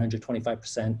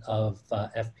 125% of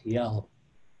FPL.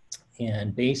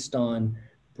 And based on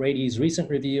Brady's recent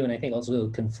review, and I think also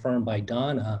confirmed by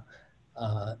Donna,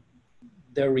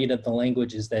 their read of the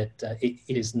language is that it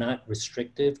is not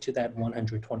restrictive to that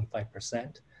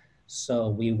 125%. So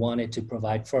we wanted to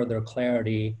provide further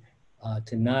clarity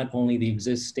to not only the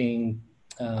existing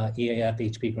EAF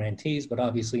HP grantees, but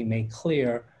obviously make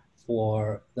clear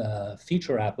for the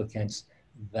future applicants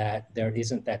that there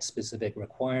isn't that specific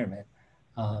requirement.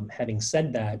 Having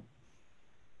said that,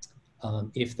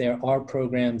 if there are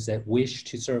programs that wish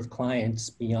to serve clients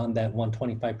beyond that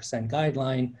 125%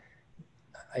 guideline,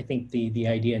 I think the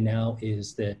idea now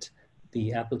is that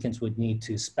the applicants would need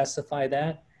to specify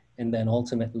that, and then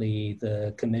ultimately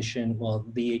the commission, well,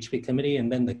 the HP committee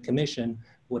and then the commission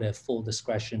would have full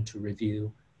discretion to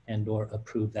review and or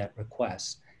approve that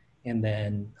request. And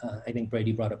then I think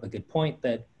Brady brought up a good point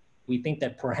that we think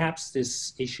that perhaps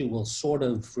this issue will sort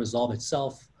of resolve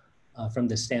itself from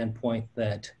the standpoint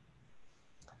that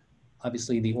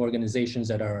obviously the organizations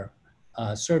that are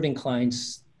serving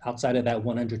clients outside of that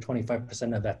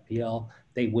 125% of FPL,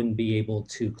 they wouldn't be able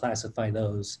to classify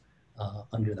those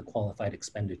under the qualified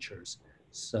expenditures.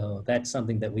 So that's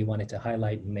something that we wanted to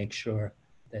highlight and make sure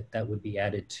that that would be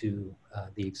added to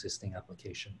the existing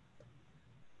application.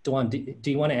 Duan,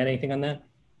 do you want to add anything on that?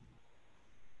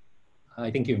 I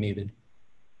think you're muted.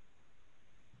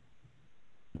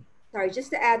 Sorry, just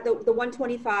to add the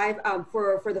 125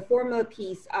 for the formula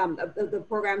piece, the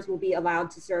programs will be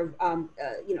allowed to serve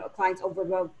clients above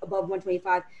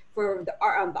 125. For the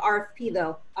RFP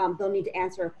though, they'll need to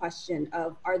answer a question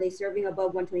of are they serving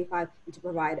above 125 and to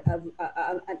provide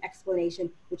an explanation,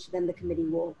 which then the committee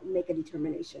will make a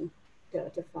determination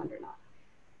to fund or not.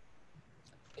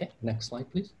 Okay, next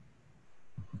slide, please.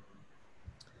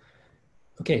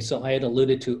 Okay, so I had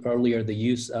alluded to earlier the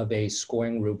use of a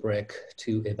scoring rubric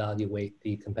to evaluate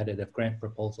the competitive grant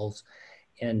proposals.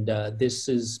 And this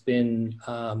has been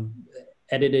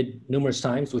edited numerous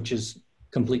times, which is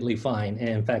completely fine. And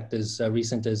in fact, as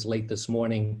recent as late this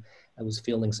morning, I was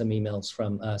fielding some emails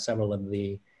from several of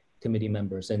the committee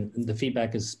members, and the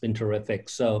feedback has been terrific.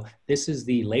 So this is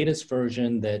the latest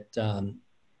version that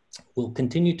we'll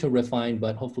continue to refine,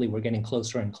 but hopefully we're getting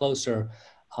closer and closer.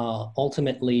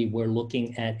 Ultimately, we're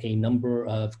looking at a number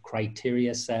of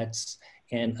criteria sets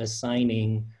and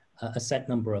assigning a set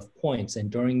number of points. And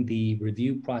during the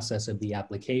review process of the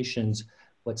applications,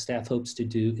 what staff hopes to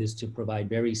do is to provide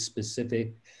very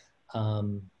specific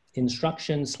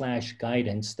instruction /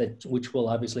 guidance which will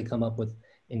obviously come up with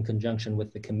in conjunction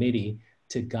with the committee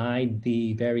to guide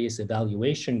the various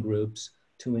evaluation groups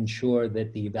to ensure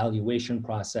that the evaluation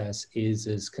process is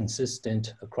as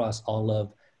consistent across all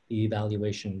of the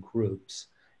evaluation groups.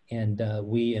 And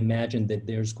we imagine that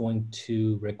there's going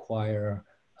to require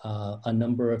a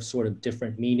number of sort of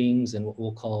different meetings and what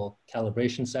we'll call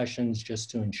calibration sessions, just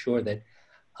to ensure that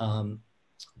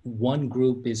one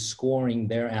group is scoring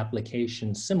their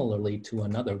application similarly to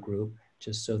another group,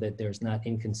 just so that there's not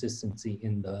inconsistency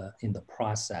in the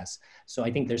process. So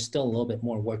I think there's still a little bit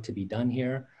more work to be done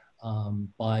here.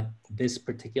 But this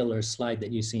particular slide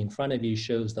that you see in front of you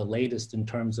shows the latest in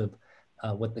terms of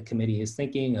what the committee is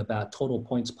thinking about total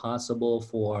points possible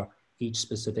for each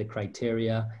specific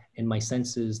criteria. And my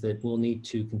sense is that we'll need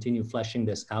to continue fleshing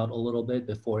this out a little bit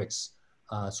before it's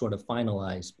sort of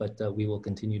finalized, but we will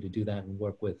continue to do that and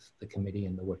work with the committee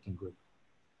and the working group.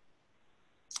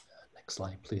 Next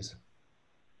slide, please.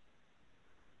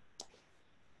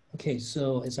 Okay,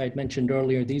 so as I had mentioned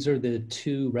earlier, these are the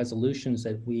two resolutions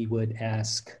that we would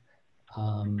ask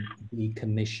the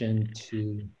commission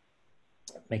to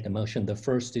make a motion. The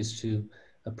first is to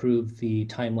approve the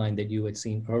timeline that you had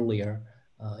seen earlier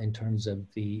in terms of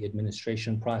the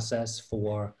administration process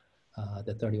for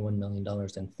the $31 million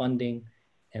in funding.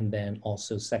 And then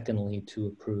also secondly, to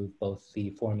approve both the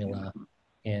formula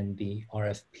and the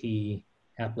RFP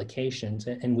applications.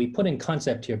 And we put in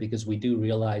concept here because we do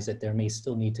realize that there may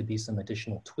still need to be some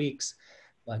additional tweaks,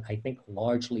 but I think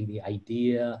largely the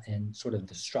idea and sort of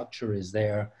the structure is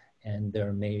there, and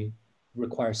there may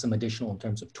require some additional in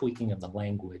terms of tweaking of the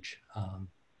language,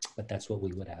 but that's what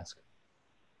we would ask.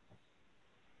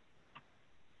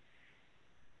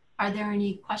 Are there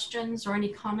any questions or any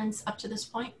comments up to this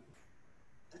point?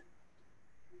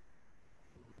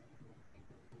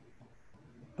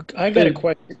 I got a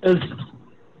question.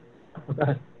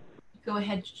 Go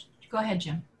ahead,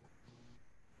 Jim.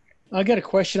 I got a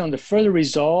question on the further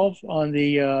resolve on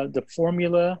the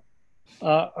formula.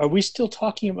 Are we still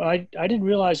talking about, I didn't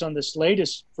realize on this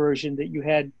latest version that you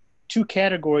had two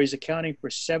categories accounting for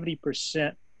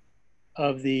 70%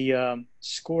 of the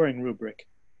scoring rubric.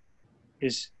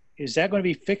 Is that going to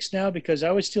be fixed now? Because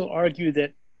I would still argue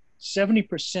that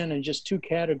 70% in just two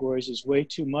categories is way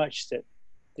too much, that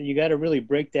you got to really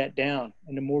break that down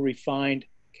into more refined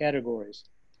categories.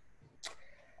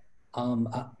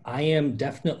 I am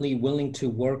definitely willing to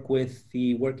work with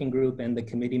the working group and the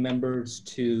committee members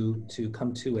to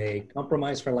come to a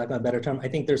compromise, for lack of a better term. I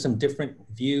think there's some different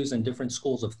views and different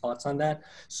schools of thoughts on that.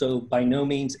 So by no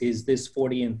means is this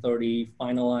 40 and 30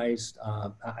 finalized.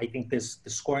 I think the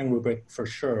scoring rubric for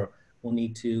sure will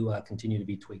need to continue to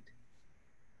be tweaked.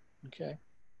 Okay.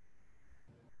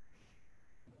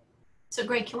 So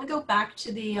Greg, can we go back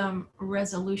to the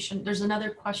resolution? There's another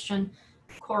question,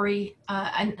 Corey,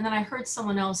 and then I heard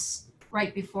someone else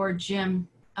right before Jim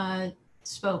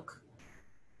spoke.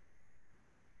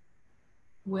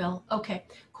 Will, okay.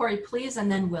 Corey, please, and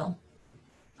then Will.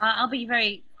 I'll be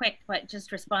very quick, but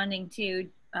just responding to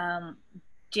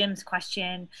Jim's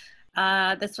question.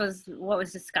 This was what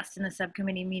was discussed in the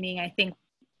subcommittee meeting. I think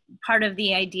part of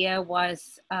the idea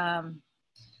was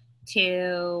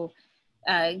to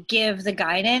give the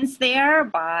guidance there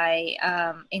by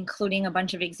including a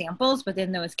bunch of examples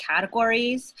within those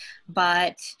categories,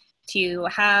 but to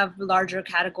have larger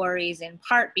categories in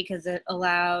part because it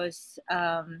allows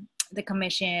the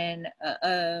commission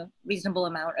a reasonable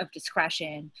amount of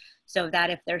discretion, so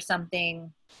that if there's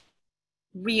something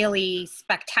really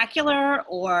spectacular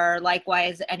or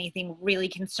likewise anything really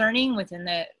concerning within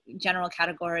the general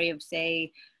category of,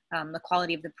 say, the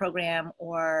quality of the program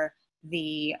or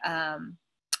the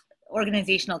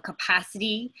organizational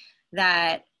capacity,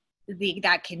 that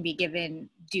that can be given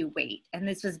due weight. And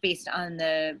this was based on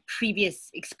the previous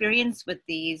experience with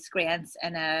these grants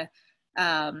and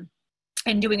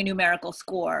doing a numerical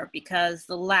score, because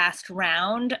the last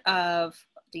round of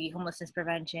the homelessness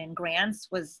prevention grants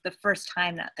was the first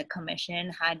time that the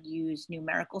commission had used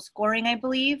numerical scoring, I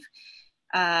believe.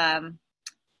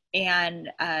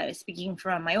 Speaking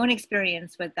from my own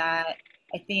experience with that,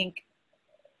 I think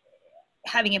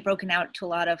having it broken out to a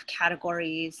lot of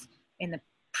categories in the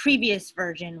previous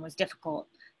version was difficult,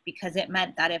 because it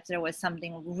meant that if there was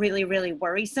something really, really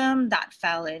worrisome that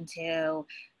fell into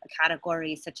a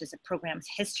category such as a program's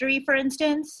history, for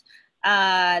instance,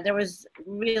 there was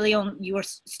really you were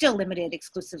still limited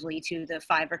exclusively to the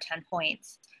 5 or 10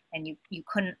 points, and you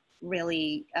couldn't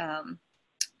really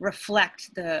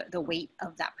reflect the weight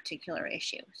of that particular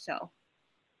issue. So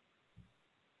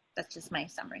that's just my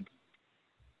summary.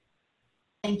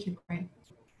 Thank you, Greg.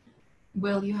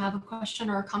 Will, you have a question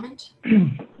or a comment?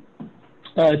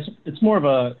 It's more of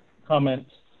a comment.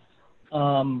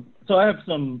 So I have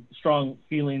some strong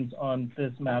feelings on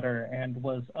this matter and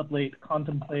was up late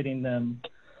contemplating them.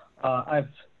 I've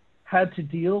had to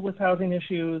deal with housing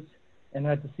issues and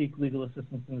had to seek legal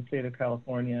assistance in the state of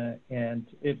California, and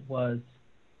it was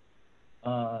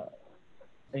a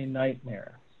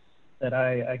nightmare that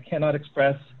I cannot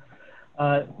express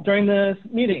during this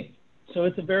meeting. So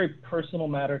it's a very personal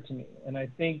matter to me, and I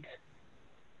think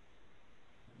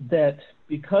that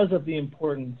because of the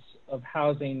importance of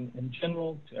housing in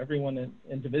general, to everyone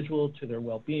individual, to their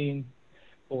well-being,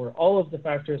 for all of the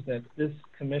factors that this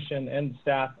commission and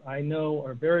staff I know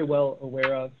are very well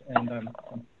aware of, and I'm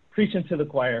preaching to the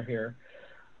choir here,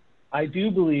 I do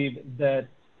believe that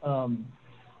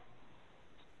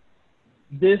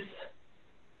this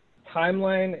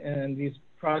timeline and these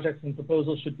projects and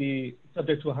proposals should be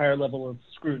subject to a higher level of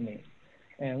scrutiny.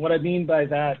 And what I mean by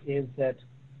that is that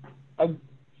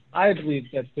I believe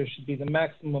that there should be the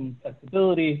maximum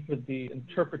flexibility for the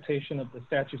interpretation of the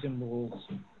statutes and rules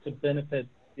to benefit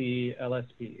the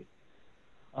LSPs.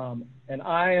 And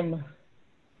I am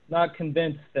not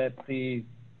convinced that the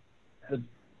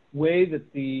way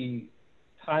that the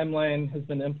timeline has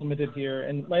been implemented here,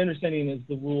 and my understanding is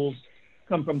the rules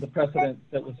come from the precedent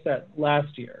that was set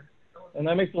last year. And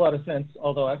that makes a lot of sense,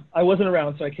 although I wasn't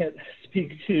around, so I can't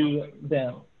speak to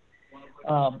them.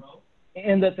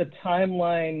 And that the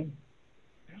timeline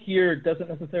here doesn't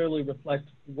necessarily reflect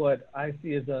what I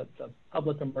see as a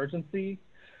public emergency,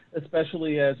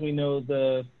 especially as we know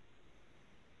the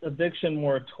eviction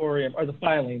moratorium, or the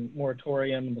filing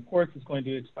moratorium in the courts is going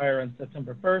to expire on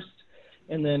September 1st.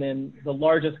 And then in the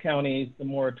largest counties, the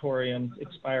moratoriums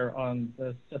expire on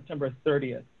the September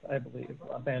 30th, I believe,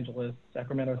 Los Angeles,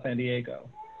 Sacramento, San Diego.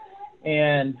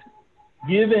 And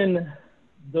given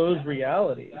those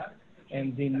realities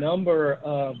and the number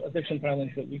of eviction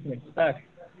filings that we can expect,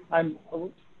 I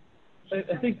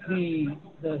think the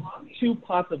 2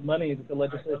 pots of money that the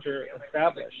legislature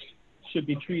established should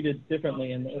be treated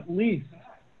differently, and at least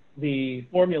the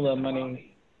formula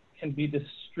money can be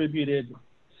distributed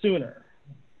sooner.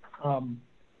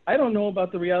 I don't know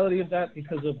about the reality of that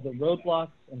because of the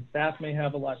roadblocks, and staff may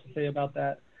have a lot to say about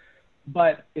that.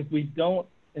 But if we don't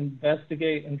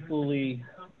investigate and fully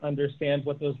understand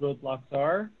what those roadblocks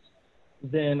are,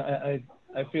 then I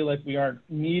feel like we aren't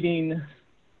meeting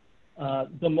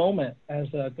the moment,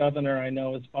 as a governor I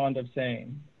know is fond of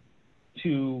saying,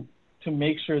 to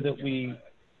make sure that we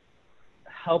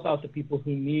help out the people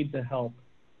who need the help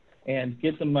and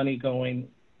get the money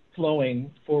flowing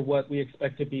for what we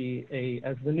expect to be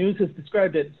as the news has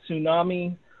described it,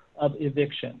 tsunami of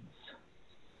evictions.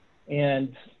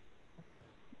 And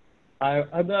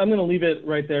I'm going to leave it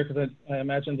right there because I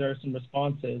imagine there are some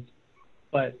responses,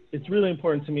 but it's really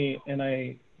important to me, and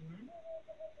I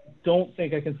don't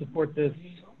think I can support this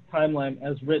timeline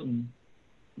as written,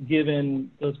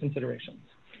 given those considerations.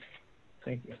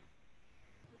 Thank you.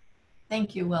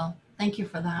 Thank you, Will. Thank you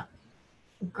for that.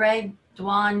 Greg,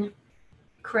 Dwan,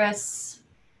 Chris,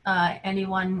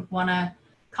 anyone want to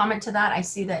comment to that? I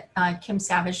see that Kim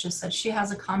Savage just said she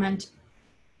has a comment.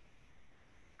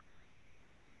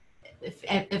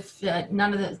 If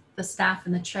none of the staff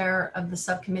and the chair of the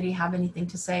subcommittee have anything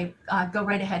to say, go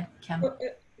right ahead, Kim.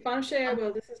 If I'm sure I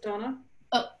will. This is Donna.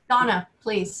 Oh, Donna,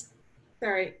 please.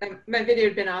 Sorry, my video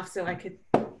had been off so I could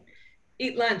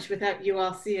eat lunch without you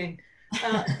all seeing.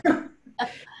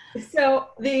 So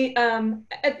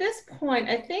at this point,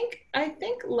 I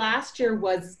think last year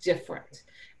was different,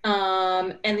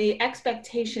 and the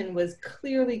expectation was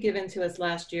clearly given to us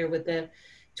last year with the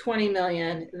 20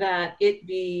 million that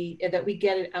we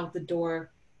get it out the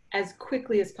door as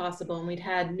quickly as possible, and we'd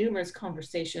had numerous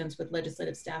conversations with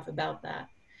legislative staff about that.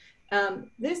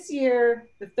 This year,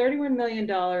 the $31 million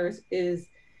is.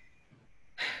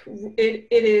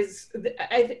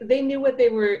 They knew what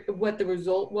the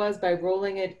result was by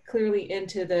rolling it clearly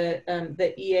into the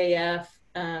EAF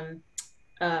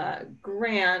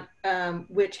grant,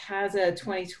 which has a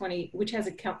 2020, which has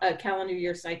a calendar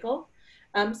year cycle.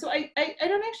 So I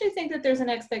don't actually think that there's an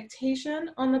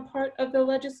expectation on the part of the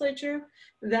legislature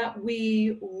that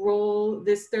we roll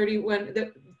this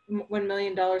 $1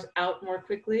 million out more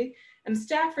quickly. And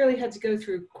staff really had to go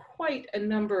through quite a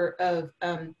number of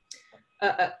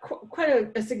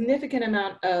quite a significant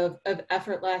amount of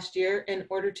effort last year in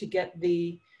order to get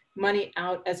the money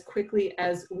out as quickly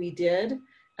as we did.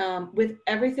 With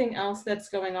everything else that's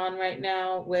going on right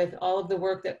now, with all of the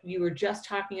work that you were just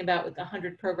talking about with the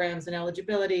 100 programs and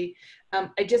eligibility,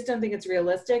 I just don't think it's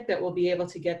realistic that we'll be able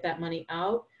to get that money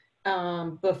out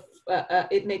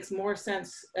it makes more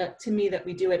sense to me that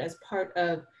we do it as part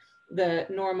of the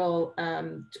normal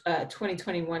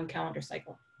 2021 calendar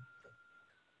cycle.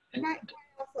 Can I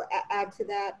also add to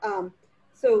that?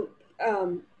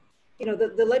 You know,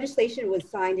 the legislation was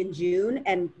signed in June,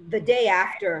 and the day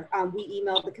after we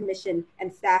emailed the commission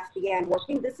and staff began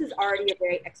working. This is already a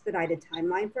very expedited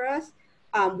timeline for us.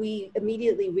 We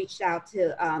immediately reached out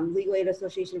to Legal Aid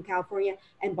Association of California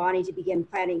and Bonnie to begin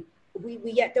planning. We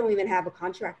yet don't even have a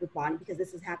contract with Bonnie because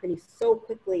this is happening so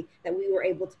quickly that we were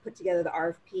able to put together the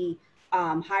RFP,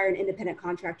 hire an independent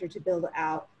contractor to build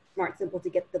out Smart Simple to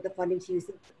get the funding to use.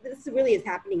 This really is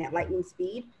happening at lightning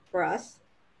speed for us.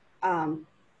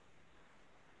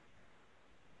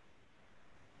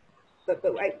 But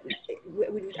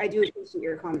I do appreciate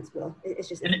your comments, Will. It's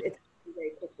just, it's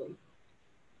very quickly.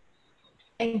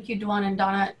 Thank you, Dwan and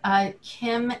Donna.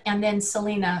 Kim and then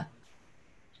Selena,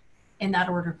 in that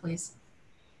order, please.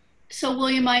 So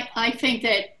William, I think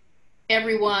that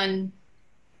everyone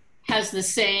has the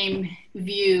same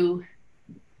view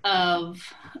of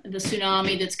the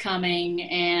tsunami that's coming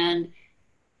and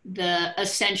the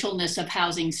essentialness of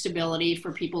housing stability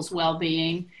for people's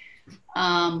well-being.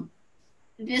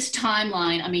 This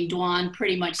timeline, I mean, Dwan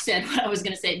pretty much said what I was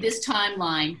going to say. This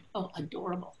timeline, oh,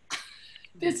 adorable.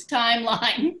 This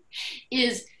timeline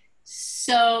is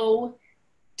so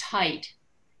tight.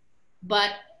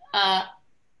 But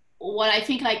what I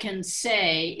think I can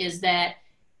say is that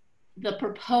the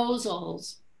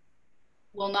proposals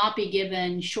will not be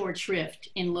given short shrift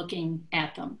in looking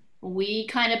at them. We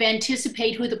kind of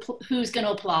anticipate who's going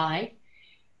to apply.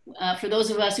 For those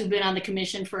of us who've been on the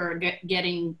commission for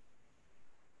getting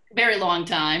very long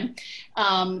time,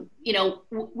 you know,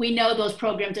 we know those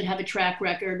programs that have a track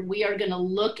record. We are going to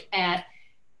look at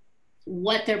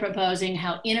what they're proposing,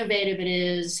 how innovative it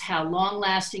is, how long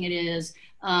lasting it is.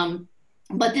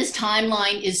 But this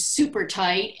timeline is super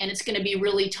tight, and it's going to be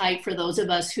really tight for those of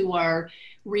us who are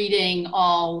reading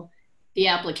all the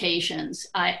applications.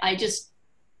 I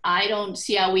don't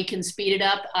see how we can speed it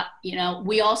up. You know,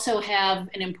 we also have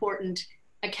an important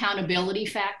accountability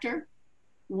factor.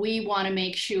 We want to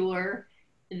make sure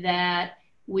that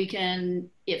we can,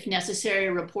 if necessary,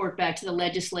 report back to the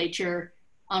legislature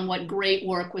on what great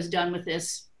work was done with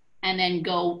this, and then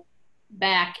go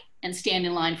back and stand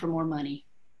in line for more money.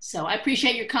 So I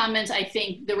appreciate your comments. I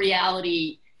think the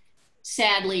reality,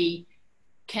 sadly,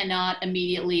 cannot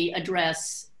immediately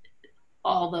address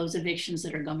all those evictions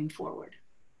that are going forward.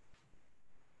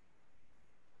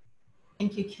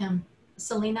 Thank you, Kim.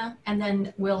 Selena, and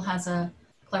then Will has a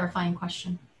clarifying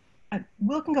question.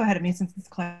 Will can go ahead of me since it's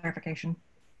clarification.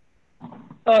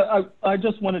 I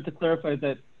just wanted to clarify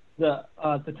that the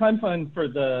timeline for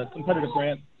the competitive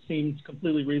grant seems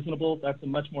completely reasonable. That's a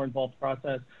much more involved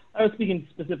process. I was speaking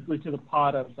specifically to the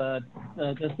pot of the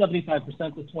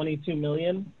 75%, the 22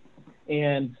 million,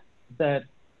 and that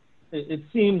it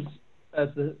seems as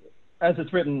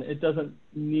it's written, it doesn't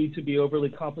need to be overly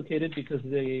complicated because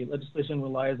the legislation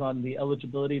relies on the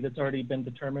eligibility that's already been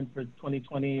determined for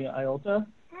 2020 IOLTA.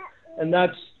 And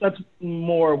that's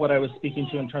more what I was speaking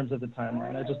to in terms of the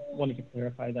timeline. I just wanted to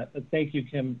clarify that. But thank you,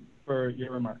 Kim, for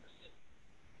your remarks.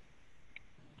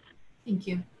 Thank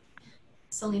you.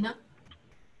 Selena?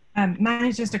 Mine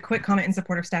is just a quick comment in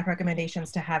support of staff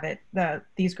recommendations to have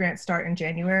these grants start in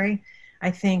January.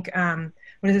 I think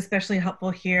what is especially helpful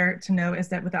here to know is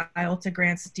that with the IOLTA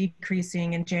grants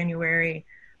decreasing in January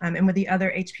and with the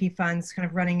other HP funds kind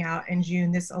of running out in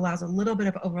June, this allows a little bit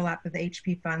of overlap with the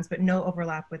HP funds, but no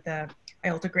overlap with the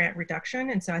IOLTA grant reduction.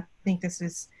 And so I think this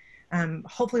is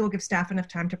hopefully will give staff enough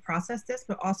time to process this,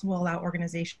 but also will allow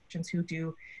organizations who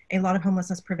do a lot of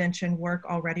homelessness prevention work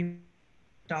already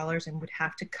dollars and would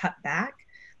have to cut back.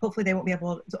 Hopefully they won't be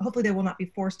able to, hopefully they will not be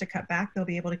forced to cut back. They'll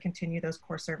be able to continue those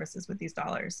core services with these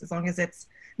dollars as long as it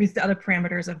meets the other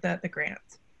parameters of the grant.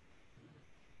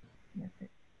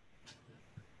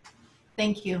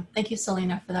 Thank you. Thank you,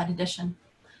 Selena, for that addition.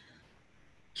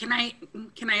 Can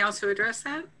I also address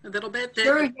that a little bit?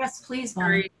 Sure, yes, please,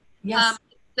 Bonnie. Yes.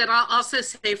 That I'll also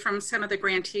say from some of the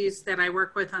grantees that I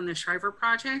work with on the Shriver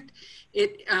project,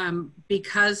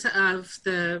 because of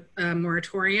the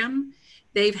moratorium,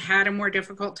 they've had a more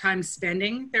difficult time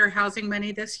spending their housing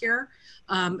money this year.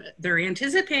 They're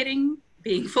anticipating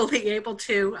being fully able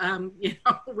to, you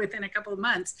know, within a couple of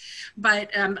months. But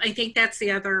I think that's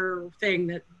the other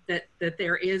thing that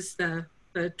there is the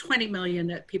 20 million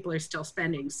that people are still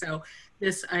spending. So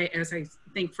this, as I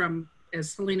think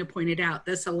as Selena pointed out,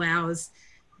 this allows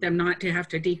them not to have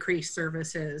to decrease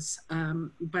services,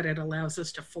 but it allows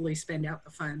us to fully spend out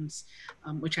the funds,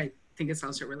 which I think is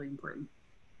also really important.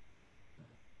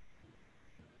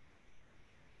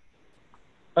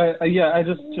 Yeah,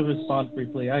 just to respond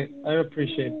briefly, I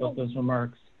appreciate both those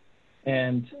remarks.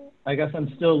 And I guess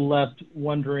I'm still left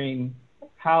wondering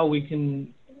how we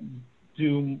can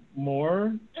do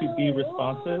more to be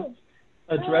responsive,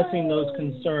 addressing those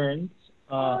concerns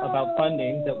about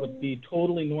funding that would be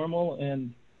totally normal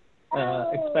and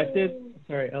expected.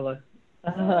 Sorry, Ella.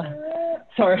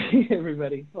 Sorry,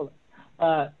 everybody. Hold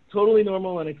on. Totally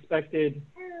normal and expected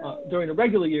during a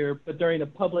regular year, but during a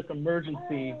public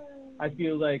emergency, I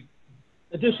feel like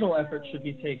additional effort should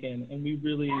be taken, and we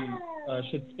really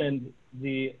should spend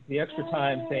the extra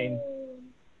time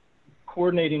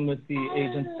coordinating with the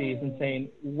agencies and saying,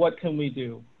 what can we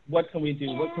do? What can we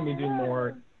do? What can we do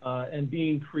more? And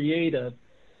being creative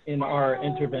in our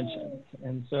interventions.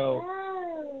 And so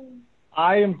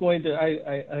I am going to,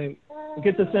 I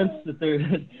get the sense that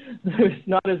there's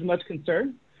not as much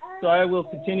concern. So I will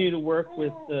continue to work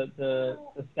with the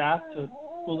staff to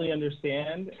fully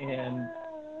understand and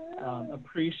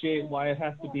appreciate why it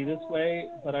has to be this way.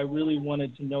 But I really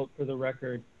wanted to note for the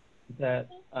record that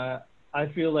I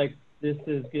feel like this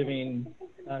is giving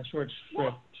short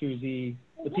shrift to the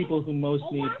people who most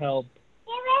need help,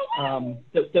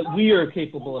 that we are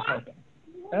capable of helping.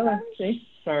 Ella, see?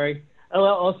 Sorry.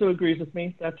 Ella also agrees with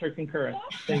me. That's her concurrence.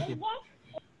 Thank you.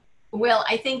 Will,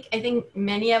 I think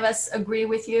many of us agree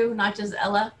with you, not just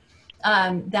Ella,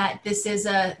 that this is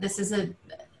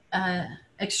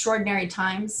extraordinary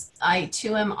times. I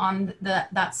too am on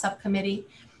that subcommittee,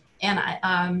 and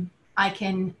I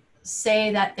can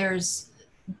say that there's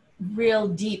real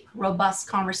deep, robust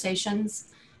conversations,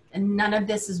 and none of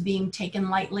this is being taken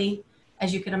lightly,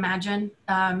 as you could imagine.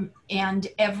 And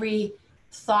every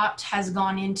thought has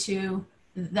gone into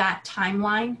that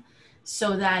timeline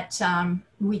so that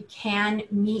we can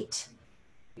meet,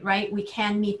 right? We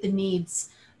can meet the needs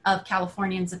of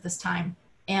Californians at this time.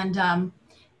 And I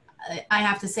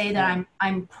have to say that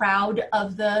I'm proud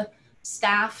of the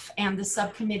staff and the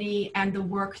subcommittee and the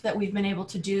work that we've been able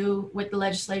to do with the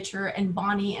legislature and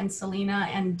Bonnie and Selena,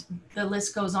 and the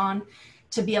list goes on,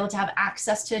 to be able to have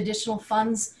access to additional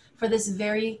funds for this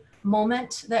very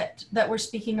moment that we're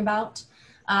speaking about.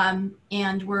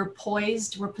 And we're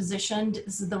poised, we're positioned.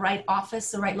 This is the right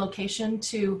office, the right location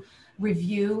to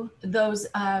review those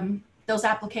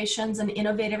applications and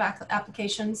innovative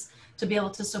applications to be able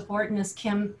to support, and as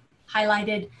Kim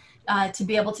highlighted, to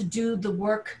be able to do the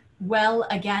work well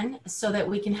again, so that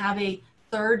we can have a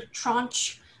third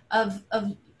tranche of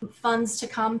funds to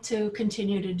come to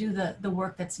continue to do the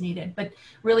work that's needed. But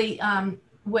really,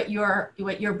 what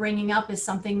you're bringing up is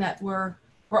something that we're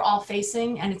all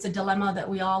facing, and it's a dilemma that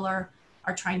we all are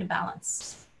trying to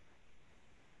balance.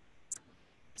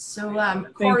 So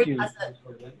Corey has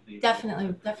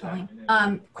definitely.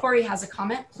 Corey has a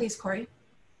comment. Please, Corey.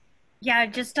 Yeah,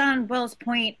 just on Will's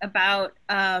point about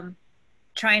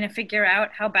trying to figure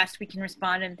out how best we can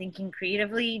respond and thinking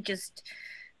creatively, just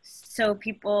so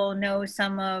people know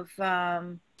some of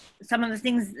the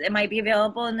things that might be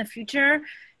available in the future.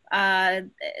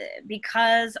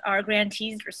 Because our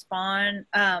grantees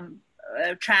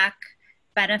track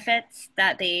benefits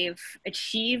that they've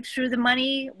achieved through the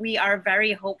money, we are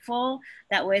very hopeful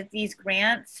that with these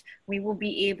grants, we will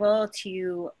be able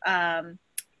to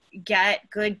get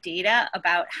good data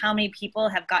about how many people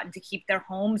have gotten to keep their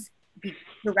homes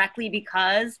directly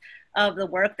because of the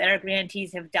work that our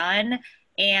grantees have done,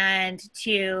 and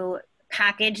to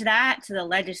package that to the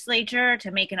legislature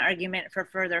to make an argument for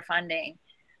further funding.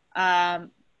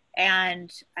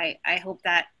 And I hope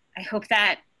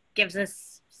that gives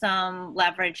us some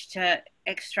leverage to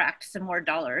extract some more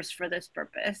dollars for this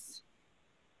purpose.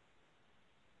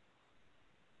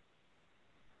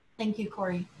 Thank you,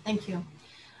 Corey. Thank you.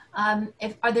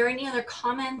 Are there any other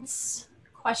comments,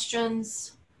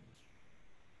 questions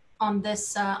on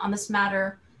this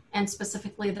matter, and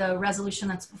specifically the resolution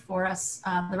that's before us,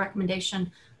 the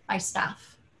recommendation by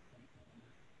staff?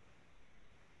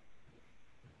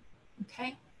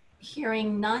 Okay,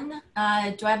 hearing none.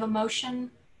 Do I have a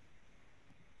motion?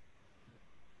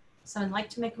 Someone like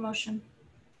to make a motion?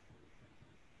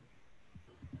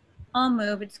 I'll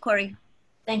move. It's Corey.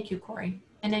 Thank you, Corey.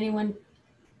 And anyone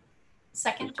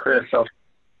second? Chris.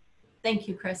 Thank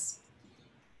you, Chris.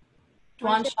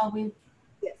 Dwan, shall we?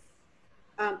 Yes.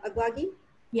 Aglagi?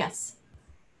 Yes.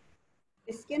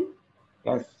 Iskin?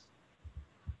 Yes.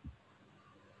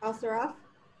 Al-Saraf?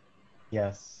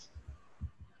 Yes.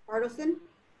 Bartleson?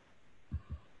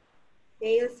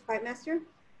 Davis Fightmaster?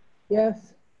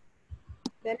 Yes.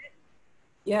 Bennett?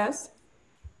 Yes.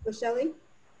 Rochelle?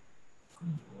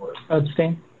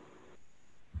 Abstain.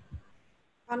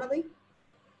 Connolly?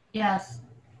 Yes.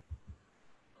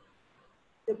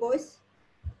 Du Bois?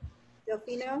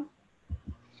 Delfino?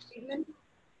 Friedman,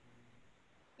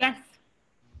 Yes.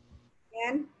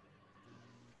 Ann,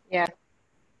 Yeah.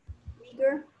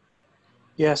 Meager,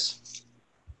 Yes.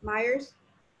 Myers,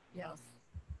 Yes.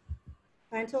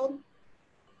 Feintold,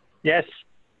 Yes.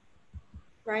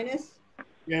 Reines,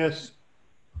 Yes.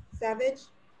 Savage,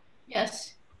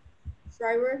 Yes.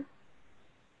 Shriver,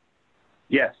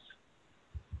 Yes.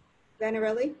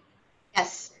 Vanarelli.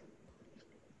 Yes.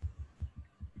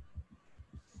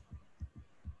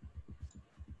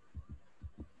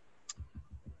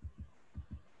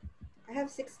 I have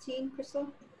 16,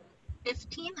 Crystal.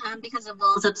 15 because of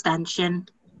Will's abstention.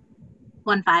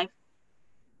 1-5.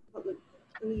 Let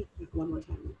me check one more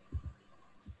time.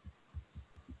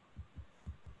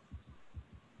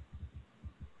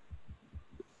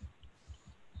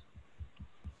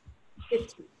 You're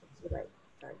right.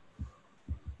 Sorry.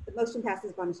 The motion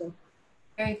passes, Bonacieux.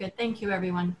 Very good. Thank you,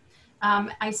 everyone.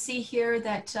 I see here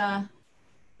that,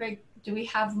 Greg, do we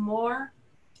have more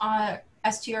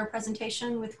as to your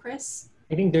presentation with Chris?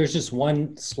 I think there's just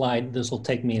one slide. This will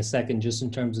take me a second just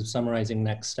in terms of summarizing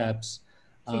next steps.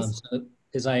 So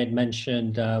as I had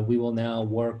mentioned, we will now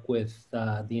work with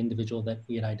the individual that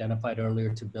we had identified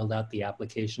earlier to build out the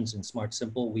applications in Smart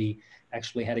Simple. We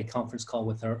actually had a conference call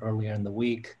with her earlier in the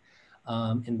week.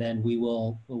 And then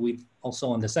we've also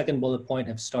on the second bullet point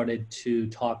have started to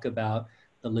talk about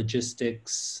the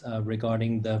logistics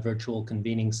regarding the virtual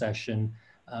convening session.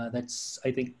 That's,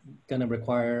 I think, going to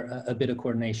require a bit of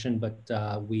coordination, but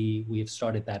we have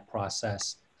started that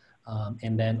process.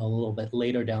 And then a little bit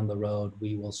later down the road,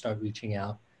 we will start reaching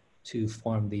out to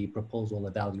form the proposal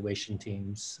evaluation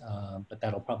teams, but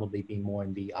that'll probably be more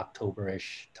in the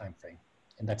October-ish timeframe.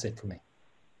 And that's it for me.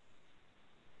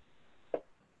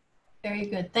 Very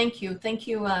good. Thank you. Thank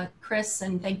you, Chris,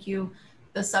 and thank you,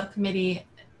 the subcommittee.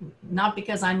 Not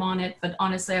because I'm on it, but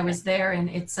honestly, I was there, and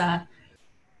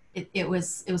it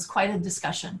was quite a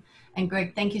discussion. And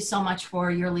Greg, thank you so much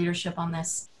for your leadership on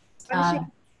this.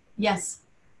 Yes.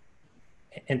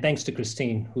 And thanks to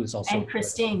Christine, who's also. And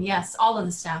Christine, yes, all of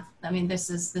the staff. I mean,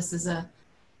 this is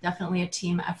definitely a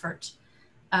team effort.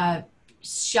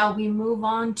 Shall we move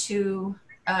on to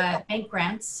bank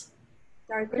grants?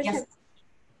 Sorry, Chris. Yes.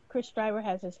 Chris Driver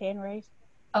has his hand raised.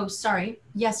 Oh, sorry.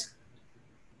 Yes,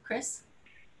 Chris.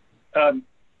 The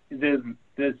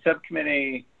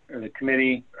subcommittee or the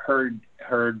committee heard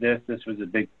this. This was a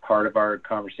big part of our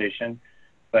conversation,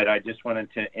 but I just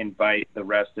wanted to invite the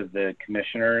rest of the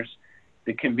commissioners.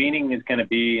 The convening is going to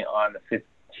be on the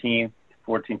 15th,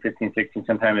 14th, 15th, 16th,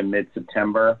 sometime in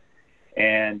mid-September.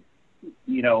 And,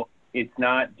 you know, it's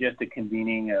not just a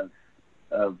convening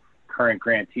of current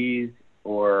grantees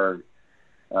or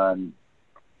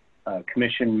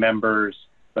commission members,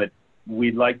 but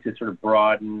we'd like to sort of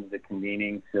broaden the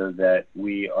convening so that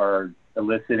we are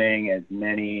eliciting as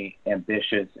many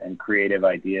ambitious and creative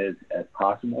ideas as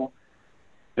possible.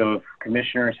 So if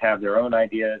commissioners have their own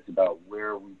ideas about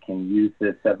where we can use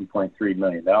this $7.3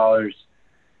 million,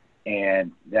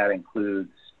 and that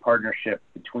includes partnership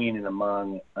between and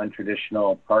among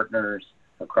untraditional partners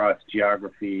across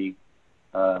geography,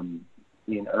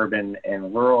 in urban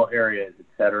and rural areas, et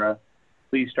cetera,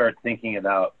 please start thinking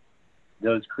about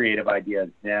those creative ideas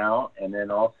now. And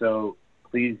then also,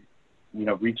 please, you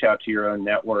know, reach out to your own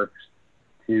networks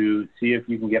to see if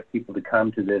you can get people to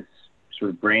come to this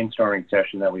sort of brainstorming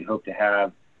session that we hope to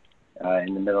have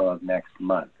in the middle of next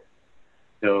month.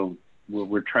 So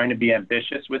we're trying to be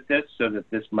ambitious with this so that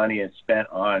this money is spent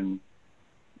on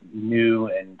new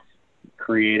and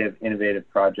creative, innovative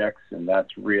projects. And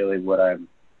that's really what I'm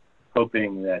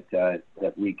hoping that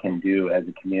that we can do as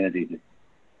a community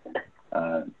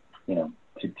to, you know,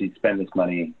 to spend this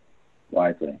money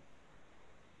wisely.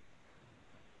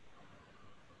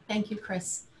 Thank you,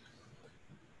 Chris.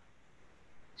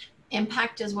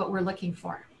 Impact is what we're looking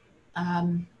for.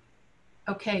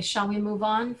 Okay, shall we move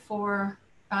on for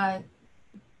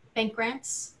bank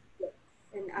grants? Yes.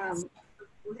 And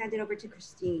we'll hand it over to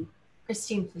Christine.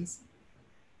 Christine, please.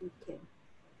 Okay.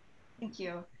 Thank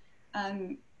you.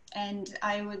 And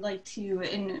I would like to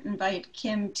invite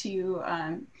Kim to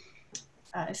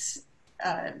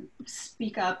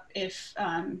speak up if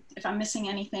I'm missing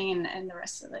anything, and the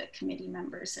rest of the committee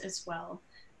members as well.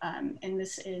 And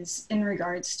this is in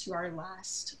regards to our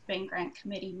last bank grant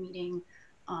committee meeting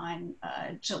on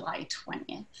July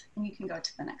 20th. And you can go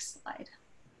to the next slide.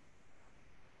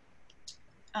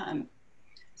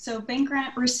 So bank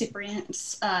grant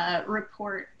recipients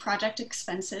report project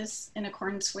expenses in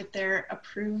accordance with their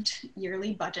approved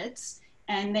yearly budgets,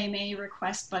 and they may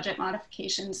request budget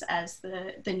modifications as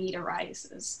the need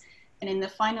arises. And in the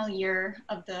final year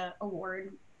of the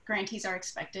award, grantees are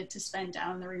expected to spend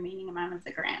down the remaining amount of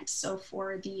the grant. So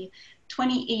for the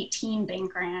 2018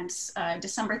 bank grants,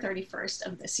 December 31st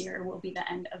of this year will be the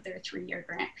end of their 3-year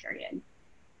grant period.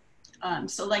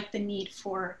 So like the need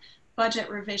for budget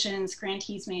revisions,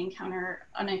 grantees may encounter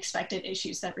unexpected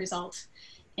issues that result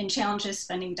in challenges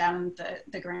spending down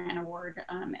the grant award.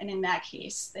 And in that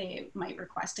case, they might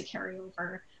request a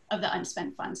carryover of the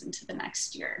unspent funds into the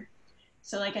next year.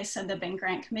 So like I said, the bank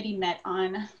grant committee met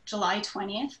on July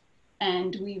 20th,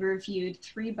 and we reviewed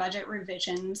 3 budget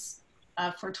revisions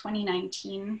for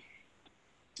 2019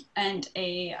 and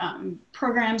a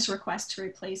programs request to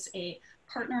replace a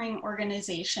partnering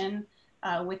organization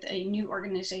with a new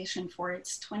organization for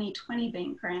its 2020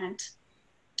 bank grant.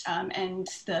 And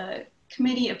the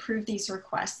committee approved these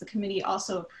requests. The committee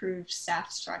also approved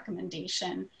staff's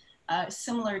recommendation,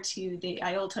 similar to the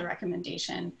IOLTA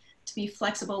recommendation, to be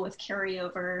flexible with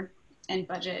carryover and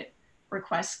budget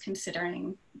requests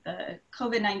considering the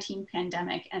COVID-19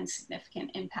 pandemic and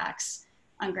significant impacts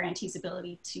on grantees'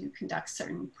 ability to conduct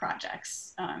certain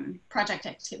project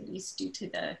activities due to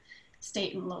the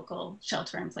state and local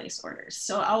shelter-in-place orders.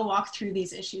 So I'll walk through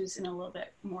these issues in a little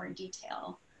bit more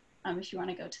detail if you want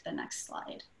to go to the next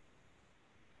slide.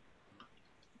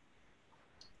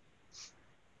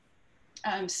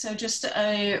 So just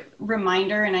a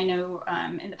reminder, and I know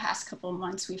in the past couple of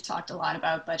months we've talked a lot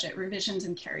about budget revisions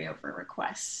and carryover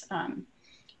requests.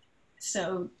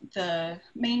 So the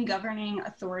main governing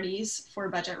authorities for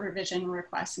budget revision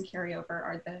requests and carryover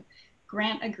are the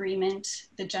grant agreement,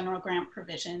 the general grant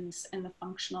provisions, and the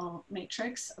functional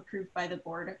matrix approved by the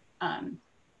Board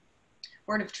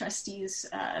of Trustees,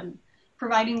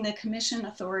 providing the Commission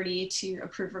authority to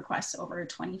approve requests over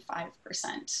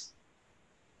 25%.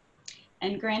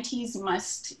 And grantees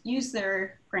must use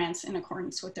their grants in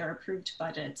accordance with their approved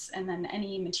budgets, and then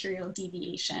any material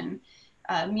deviation,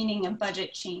 meaning a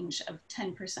budget change of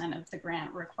 10% of the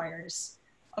grant, requires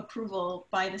approval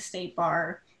by the State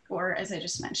Bar, or as I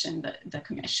just mentioned, the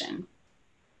Commission.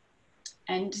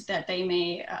 And that they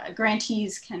may,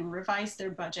 grantees can revise their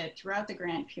budget throughout the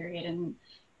grant period, and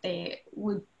they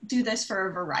would do this for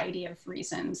a variety of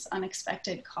reasons: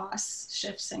 unexpected costs,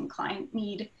 shifts in client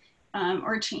need,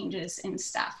 or changes in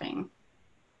staffing.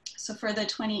 So for the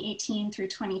 2018 through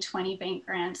 2020 bank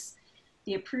grants,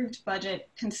 the approved budget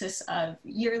consists of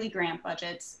yearly grant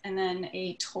budgets and then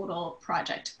a total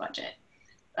project budget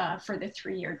for the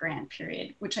 3-year grant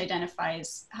period, which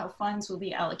identifies how funds will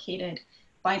be allocated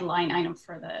by line item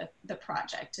for the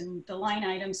project. And the line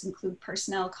items include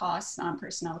personnel costs,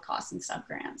 non-personnel costs, and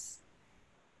subgrants.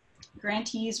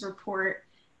 Grantees report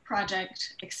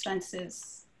project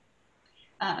expenses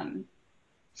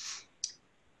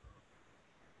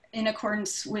in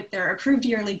accordance with their approved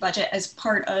yearly budget as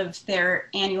part of their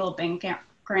annual bank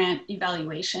grant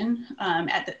evaluation.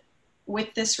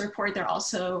 With this report, they're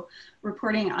also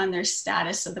reporting on their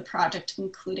status of the project,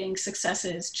 including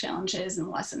successes, challenges, and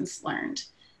lessons learned.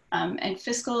 And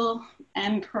fiscal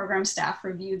and program staff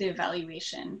review the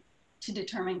evaluation to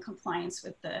determine compliance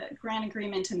with the grant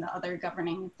agreement and the other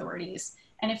governing authorities,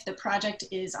 and if the project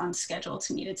is on schedule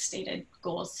to meet its stated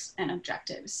goals and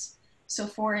objectives. So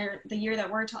for the year that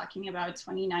we're talking about,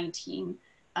 2019,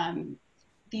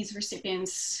 these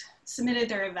recipients submitted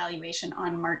their evaluation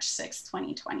on March 6,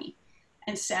 2020,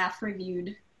 and staff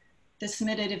reviewed the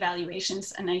submitted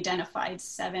evaluations and identified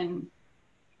 7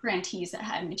 grantees that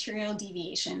had material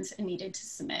deviations and needed to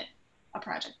submit a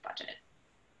project budget.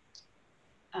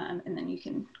 And then you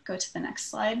can go to the next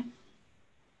slide.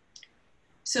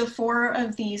 So 4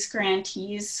 of these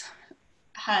grantees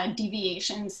had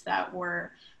deviations that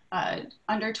were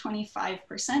under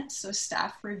 25%. So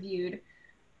staff reviewed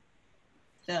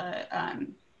the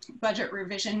budget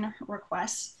revision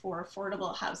requests for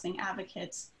Affordable Housing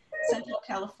Advocates, Central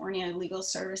California Legal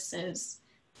Services,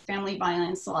 Family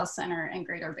Violence Law Center, and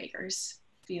Greater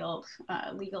Bakersfield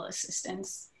Legal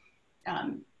Assistance.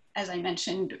 As I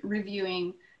mentioned,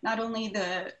 reviewing not only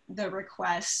the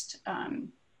request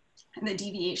and the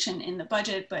deviation in the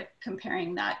budget, but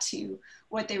comparing that to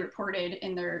what they reported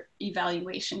in their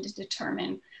evaluation to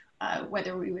determine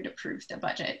whether we would approve the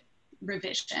budget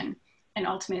revision. And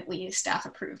ultimately, staff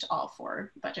approved all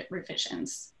 4 budget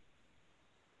revisions.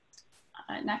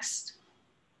 Next.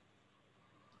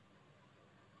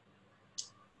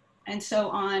 And so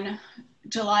on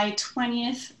July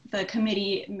 20th, the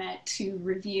committee met to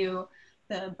review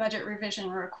the budget revision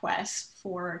request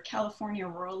for California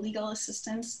Rural Legal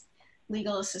Assistance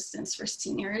for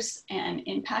Seniors, and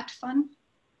Impact Fund.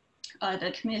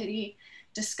 The committee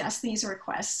discussed these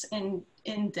requests in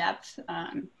depth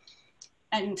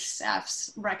and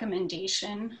staff's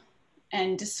recommendation.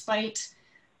 And despite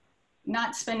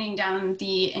not spending down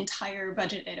the entire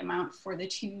budgeted amount for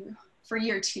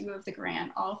year 2 of the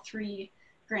grant. All 3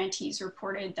 grantees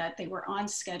reported that they were on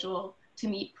schedule to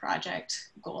meet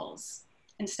project goals.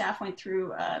 And staff went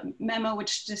through a memo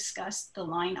which discussed the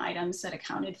line items that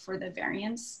accounted for the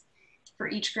variance for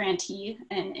each grantee.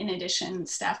 And in addition,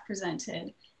 staff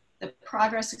presented the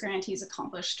progress the grantees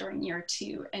accomplished during year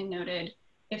 2 and noted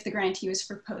if the grantee was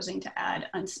proposing to add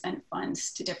unspent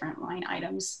funds to different line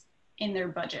items in their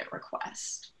budget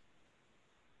request.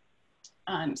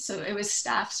 So it was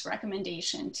staff's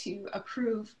recommendation to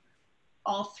approve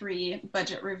all 3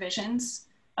 budget revisions,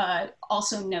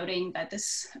 also noting that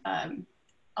this,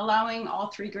 allowing all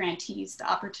 3 grantees the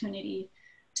opportunity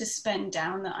to spend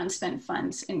down the unspent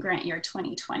funds in grant year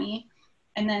 2020,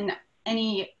 and then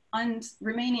any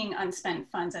remaining unspent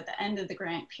funds at the end of the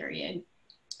grant period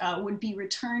would be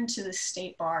returned to the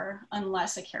state bar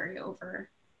unless a carryover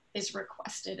is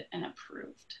requested and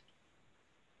approved.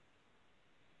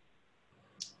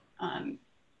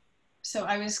 So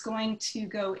I was going to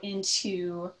go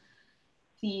into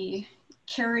the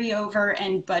carryover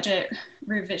and budget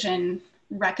revision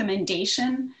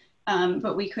recommendation,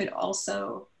 but we could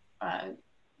also,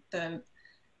 the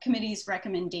committee's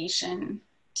recommendation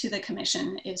to the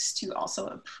commission is to also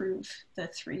approve the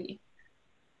 3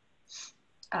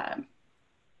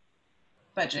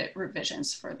 budget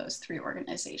revisions for those 3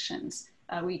 organizations.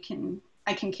 I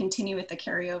can continue with the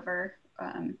carryover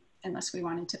unless we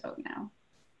wanted to vote now.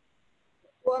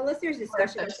 Well, unless there's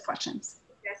discussion, there's questions.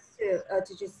 Yes,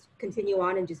 to just continue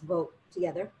on and just vote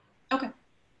together. Okay.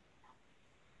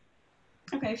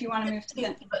 Okay, if you want to move to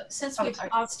the since we've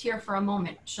paused here for a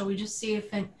moment, shall we just see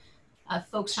if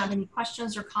folks have any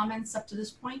questions or comments up to this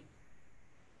point?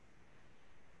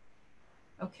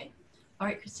 Okay. All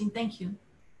right, Christine, thank you.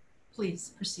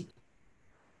 Please proceed.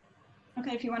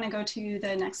 Okay, if you want to go to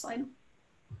the next slide.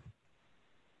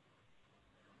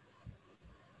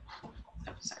 Oh,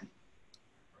 sorry.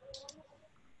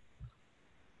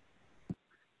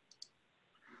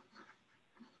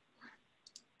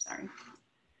 Sorry.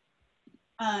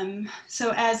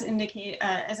 So as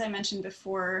I mentioned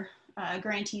before,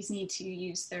 grantees need to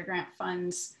use their grant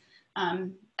funds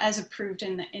as approved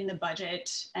in the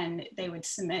budget, and they would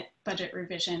submit budget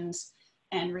revisions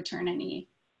and return any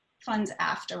funds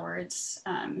afterwards.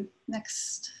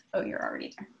 Next, oh, you're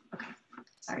already there. Okay,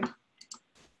 sorry.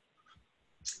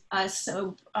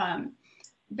 So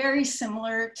very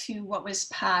similar to what was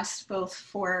passed both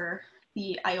for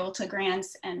the IOLTA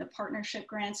grants and the partnership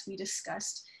grants, we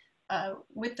discussed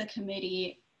with the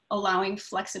committee allowing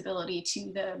flexibility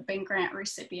to the bank grant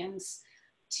recipients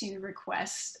to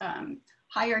request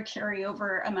higher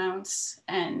carryover amounts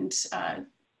and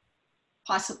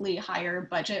possibly higher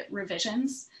budget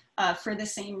revisions for the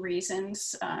same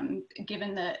reasons,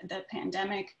 given the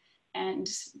pandemic and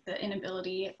the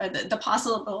inability, the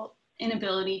possible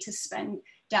inability to spend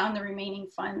down the remaining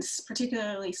funds,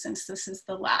 particularly since this is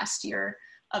the last year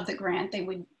of the grant, they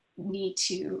would need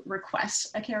to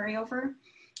request a carryover.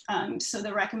 So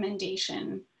the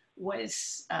recommendation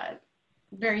was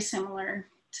very similar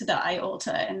to the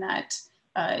IOLTA, in that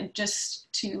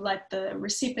just to let the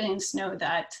recipients know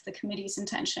that the committee's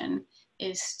intention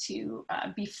is to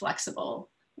be flexible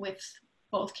with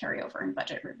both carryover and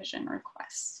budget revision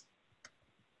requests.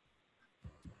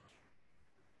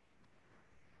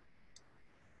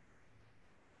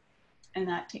 And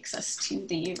that takes us to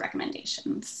the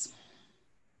recommendations.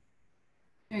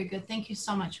 Very good. Thank you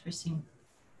so much, Christine.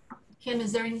 Kim,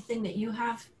 is there anything that you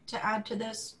have to add to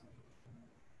this?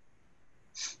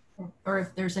 Or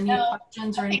if there's any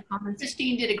questions or any comments?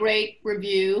 Christine did a great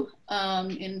review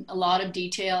in a lot of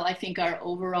detail. I think our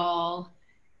overall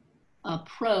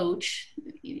approach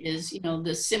is,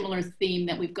 the similar theme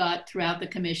that we've got throughout the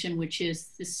commission, which is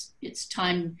this: it's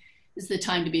the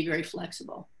time to be very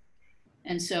flexible.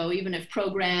 And so even if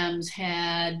programs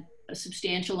had a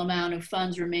substantial amount of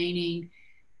funds remaining,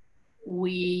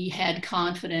 we had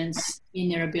confidence in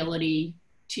their ability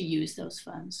to use those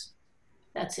funds.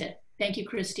 That's it. Thank you,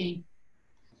 Christine.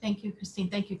 Thank you, Christine.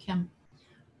 Thank you, Kim.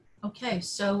 Okay,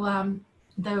 so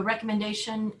the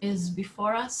recommendation is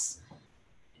before us.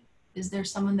 Is there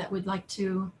someone that would like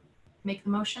to make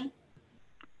the motion?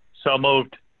 So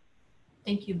moved.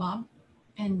 Thank you, Bob.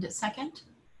 And second?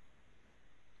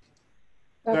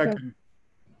 Second.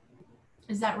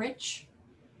 Is that Rich?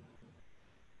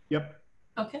 Yep.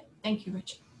 Okay, thank you,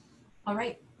 Rich. All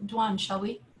right, Dwan, shall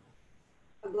we?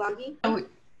 Aglagi? Oh,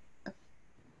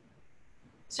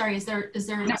 sorry, is there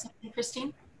No. something,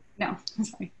 Christine? No, I'm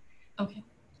sorry. Okay.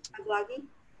 Aglagi?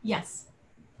 Yes.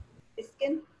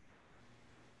 Iskin?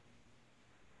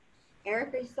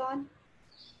 Eric, are you still on?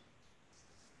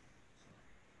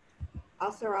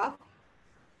 Al-Saraf,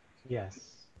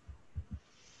 Yes.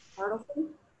 Bartleson,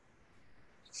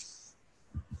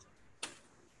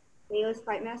 Bayless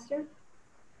Fightmaster,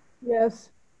 Yes.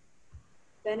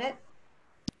 Bennett,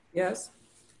 Yes.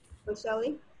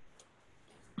 Roselli,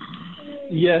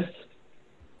 Yes.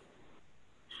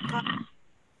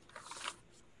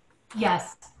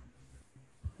 Yes.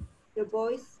 Du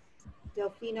Bois,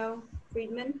 Delfino,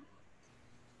 Friedman,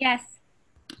 Yes.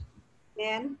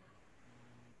 Mann,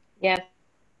 Yes.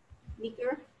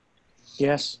 Meeker,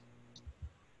 Yes.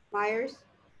 Myers,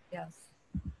 Yes.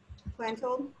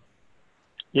 Plantold,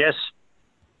 Yes.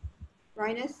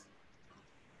 Rhinus,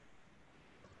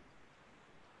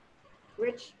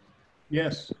 Rich,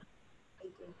 Yes.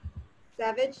 thank you.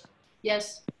 Savage,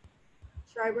 Yes.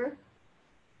 Schreiber,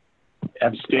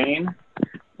 Abstain?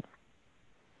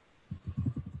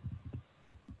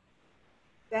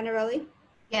 Vanarelli,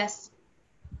 Yes.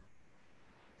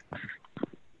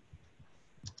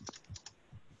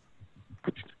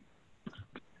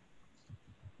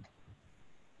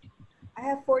 I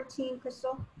have 14,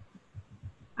 Crystal.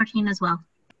 14 as well.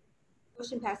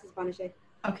 Motion passes, Bonachet.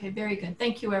 Okay, very good.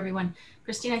 Thank you, everyone.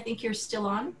 Christine, I think you're still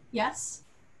on. Yes?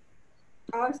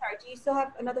 Oh, I'm sorry. Do you still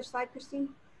have another slide, Christine?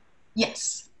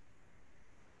 Yes.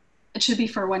 It should be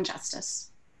for One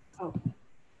Justice. Oh.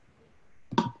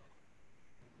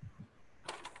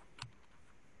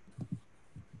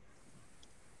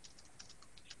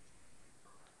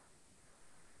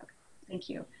 Thank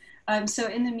you. So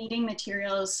in the meeting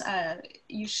materials,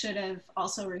 you should have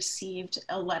also received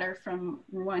a letter from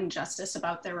One Justice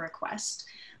about their request.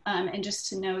 And just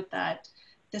to note that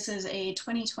this is a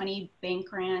 2020 bank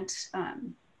grant.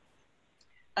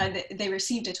 They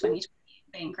received a 2020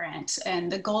 bank grant,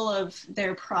 and the goal of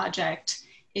their project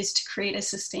is to create a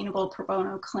sustainable pro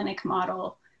bono clinic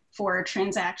model for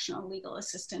transactional legal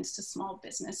assistance to small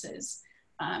businesses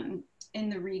in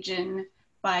the region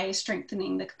by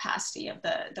strengthening the capacity of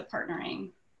the partnering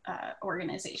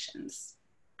organizations.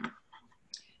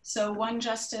 So One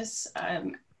Justice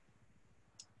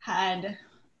had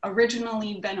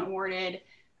originally been awarded,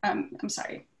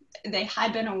 they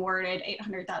had been awarded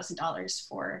 $800,000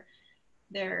 for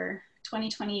their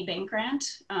 2020 bank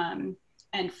grant.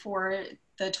 And for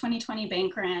the 2020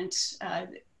 bank grant,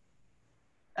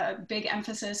 a big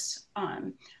emphasis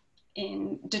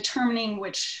in determining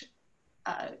which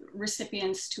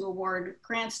recipients to award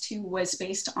grants to was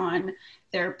based on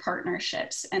their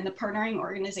partnerships. And the partnering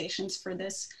organizations for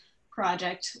this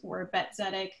project were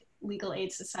VIII, Legal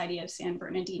Aid Society of San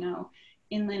Bernardino,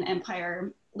 Inland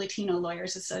Empire Latino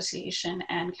Lawyers Association,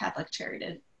 and Catholic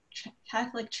Charities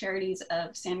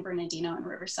of San Bernardino and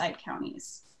Riverside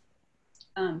counties.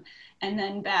 And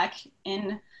then back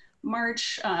in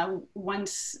March,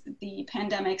 once the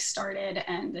pandemic started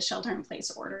and the shelter-in-place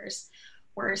orders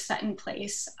were set in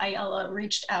place, AYALA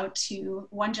reached out to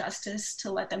One Justice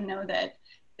to let them know that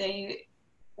they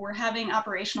were having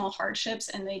operational hardships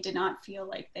and they did not feel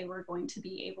like they were going to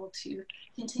be able to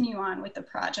continue on with the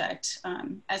project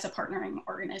as a partnering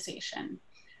organization.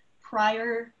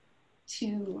 Prior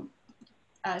to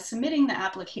submitting the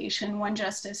application, One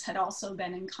Justice had also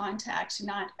been in contact,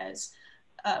 not as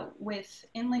with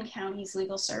Inland County's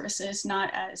Legal Services,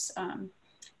 not as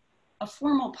a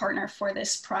formal partner for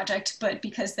this project, but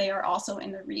because they are also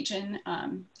in the region,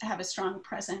 have a strong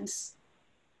presence.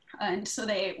 And so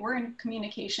they were in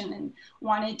communication and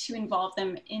wanted to involve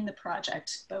them in the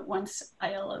project. But once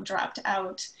AYALA dropped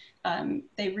out,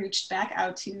 they reached back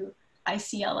out to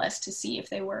ICLS to see if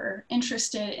they were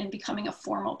interested in becoming a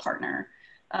formal partner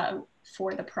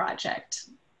for the project.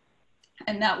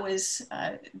 And that was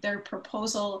their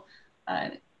proposal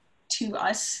to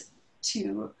us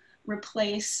to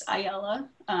replace AYALA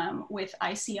with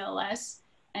ICLS,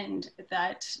 and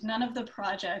that none of the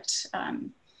project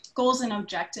goals and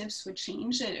objectives would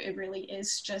change. It really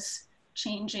is just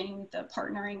changing the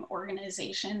partnering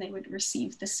organization. They would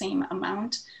receive the same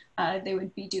amount. They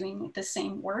would be doing the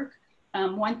same work.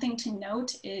 One thing to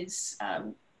note is,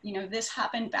 this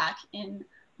happened back in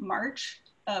March.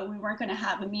 We weren't going to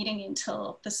have a meeting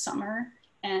until the summer,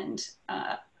 and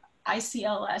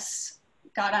ICLS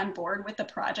got on board with the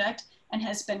project and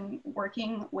has been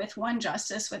working with One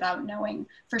Justice without knowing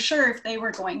for sure if they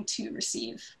were going to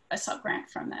receive a subgrant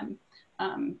from them.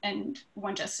 And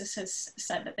One Justice has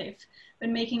said that they've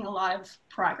been making a lot of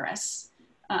progress.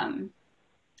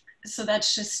 So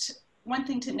that's just one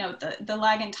thing to note, the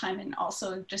lag in time, and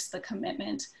also just the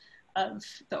commitment of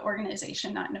the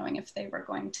organization not knowing if they were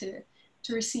going to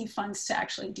receive funds to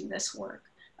actually do this work.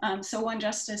 So One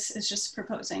Justice is just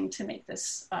proposing to make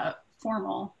this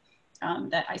formal,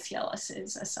 that ICLS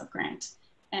is a subgrant.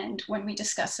 And when we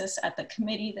discussed this at the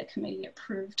committee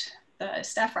approved the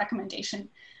staff recommendation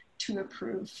to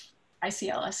approve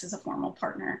ICLS as a formal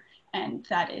partner. And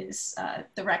that is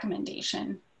the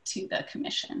recommendation to the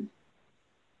commission.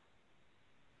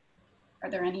 Are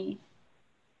there any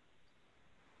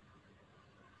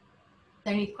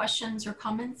questions or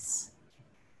comments?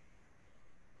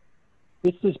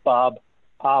 This is Bob.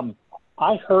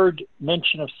 I heard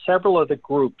mention of several of the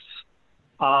groups.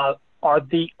 Are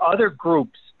the other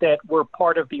groups that were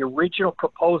part of the original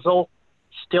proposal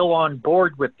still on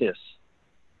board with this?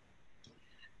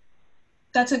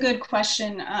 That's a good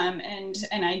question. And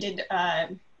I did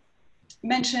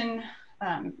mention,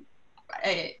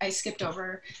 I skipped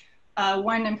over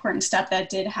one important step that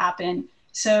did happen.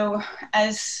 So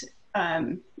as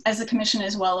the commission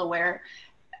is well aware,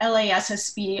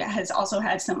 LASSB has also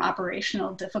had some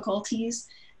operational difficulties,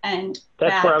 and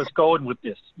that's where I was going with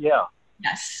this. Yeah.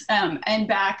 Yes, and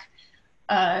back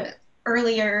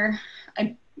earlier,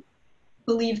 I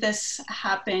believe this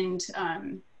happened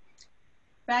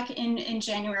back in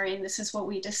January, and this is what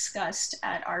we discussed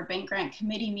at our bank grant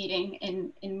committee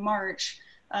meeting in March.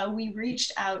 We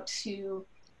reached out to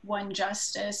One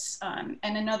Justice and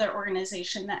another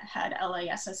organization that had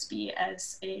LASSB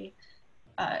as a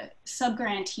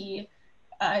sub-grantee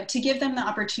to give them the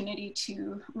opportunity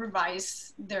to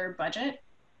revise their budget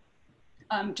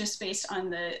just based on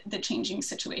the changing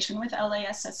situation with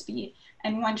LASSB.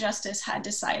 And One Justice had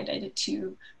decided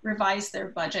to revise their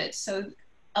budget. So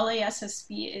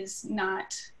LASSB is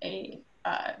not a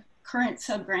current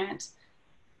sub-grant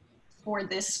for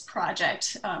this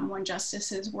project. One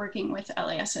Justice is working with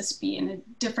LASSB in a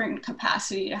different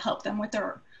capacity to help them with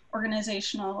their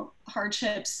organizational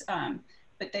hardships,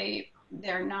 but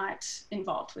they're not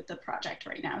involved with the project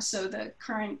right now. So the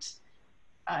current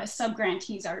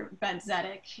sub-grantees are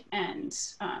VIII and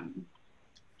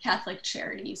Catholic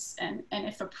Charities, and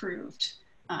if approved,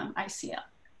 ICLS.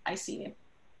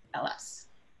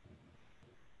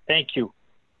 Thank you.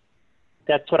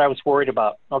 That's what I was worried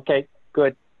about. Okay,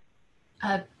 good.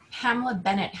 Pamela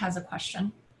Bennett has a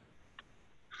question.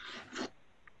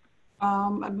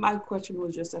 My question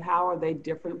was just that how are they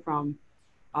different from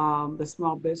the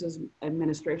Small Business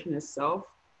Administration itself,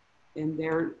 and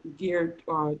they're geared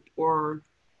or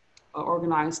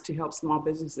organized to help small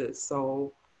businesses.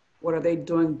 So what are they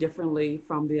doing differently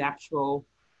from the actual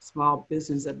Small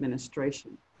Business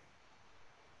Administration?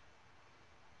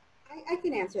 I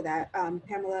can answer that,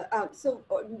 Pamela. So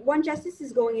One Justice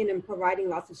is going in and providing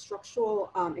lots of structural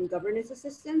and governance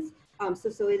assistance.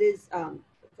 So it is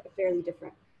fairly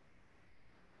different.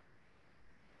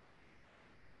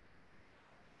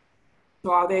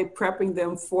 So are they prepping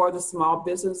them for the Small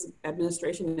Business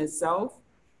Administration itself,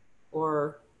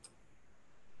 or?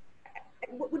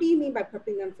 What do you mean by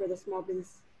prepping them for the small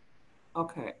business?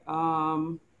 Okay,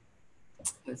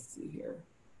 let's see here.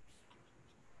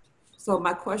 So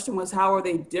my question was, how are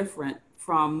they different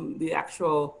from the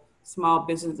actual Small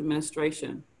Business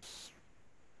Administration?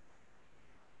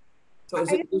 So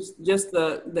is it just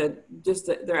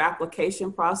their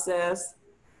application process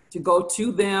to go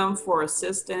to them for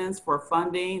assistance, for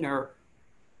funding, or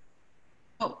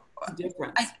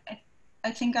difference?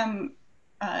 I think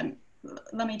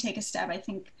let me take a stab. I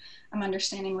think I'm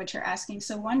understanding what you're asking.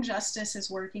 So One Justice is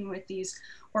working with these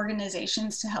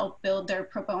organizations to help build their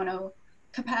pro bono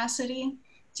capacity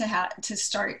to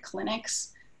start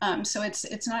clinics. So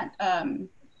it's not,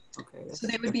 so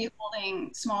they would be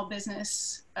holding small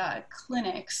business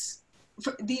clinics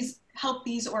for help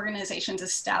these organizations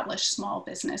establish small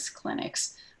business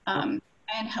clinics and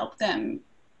help them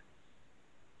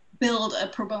build a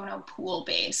pro bono pool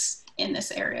base in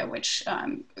this area, which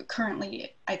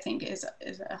currently I think is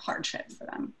a hardship for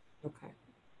them. Okay,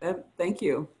 thank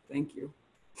you. Thank you.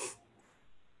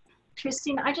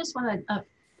 Christine, I just want to,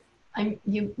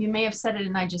 you may have said it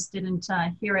and I just didn't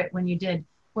hear it when you did.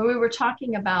 When we were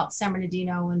talking about San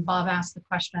Bernardino and Bob asked the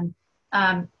question,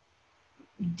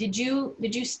 did you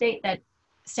state that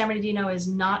San Bernardino is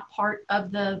not part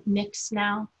of the mix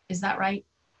now? Is that right?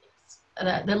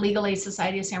 The Legal Aid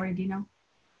Society of San Bernardino?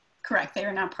 Correct, they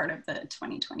are not part of the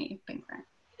 2020 bank grant.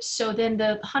 So then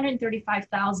the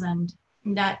 $135,000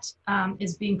 that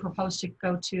is being proposed to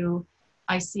go to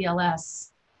ICLS,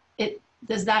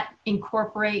 does that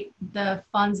incorporate the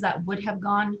funds that would have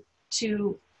gone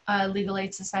to Legal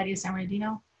Aid Society of San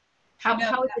Bernardino? How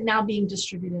is it now being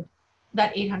distributed,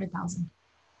 that $800,000?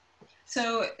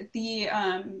 So the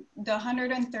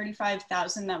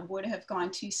 $135,000 that would have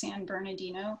gone to San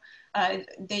Bernardino,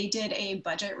 they did a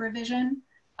budget revision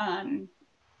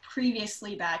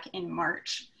previously back in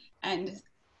March, and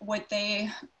what they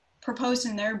proposed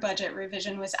in their budget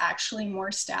revision was actually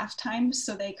more staff time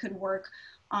so they could work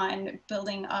on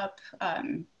building up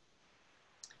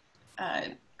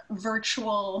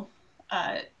virtual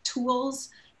tools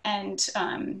and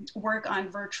work on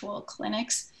virtual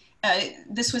clinics.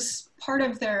 This was part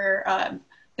of their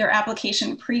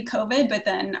application pre-COVID, but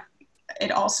then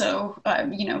it also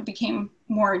became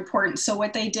more important. So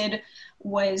what they did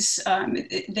was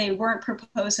they weren't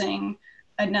proposing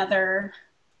another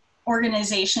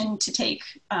organization to take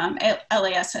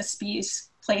LASSB's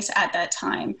place at that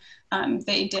time.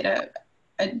 They did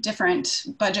a different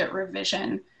budget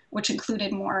revision, which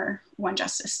included more One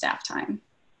Justice staff time.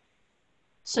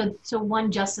 So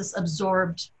One Justice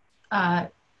absorbed San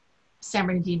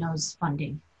Bernardino's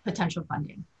funding, potential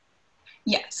funding?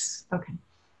 Yes. Okay.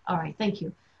 All right. Thank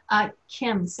you.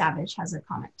 Kim Savage has a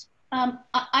comment.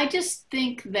 I just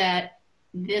think that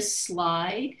this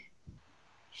slide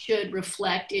should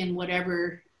reflect in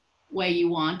whatever way you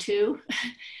want to,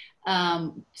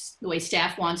 the way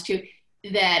staff wants to,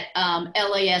 that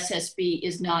LASSB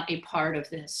is not a part of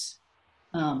this.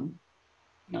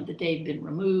 That they've been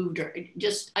removed, or I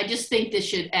just think this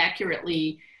should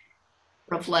accurately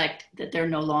reflect that they're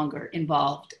no longer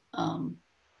involved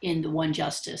in the One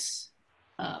Justice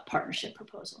partnership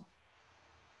proposal.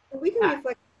 We can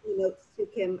reflect the notes to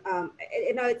Kim. I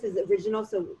know it says original,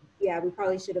 so yeah, we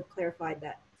probably should have clarified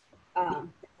that.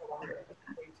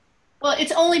 Well,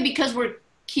 it's only because we're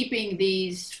keeping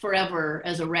these forever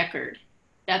as a record.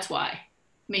 That's why. I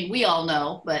mean, we all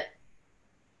know, but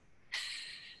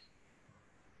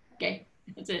okay,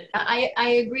 that's it.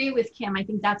 I agree with Kim. I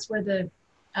think that's where the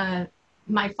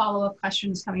my follow-up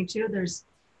question is coming to. There's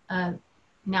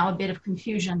now a bit of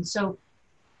confusion. So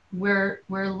we're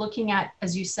looking at,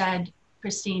 as you said,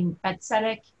 Christine,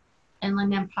 Betsitic,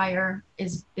 Inland Empire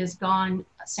is gone,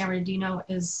 San Bernardino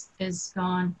is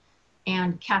gone,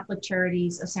 and Catholic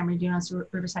Charities of San Bernardino and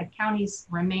Riverside counties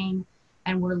remain.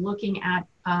 And we're looking at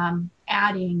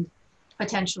adding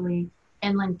potentially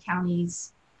Inland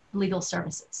Counties Legal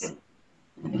Services.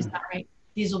 Is that right?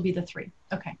 These will be the three.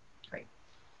 Okay, great.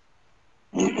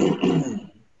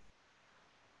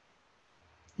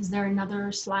 Is there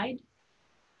another slide?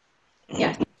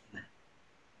 Yeah.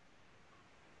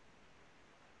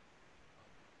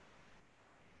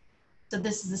 So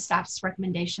this is the staff's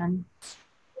recommendation.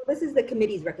 Well, this is the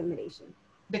committee's recommendation.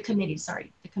 The committee's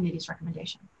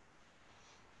recommendation.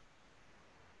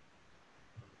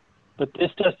 But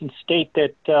this doesn't state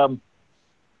that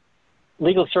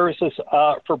legal services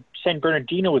for San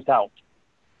Bernardino is out.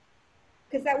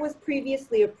 Because that was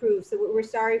previously approved, so we're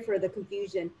sorry for the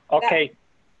confusion. Okay.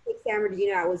 That San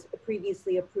Bernardino was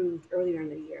previously approved earlier in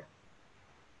the year.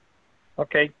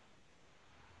 Okay.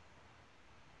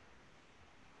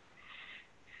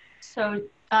 So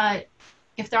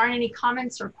if there aren't any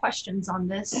comments or questions on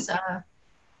this,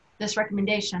 this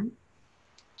recommendation,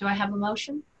 do I have a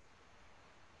motion?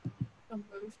 So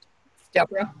moved.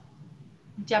 Deborah.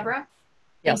 Deborah?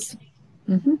 Yes.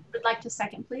 Would like to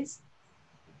second, please?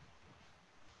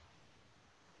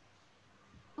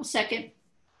 I'll second.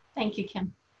 Thank you,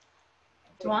 Kim.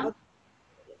 Duan?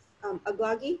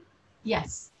 Aglagi?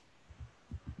 Yes.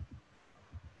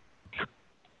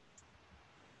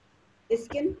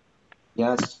 Iskin?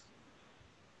 Yes.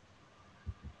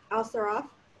 Al-Saraf?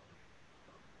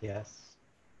 Yes.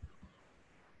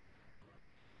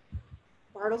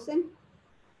 Bartleson?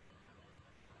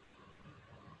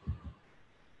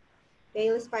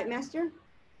 Bayless Fightmaster?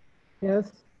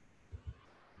 Yes.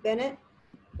 Bennett?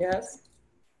 Yes.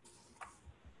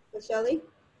 Michelli?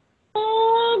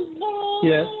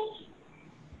 Yes.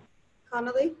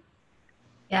 Connolly?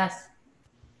 Yes.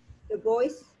 Du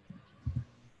Bois?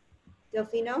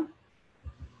 Delfino?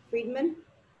 Friedman?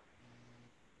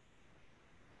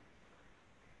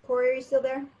 Corey, are you still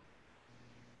there?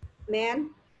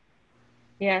 Mann?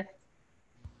 Yes.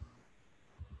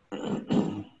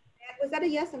 Was that a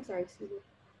yes? I'm sorry, excuse me.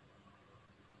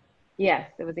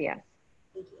 Yes, it was a yes.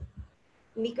 Thank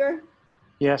you. Meeker?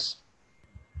 Yes.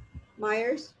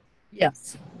 Myers?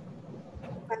 Yes.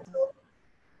 Wetzel?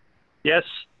 Yes.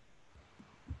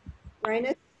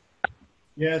 Reines?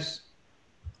 Yes.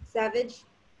 Savage?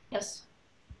 Yes.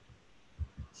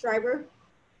 Schreiber?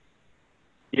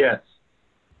 Yes.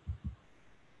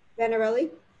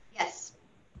 Vanarelli? Yes.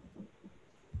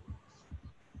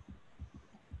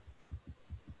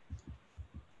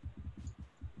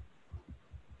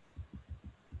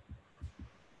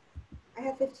 I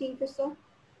have 15, Crystal.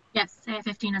 Yes, I have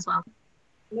 15 as well.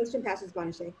 Motion passes,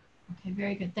 Bonachet. Okay,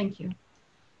 very good. Thank you.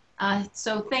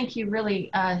 So thank you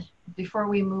really, before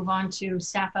we move on to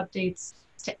staff updates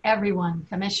to everyone,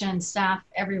 commission, staff,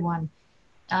 everyone.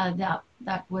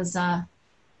 that was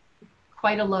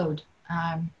quite a load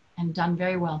and done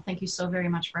very well. Thank you so very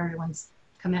much for everyone's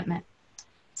commitment.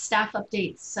 Staff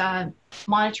updates,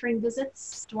 monitoring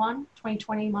visits, Duan,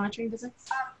 2020 monitoring visits.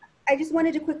 I just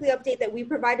wanted to quickly update that we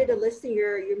provided a list in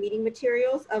your meeting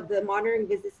materials of the monitoring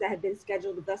visits that have been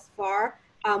scheduled thus far.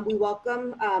 We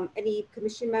welcome any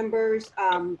commission members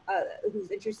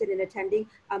who's interested in attending.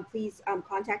 Please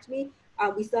contact me.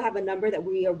 We still have a number that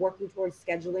we are working towards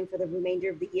scheduling for the remainder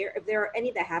of the year. If there are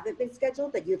any that haven't been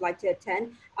scheduled that you'd like to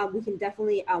attend, we can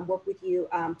definitely work with you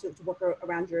to work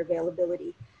around your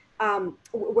availability.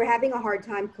 We're having a hard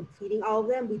time completing all of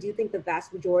them. We do think the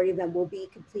vast majority of them will be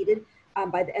completed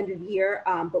by the end of the year,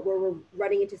 but we're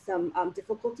running into some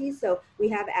difficulties. So we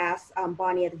have asked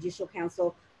Bonnie at the Judicial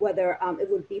Council whether it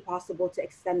would be possible to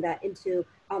extend that into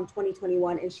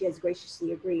 2021, and she has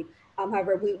graciously agreed.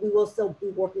 However, we will still be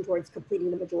working towards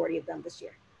completing the majority of them this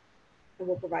year, and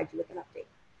we'll provide you with an update.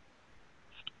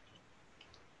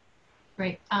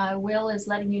 Great. Will is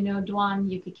letting you know, Duan,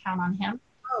 you could count on him.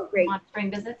 Oh, great.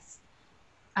 Monitoring visits.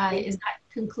 Does that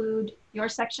conclude your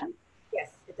section?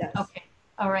 Yes, it does. Okay.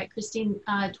 All right, Christine,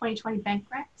 2020 bank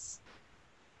grants.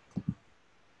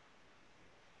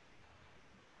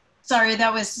 Sorry,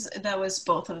 that was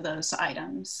both of those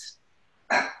items.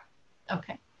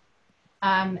 Okay.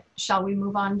 Shall we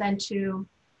move on then to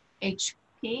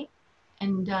HP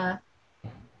and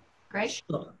Greg?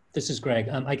 Sure. This is Greg.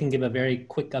 I can give a very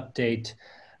quick update.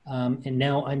 And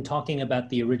now I'm talking about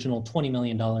the original $20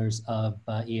 million of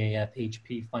EAF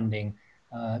HP funding.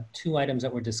 Two items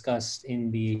that were discussed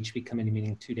in the HP committee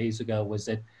meeting 2 days ago was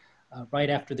that right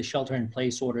after the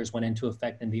shelter-in-place orders went into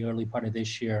effect in the early part of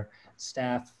this year,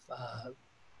 staff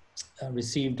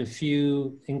received a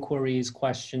few inquiries,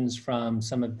 questions from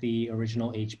some of the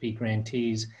original HP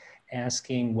grantees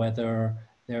asking whether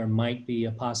there might be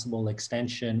a possible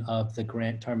extension of the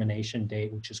grant termination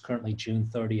date, which is currently June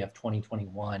 30 of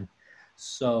 2021.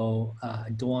 So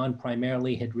Duan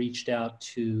primarily had reached out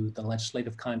to the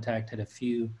legislative contact, had a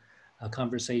few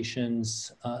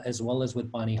conversations, as well as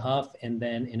with Bonnie Huff, and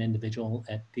then an individual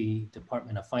at the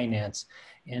Department of Finance.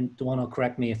 And Duan will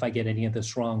correct me if I get any of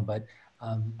this wrong, but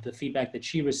the feedback that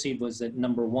she received was that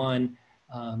number one,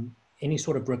 any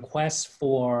sort of requests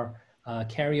for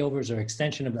carryovers or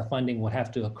extension of the funding would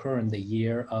have to occur in the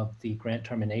year of the grant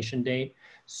termination date.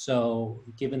 So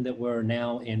given that we're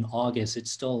now in August,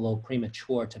 it's still a little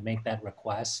premature to make that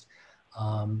request.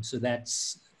 So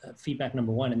that's feedback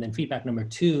number one. And then feedback number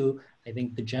two, I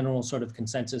think the general sort of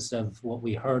consensus of what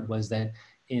we heard was that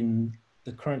in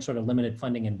the current sort of limited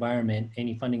funding environment,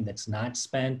 any funding that's not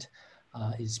spent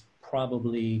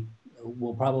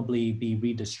will probably be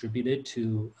redistributed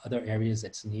to other areas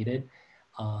that's needed.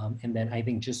 And then I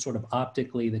think just sort of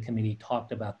optically, the committee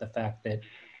talked about the fact that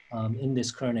in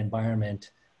this current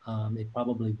environment, it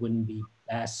probably wouldn't be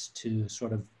best to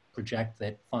sort of project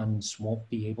that funds won't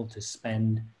be able to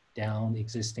spend down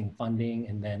existing funding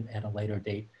and then at a later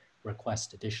date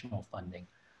request additional funding.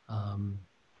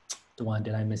 Duan,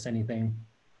 did I miss anything?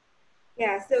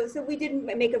 Yeah, so we didn't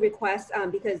make a request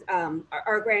because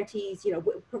our grantees,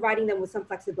 providing them with some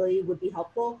flexibility would be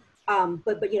helpful.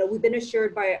 But we've been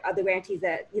assured by other grantees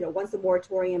that once the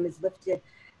moratorium is lifted,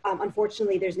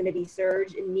 unfortunately there's going to be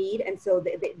surge in need, and so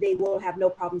they will have no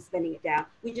problem spending it down.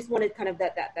 We just wanted kind of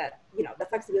that the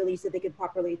flexibility so they could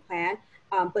properly plan.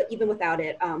 But even without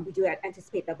it, we do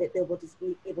anticipate that they will just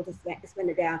be able to spend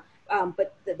it down.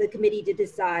 But the committee did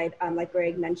decide, like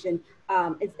Greg mentioned,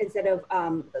 instead of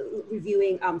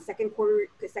reviewing second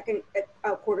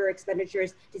quarter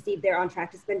expenditures to see if they're on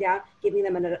track to spend down, giving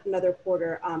them another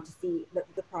quarter to see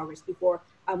the progress before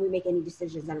we make any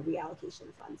decisions on a reallocation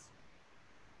of funds.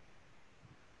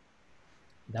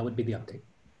 That would be the update.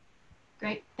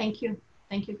 Great, thank you.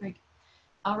 Thank you, Greg.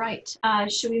 All right,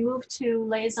 should we move to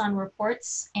liaison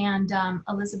reports? And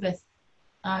Elizabeth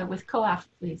with COAF,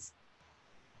 please.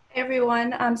 Hey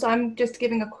everyone, so I'm just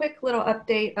giving a quick little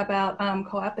update about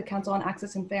COAF, the Council on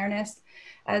Access and Fairness.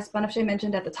 As Banafsheh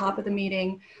mentioned at the top of the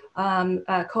meeting,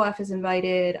 COAF has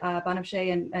invited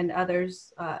Banafsheh and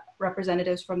others,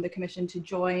 representatives from the Commission to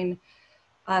join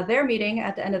their meeting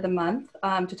at the end of the month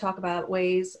to talk about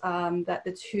ways that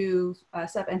the two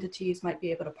sub-entities might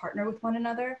be able to partner with one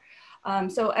another.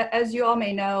 So as you all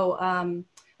may know,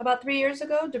 about 3 years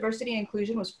ago, diversity and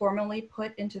inclusion was formally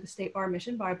put into the State Bar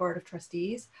mission by a Board of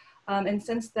Trustees. And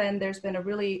since then, there's been a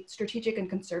really strategic and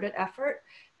concerted effort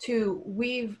to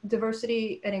weave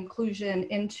diversity and inclusion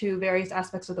into various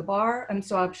aspects of the bar. And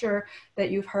so I'm sure that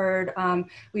you've heard,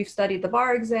 we've studied the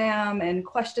bar exam and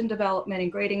question development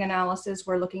and grading analysis.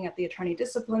 We're looking at the attorney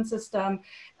discipline system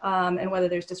and whether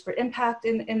there's disparate impact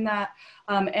in that.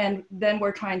 And then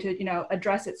we're trying to,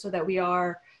 address it so that we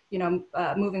are,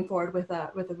 moving forward with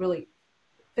a really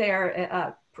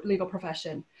fair legal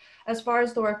profession. As far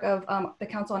as the work of the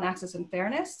Council on Access and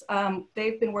Fairness,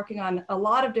 they've been working on a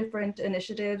lot of different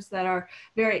initiatives that are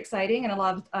very exciting, and a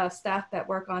lot of staff that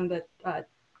work on the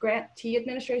grantee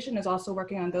administration is also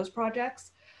working on those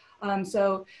projects.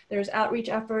 So there's outreach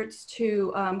efforts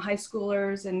to high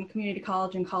schoolers and community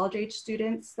college and college age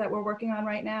students that we're working on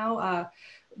right now.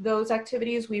 Those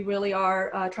activities we really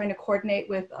are trying to coordinate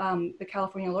with the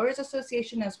California Lawyers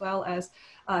Association as well as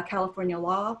California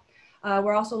Law.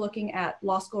 We're also looking at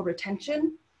law school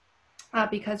retention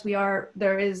because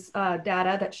there is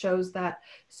data that shows that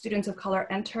students of color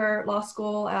enter law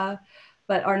school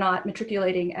but are not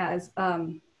matriculating as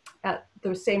at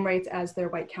the same rates as their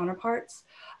white counterparts.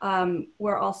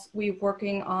 We're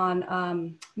working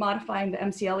on modifying the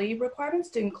MCLE requirements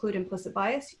to include implicit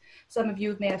bias. Some of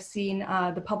you may have seen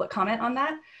the public comment on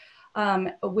that,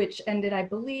 which ended, I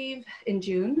believe, in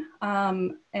June.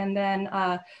 And then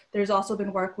there's also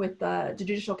been work with the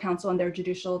Judicial Council and their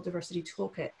Judicial Diversity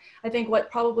Toolkit. I think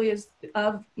what probably is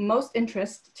of most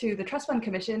interest to the Trust Fund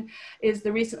Commission is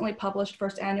the recently published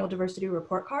first annual diversity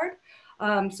report card.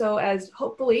 So as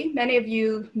hopefully many of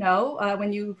you know,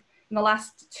 in the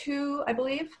last two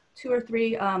or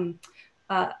three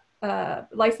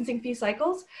licensing fee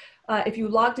cycles, if you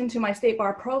logged into my State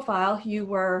Bar profile, you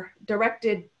were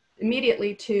directed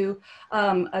immediately to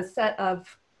a set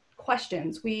of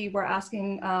questions. We were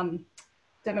asking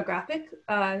demographic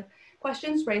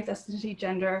questions, race, ethnicity,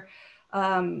 gender,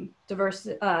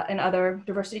 diversity, and other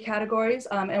diversity categories.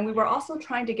 And we were also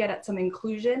trying to get at some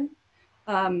inclusion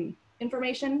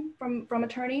information from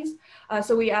attorneys.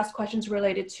 So we asked questions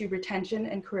related to retention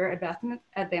and career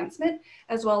advancement,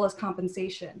 as well as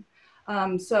compensation.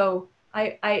 So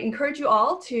I encourage you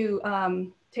all to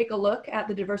take a look at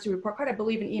the diversity report card. I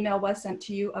believe an email was sent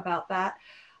to you about that.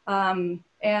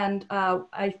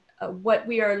 What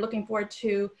we are looking forward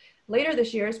to later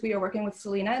this year is we are working with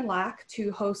Selena and LAC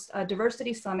to host a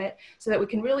diversity summit so that we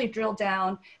can really drill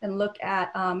down and look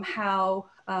at how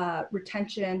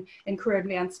retention and career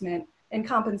advancement and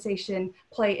compensation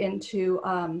play into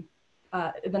the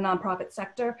nonprofit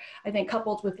sector. I think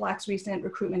coupled with LAC's recent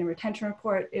recruitment and retention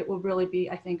report, it will really be,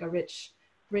 I think, a rich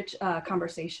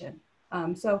conversation.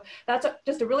 So that's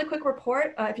just a really quick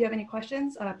report. If you have any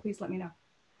questions, please let me know.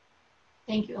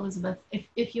 Thank you, Elizabeth.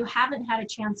 If you haven't had a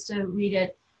chance to read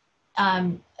it,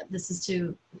 this is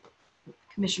to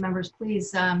commission members,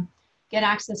 please get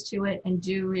access to it and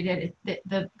do read it.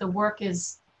 The work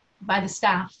is by the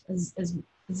staff is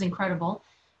incredible.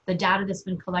 The data that's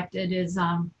been collected is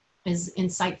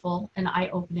insightful and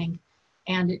eye-opening,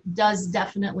 and it does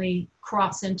definitely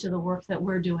cross into the work that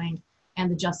we're doing and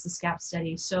the Justice Gap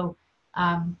Study. So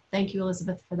thank you,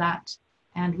 Elizabeth, for that.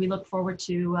 And we look forward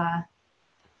to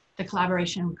the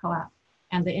collaboration with COAF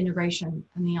and the integration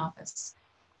in the office.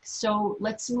 So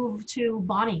let's move to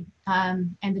Bonnie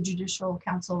and the Judicial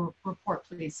Council report,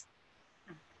 please.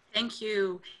 Thank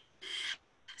you.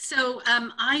 So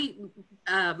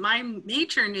my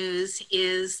major news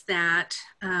is that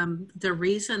the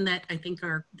reason that I think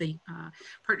the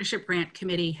Partnership Grant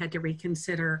Committee had to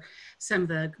reconsider some of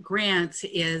the grants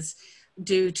is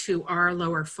due to our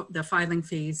the filing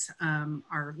fees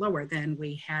are lower than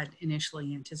we had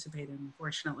initially anticipated,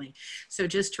 unfortunately. So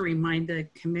just to remind the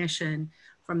commission,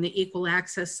 from the equal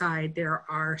access side, there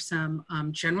are some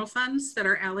general funds that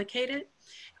are allocated,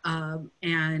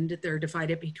 and they're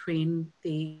divided between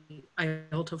the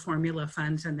IALTA formula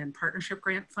funds and then partnership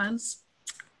grant funds.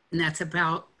 And that's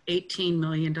about $18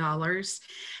 million.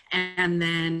 And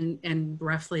then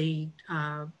roughly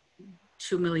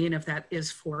 2 million of that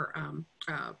is for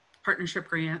partnership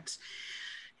grants.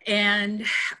 And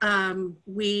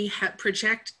we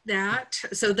project that,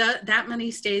 so that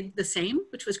money stayed the same,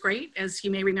 which was great. As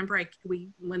you may remember,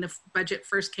 when the budget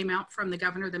first came out from the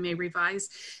governor, the May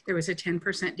revised, there was a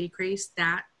 10% decrease.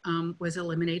 That was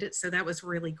eliminated, so that was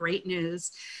really great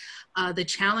news. The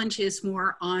challenge is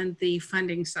more on the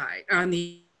funding side, on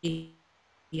the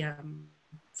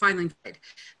filing side.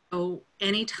 So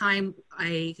anytime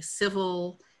a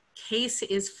civil case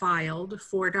is filed,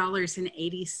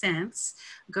 $4.80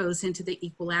 goes into the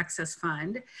Equal Access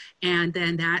Fund, and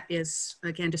then that is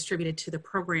again distributed to the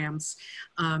programs,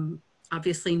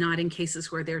 obviously not in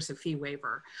cases where there's a fee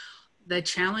waiver. The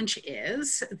challenge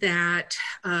is that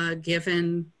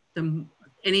given the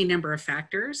any number of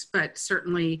factors, but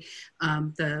certainly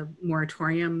the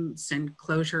moratoriums and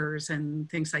closures and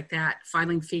things like that,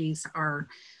 filing fees are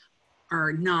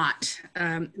not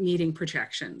meeting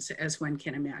projections, as one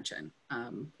can imagine.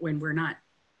 When we're not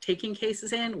taking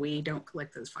cases in, we don't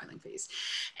collect those filing fees.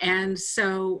 And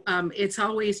so it's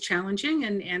always challenging,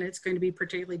 and it's going to be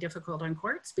particularly difficult on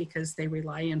courts because they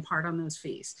rely in part on those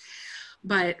fees.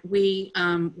 But we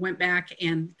went back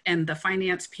and the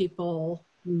finance people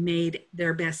made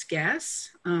their best guess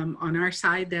on our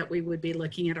side that we would be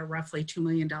looking at a roughly $2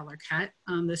 million cut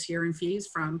this year in fees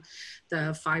from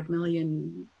the $5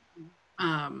 million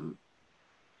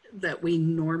that we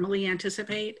normally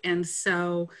anticipate. And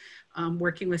so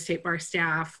working with State Bar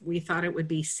staff, we thought it would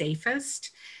be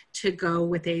safest to go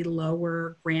with a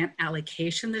lower grant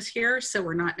allocation this year. So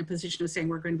we're not in a position of saying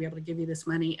we're going to be able to give you this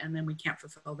money and then we can't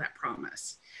fulfill that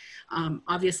promise.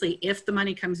 Obviously, if the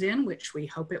money comes in, which we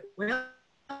hope it will,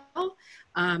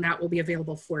 that will be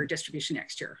available for distribution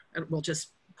next year. We'll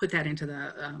just put that into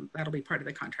the, that'll be part of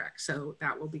the contract. So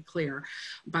that will be clear.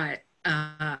 But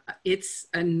it's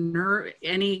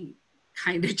any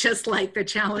kind of, just like the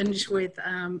challenge with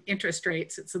interest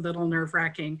rates, it's a little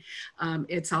nerve-wracking.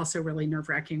 It's also really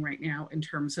nerve-wracking right now in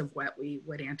terms of what we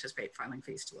would anticipate filing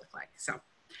fees to look like. So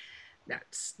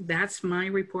that's my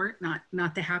report.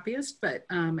 Not the happiest, but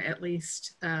at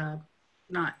least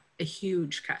not a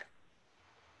huge cut.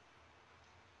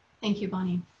 Thank you,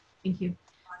 Bonnie. Thank you.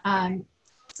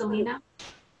 Selena?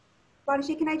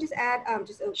 Bonnie, can I just add,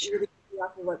 just really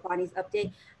off of what Bonnie's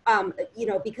update, you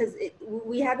know, because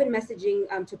we have been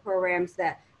messaging to programs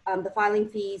that the filing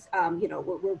fees, you know,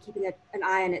 we're keeping an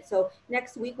eye on it. So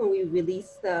next week when we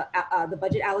release the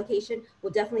budget allocation,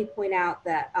 we'll definitely point out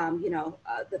that, you know,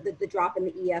 the drop in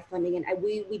the EF funding, and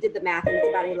we did the math, and it's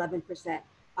about an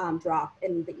 11% drop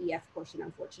in the EF portion,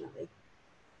 unfortunately.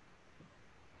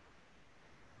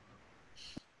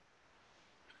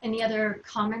 Any other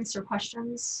comments or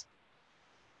questions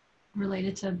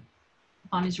related to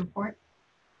Bonnie's report?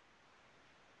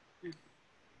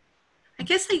 I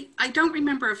guess I don't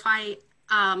remember if I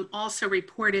also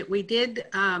reported, we did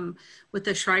with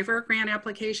the Shriver grant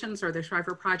applications or the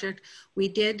Shriver project, we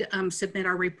did submit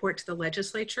our report to the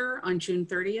legislature on June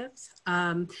 30th,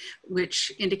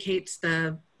 which indicates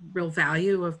the real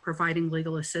value of providing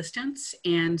legal assistance.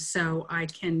 And so I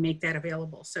can make that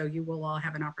available. So you will all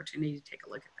have an opportunity to take a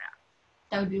look at that.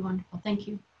 That would be wonderful. Thank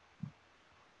you.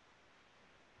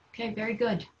 Okay, very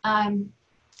good.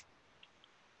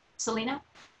 Selena,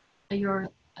 your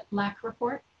LAC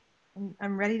report?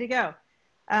 I'm ready to go.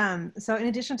 So in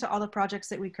addition to all the projects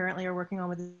that we currently are working on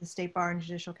with the State Bar and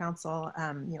Judicial Council,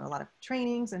 you know, a lot of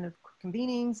trainings and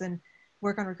convenings and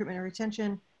work on recruitment and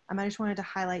retention, I just wanted to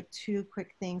highlight two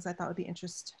quick things I thought would be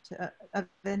of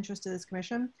interest to this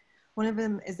commission. One of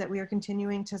them is that we are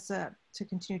continuing to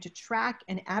continue to track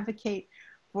and advocate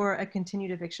for a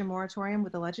continued eviction moratorium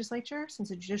with the legislature. Since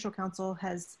the Judicial Council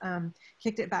has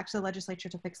kicked it back to the legislature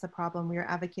to fix the problem, we are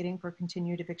advocating for a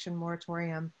continued eviction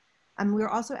moratorium. We're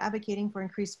also advocating for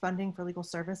increased funding for legal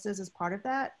services as part of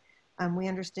that. We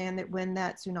understand that when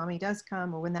that tsunami does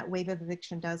come, or when that wave of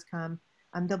eviction does come,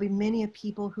 there'll be many of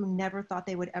people who never thought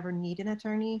they would ever need an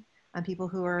attorney, people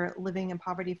who are living in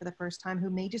poverty for the first time, who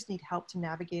may just need help to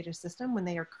navigate a system when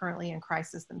they are currently in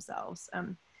crisis themselves.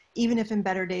 Even if in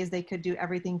better days they could do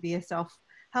everything via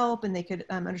self-help and they could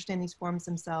understand these forms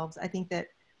themselves, I think that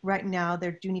right now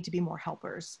there do need to be more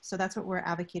helpers. So that's what we're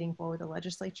advocating for with the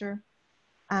legislature.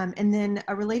 And then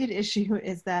a related issue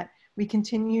is that we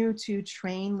continue to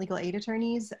train legal aid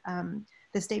attorneys.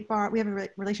 The State Bar, we have a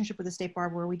relationship with the State Bar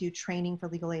where we do training for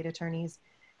legal aid attorneys.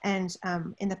 And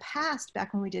in the past,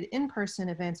 back when we did in-person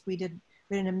events, we had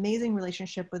an amazing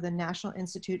relationship with the National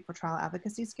Institute for Trial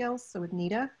Advocacy Skills, so with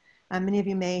NITA. Many of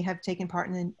you may have taken part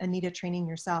in a NITA training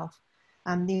yourself.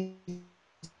 These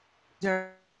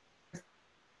are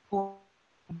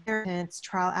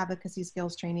trial advocacy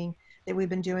skills training that we've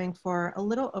been doing for a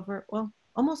little over, well,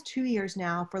 almost 2 years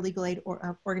now for legal aid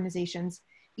organizations,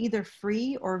 either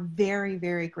free or very,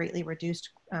 very greatly reduced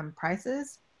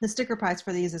prices. The sticker price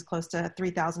for these is close to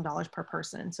 $3,000 per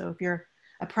person. So if you're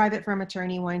a private firm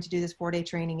attorney wanting to do this 4-day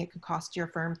training, it could cost your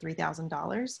firm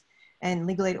 $3,000. And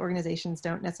legal aid organizations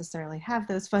don't necessarily have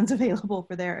those funds available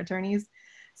for their attorneys.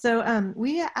 So I'm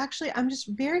just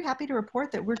very happy to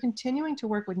report that we're continuing to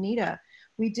work with NITA.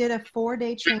 We did a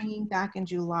 4-day training back in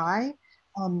July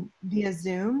via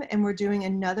Zoom, and we're doing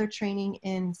another training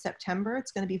in September.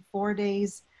 It's going to be 4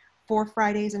 days, 4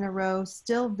 Fridays in a row,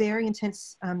 still very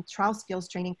intense trial skills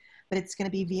training, but it's going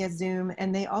to be via Zoom.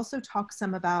 And they also talk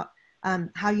some about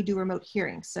how you do remote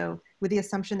hearings. So with the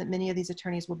assumption that many of these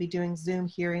attorneys will be doing Zoom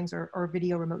hearings or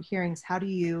video remote hearings, how do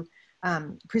you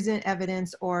present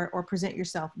evidence or present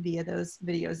yourself via those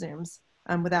video Zooms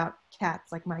without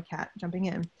cats like my cat jumping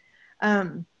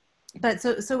in? But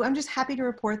so I'm just happy to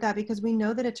report that, because we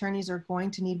know that attorneys are going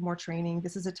to need more training.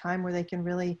 This is a time where they can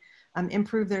really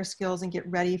improve their skills and get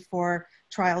ready for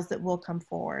trials that will come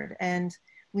forward. And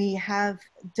we have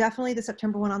definitely the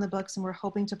September one on the books, and we're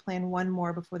hoping to plan one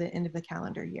more before the end of the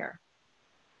calendar year.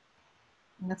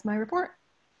 And that's my report.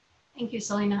 Thank you,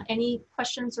 Selena. Any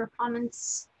questions or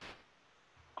comments?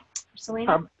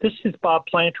 Selena? This is Bob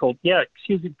Plantold. Yeah,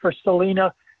 excuse me, for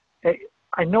Selena.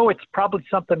 I know it's probably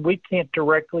something we can't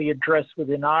directly address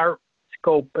within our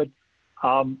scope, but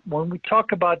when we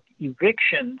talk about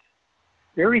evictions,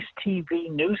 various TV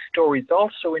news stories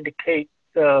also indicate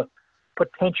the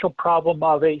potential problem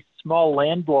of a small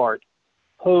landlord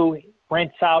who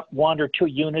rents out 1 or 2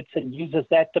 units and uses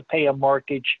that to pay a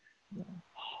mortgage.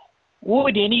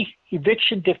 Would any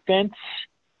eviction defense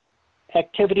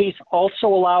activities also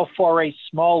allow for a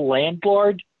small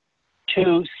landlord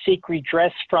to seek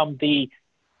redress from the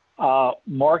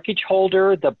mortgage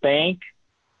holder, the bank,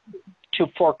 to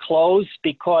foreclose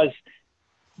because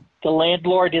the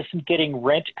landlord isn't getting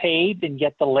rent paid, and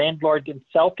yet the landlord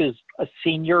himself is a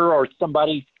senior or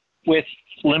somebody with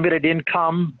limited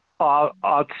income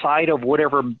outside of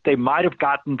whatever they might have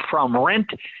gotten from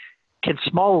rent? Can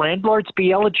small landlords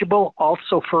be eligible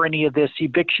also for any of this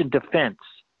eviction defense,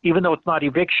 even though it's not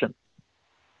eviction?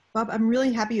 Bob, I'm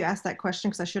really happy you asked that question,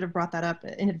 because I should have brought that up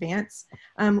in advance.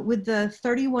 With the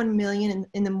 $31 million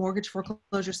in the mortgage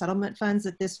foreclosure settlement funds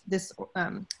that this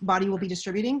body will be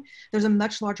distributing, there's a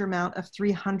much larger amount of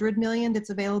 $300 million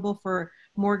that's available for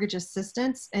mortgage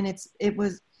assistance, and it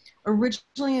was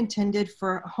originally intended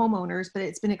for homeowners, but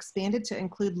it's been expanded to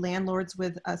include landlords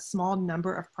with a small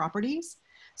number of properties.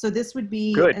 So this would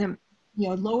be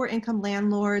lower income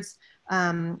landlords.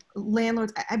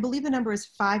 Landlords, I believe the number is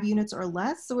 5 units or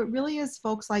less. So it really is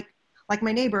folks like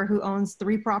my neighbor who owns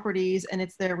 3 properties and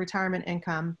it's their retirement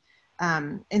income.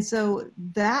 And so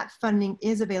that funding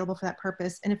is available for that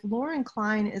purpose. And if Lauren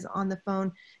Klein is on the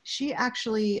phone, she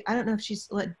actually, I don't know if she's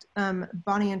let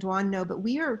Bonnie and Dwan know, but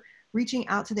we are reaching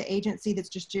out to the agency that's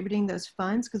distributing those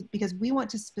funds because we want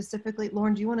to specifically,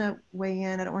 Lauren, do you want to weigh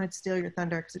in? I don't want to steal your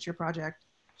thunder because it's your project.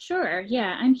 Sure,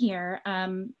 yeah, I'm here.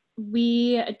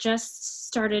 We just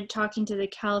started talking to the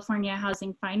California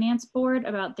Housing Finance Board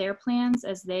about their plans,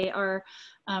 as they are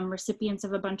recipients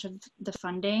of a bunch of the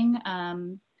funding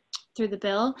through the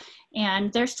bill,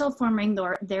 and they're still forming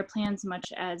their plans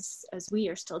much as we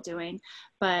are still doing.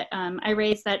 But I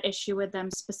raised that issue with them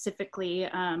specifically,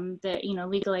 that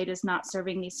legal aid is not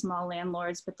serving these small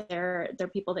landlords, but they're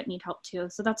people that need help too.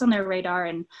 So that's on their radar,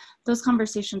 and those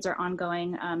conversations are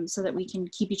ongoing, so that we can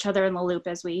keep each other in the loop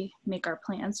as we make our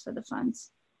plans for the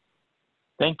funds.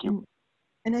 Thank you.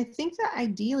 And I think that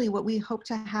ideally what we hope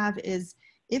to have is,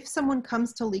 if someone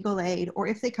comes to legal aid, or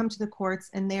if they come to the courts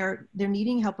and they're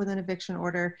needing help with an eviction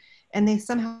order, and they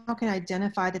somehow can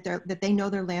identify that they know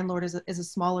their landlord is a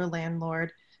smaller landlord.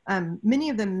 Many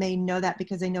of them may know that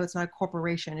because they know it's not a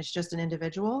corporation, it's just an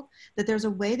individual. That there's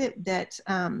a way that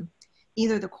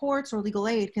either the courts or legal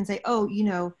aid can say, oh,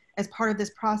 as part of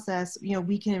this process,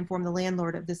 we can inform the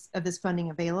landlord of this funding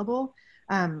available.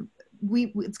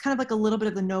 It's kind of like a little bit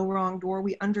of the no wrong door.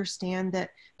 We understand that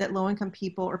low-income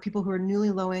people, or people who are newly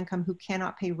low-income who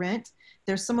cannot pay rent,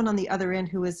 there's someone on the other end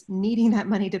who is needing that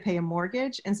money to pay a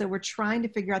mortgage. And so we're trying to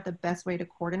figure out the best way to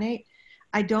coordinate.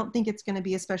 I don't think it's going to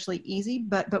be especially easy,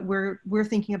 but we're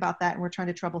thinking about that, and we're trying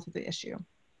to trouble through the issue.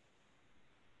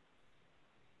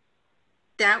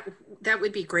 That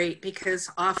would be great, because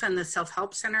often the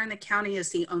self-help center in the county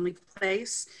is the only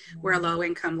place where a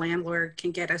low-income landlord can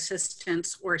get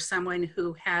assistance, or someone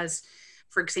who has,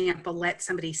 for example, let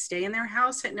somebody stay in their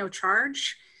house at no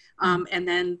charge, and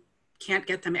then can't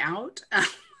get them out.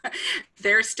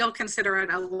 They're still considered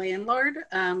a landlord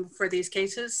for these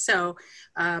cases. So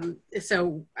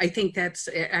I think that's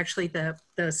actually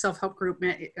the self-help group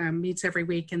meets every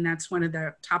week, and that's one of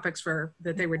the topics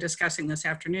that they were discussing this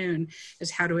afternoon, is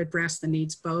how to address the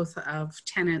needs both of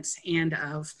tenants and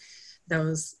of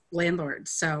those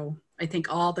landlords. So I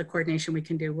think all the coordination we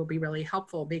can do will be really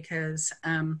helpful, because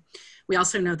we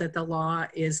also know that the law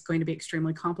is going to be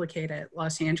extremely complicated.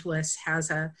 Los Angeles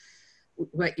has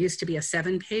what used to be a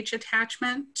 7-page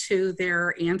attachment to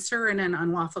their answer in an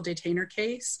unlawful detainer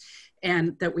case,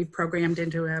 and that we've programmed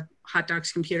into a hot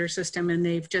docs computer system, and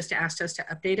they've just asked us to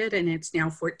update it, and it's now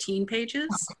 14 pages.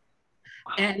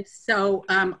 And so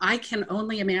I can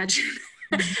only imagine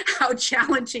how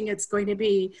challenging it's going to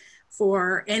be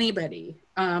for anybody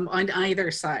on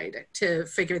either side to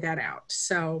figure that out.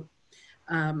 So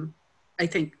I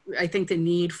think the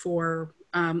need for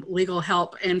legal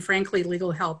help, and frankly,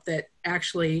 legal help that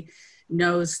actually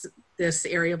knows this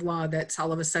area of law that's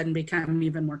all of a sudden become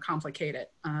even more complicated,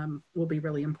 will be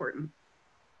really important.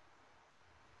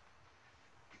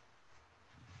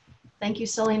 Thank you,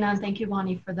 Selena, and thank you,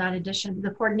 Wani, for that addition.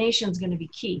 The coordination is going to be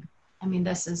key. I mean,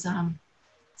 this is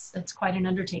it's quite an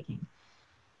undertaking.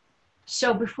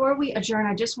 So before we adjourn,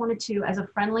 I just wanted to, as a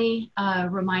friendly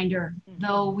reminder,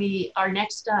 though our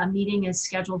next meeting is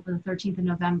scheduled for the 13th of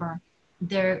November,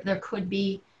 there could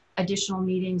be additional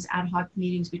meetings, ad hoc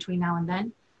meetings between now and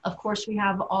then. Of course, we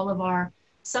have all of our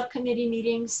subcommittee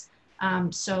meetings,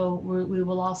 so we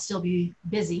will all still be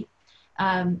busy.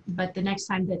 But the next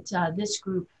time that this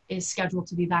group is scheduled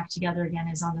to be back together again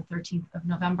is on the 13th of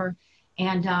November.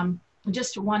 And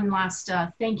just one last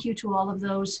thank you to all of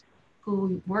those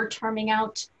who were terming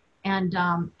out and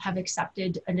have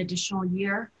accepted an additional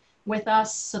year with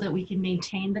us so that we can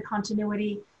maintain the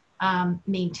continuity,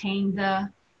 maintain the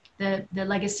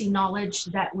legacy knowledge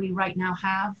that we right now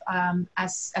have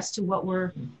as to what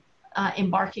we're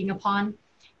embarking upon.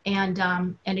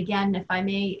 And again, if I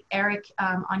may, Eric,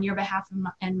 on your behalf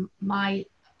and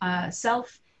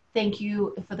myself, thank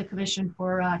you for the commission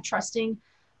for trusting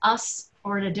us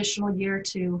for an additional year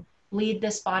to lead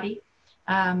this body.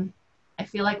 I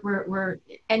feel like we're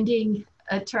ending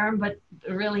a term, but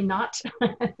really not.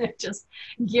 Just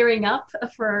gearing up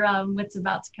for what's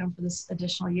about to come for this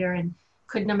additional year, and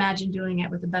couldn't imagine doing it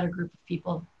with a better group of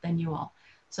people than you all.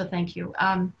 So thank you.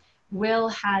 Will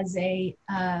has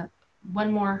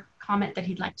one more comment that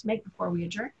he'd like to make before we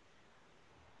adjourn.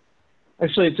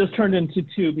 Actually, it just turned into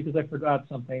two because I forgot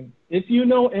something. If you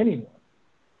know anyone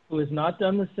who has not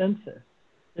done the census,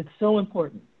 it's so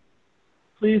important.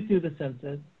 Please do the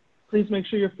census. Please make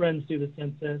sure your friends do the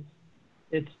census.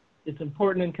 It's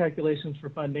important in calculations for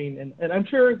funding, and I'm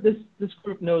sure this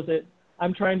group knows it.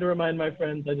 I'm trying to remind my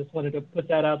friends. I just wanted to put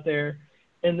that out there.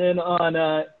 And then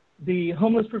on the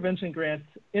homeless prevention grants,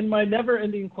 in my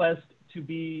never-ending quest to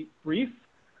be brief,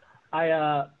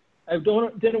 I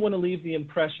didn't want to leave the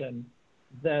impression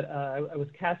that I was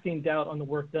casting doubt on the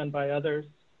work done by others.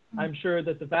 I'm sure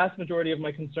that the vast majority of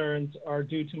my concerns are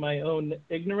due to my own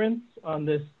ignorance on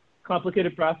this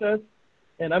complicated process,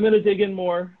 and I'm going to dig in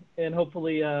more and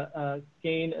hopefully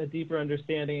gain a deeper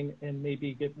understanding and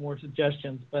maybe get more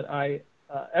suggestions. But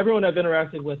everyone I've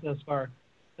interacted with thus far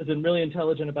has been really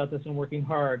intelligent about this and working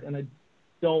hard, and I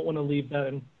don't want to leave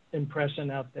that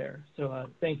impression out there. So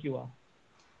thank you all.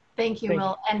 Thank you,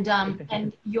 Will.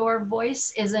 And your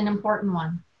voice is an important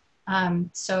one.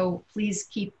 So please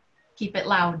keep it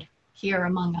loud here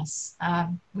among us.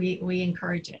 We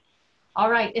encourage it. All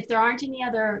right, if there aren't any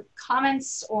other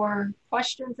comments or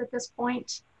questions at this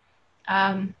point,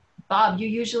 Bob, you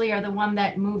usually are the one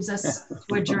that moves us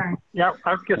to adjourn. Yeah,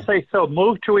 I was gonna say, so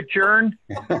move to adjourn.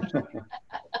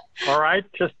 All right,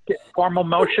 just get formal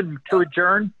motion to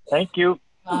adjourn. Thank you.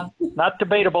 Not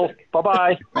debatable.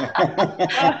 Bye-bye.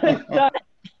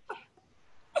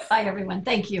 Bye, everyone.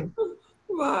 Thank you.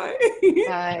 Bye.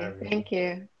 Bye. Thank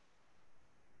you.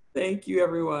 Thank you,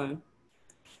 everyone.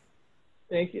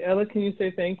 Thank you. Ella, can you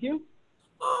say thank you?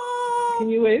 Can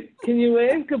you wave? Can you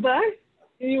wave? Goodbye?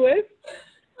 Can you wave?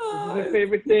 This is my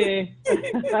favorite thing.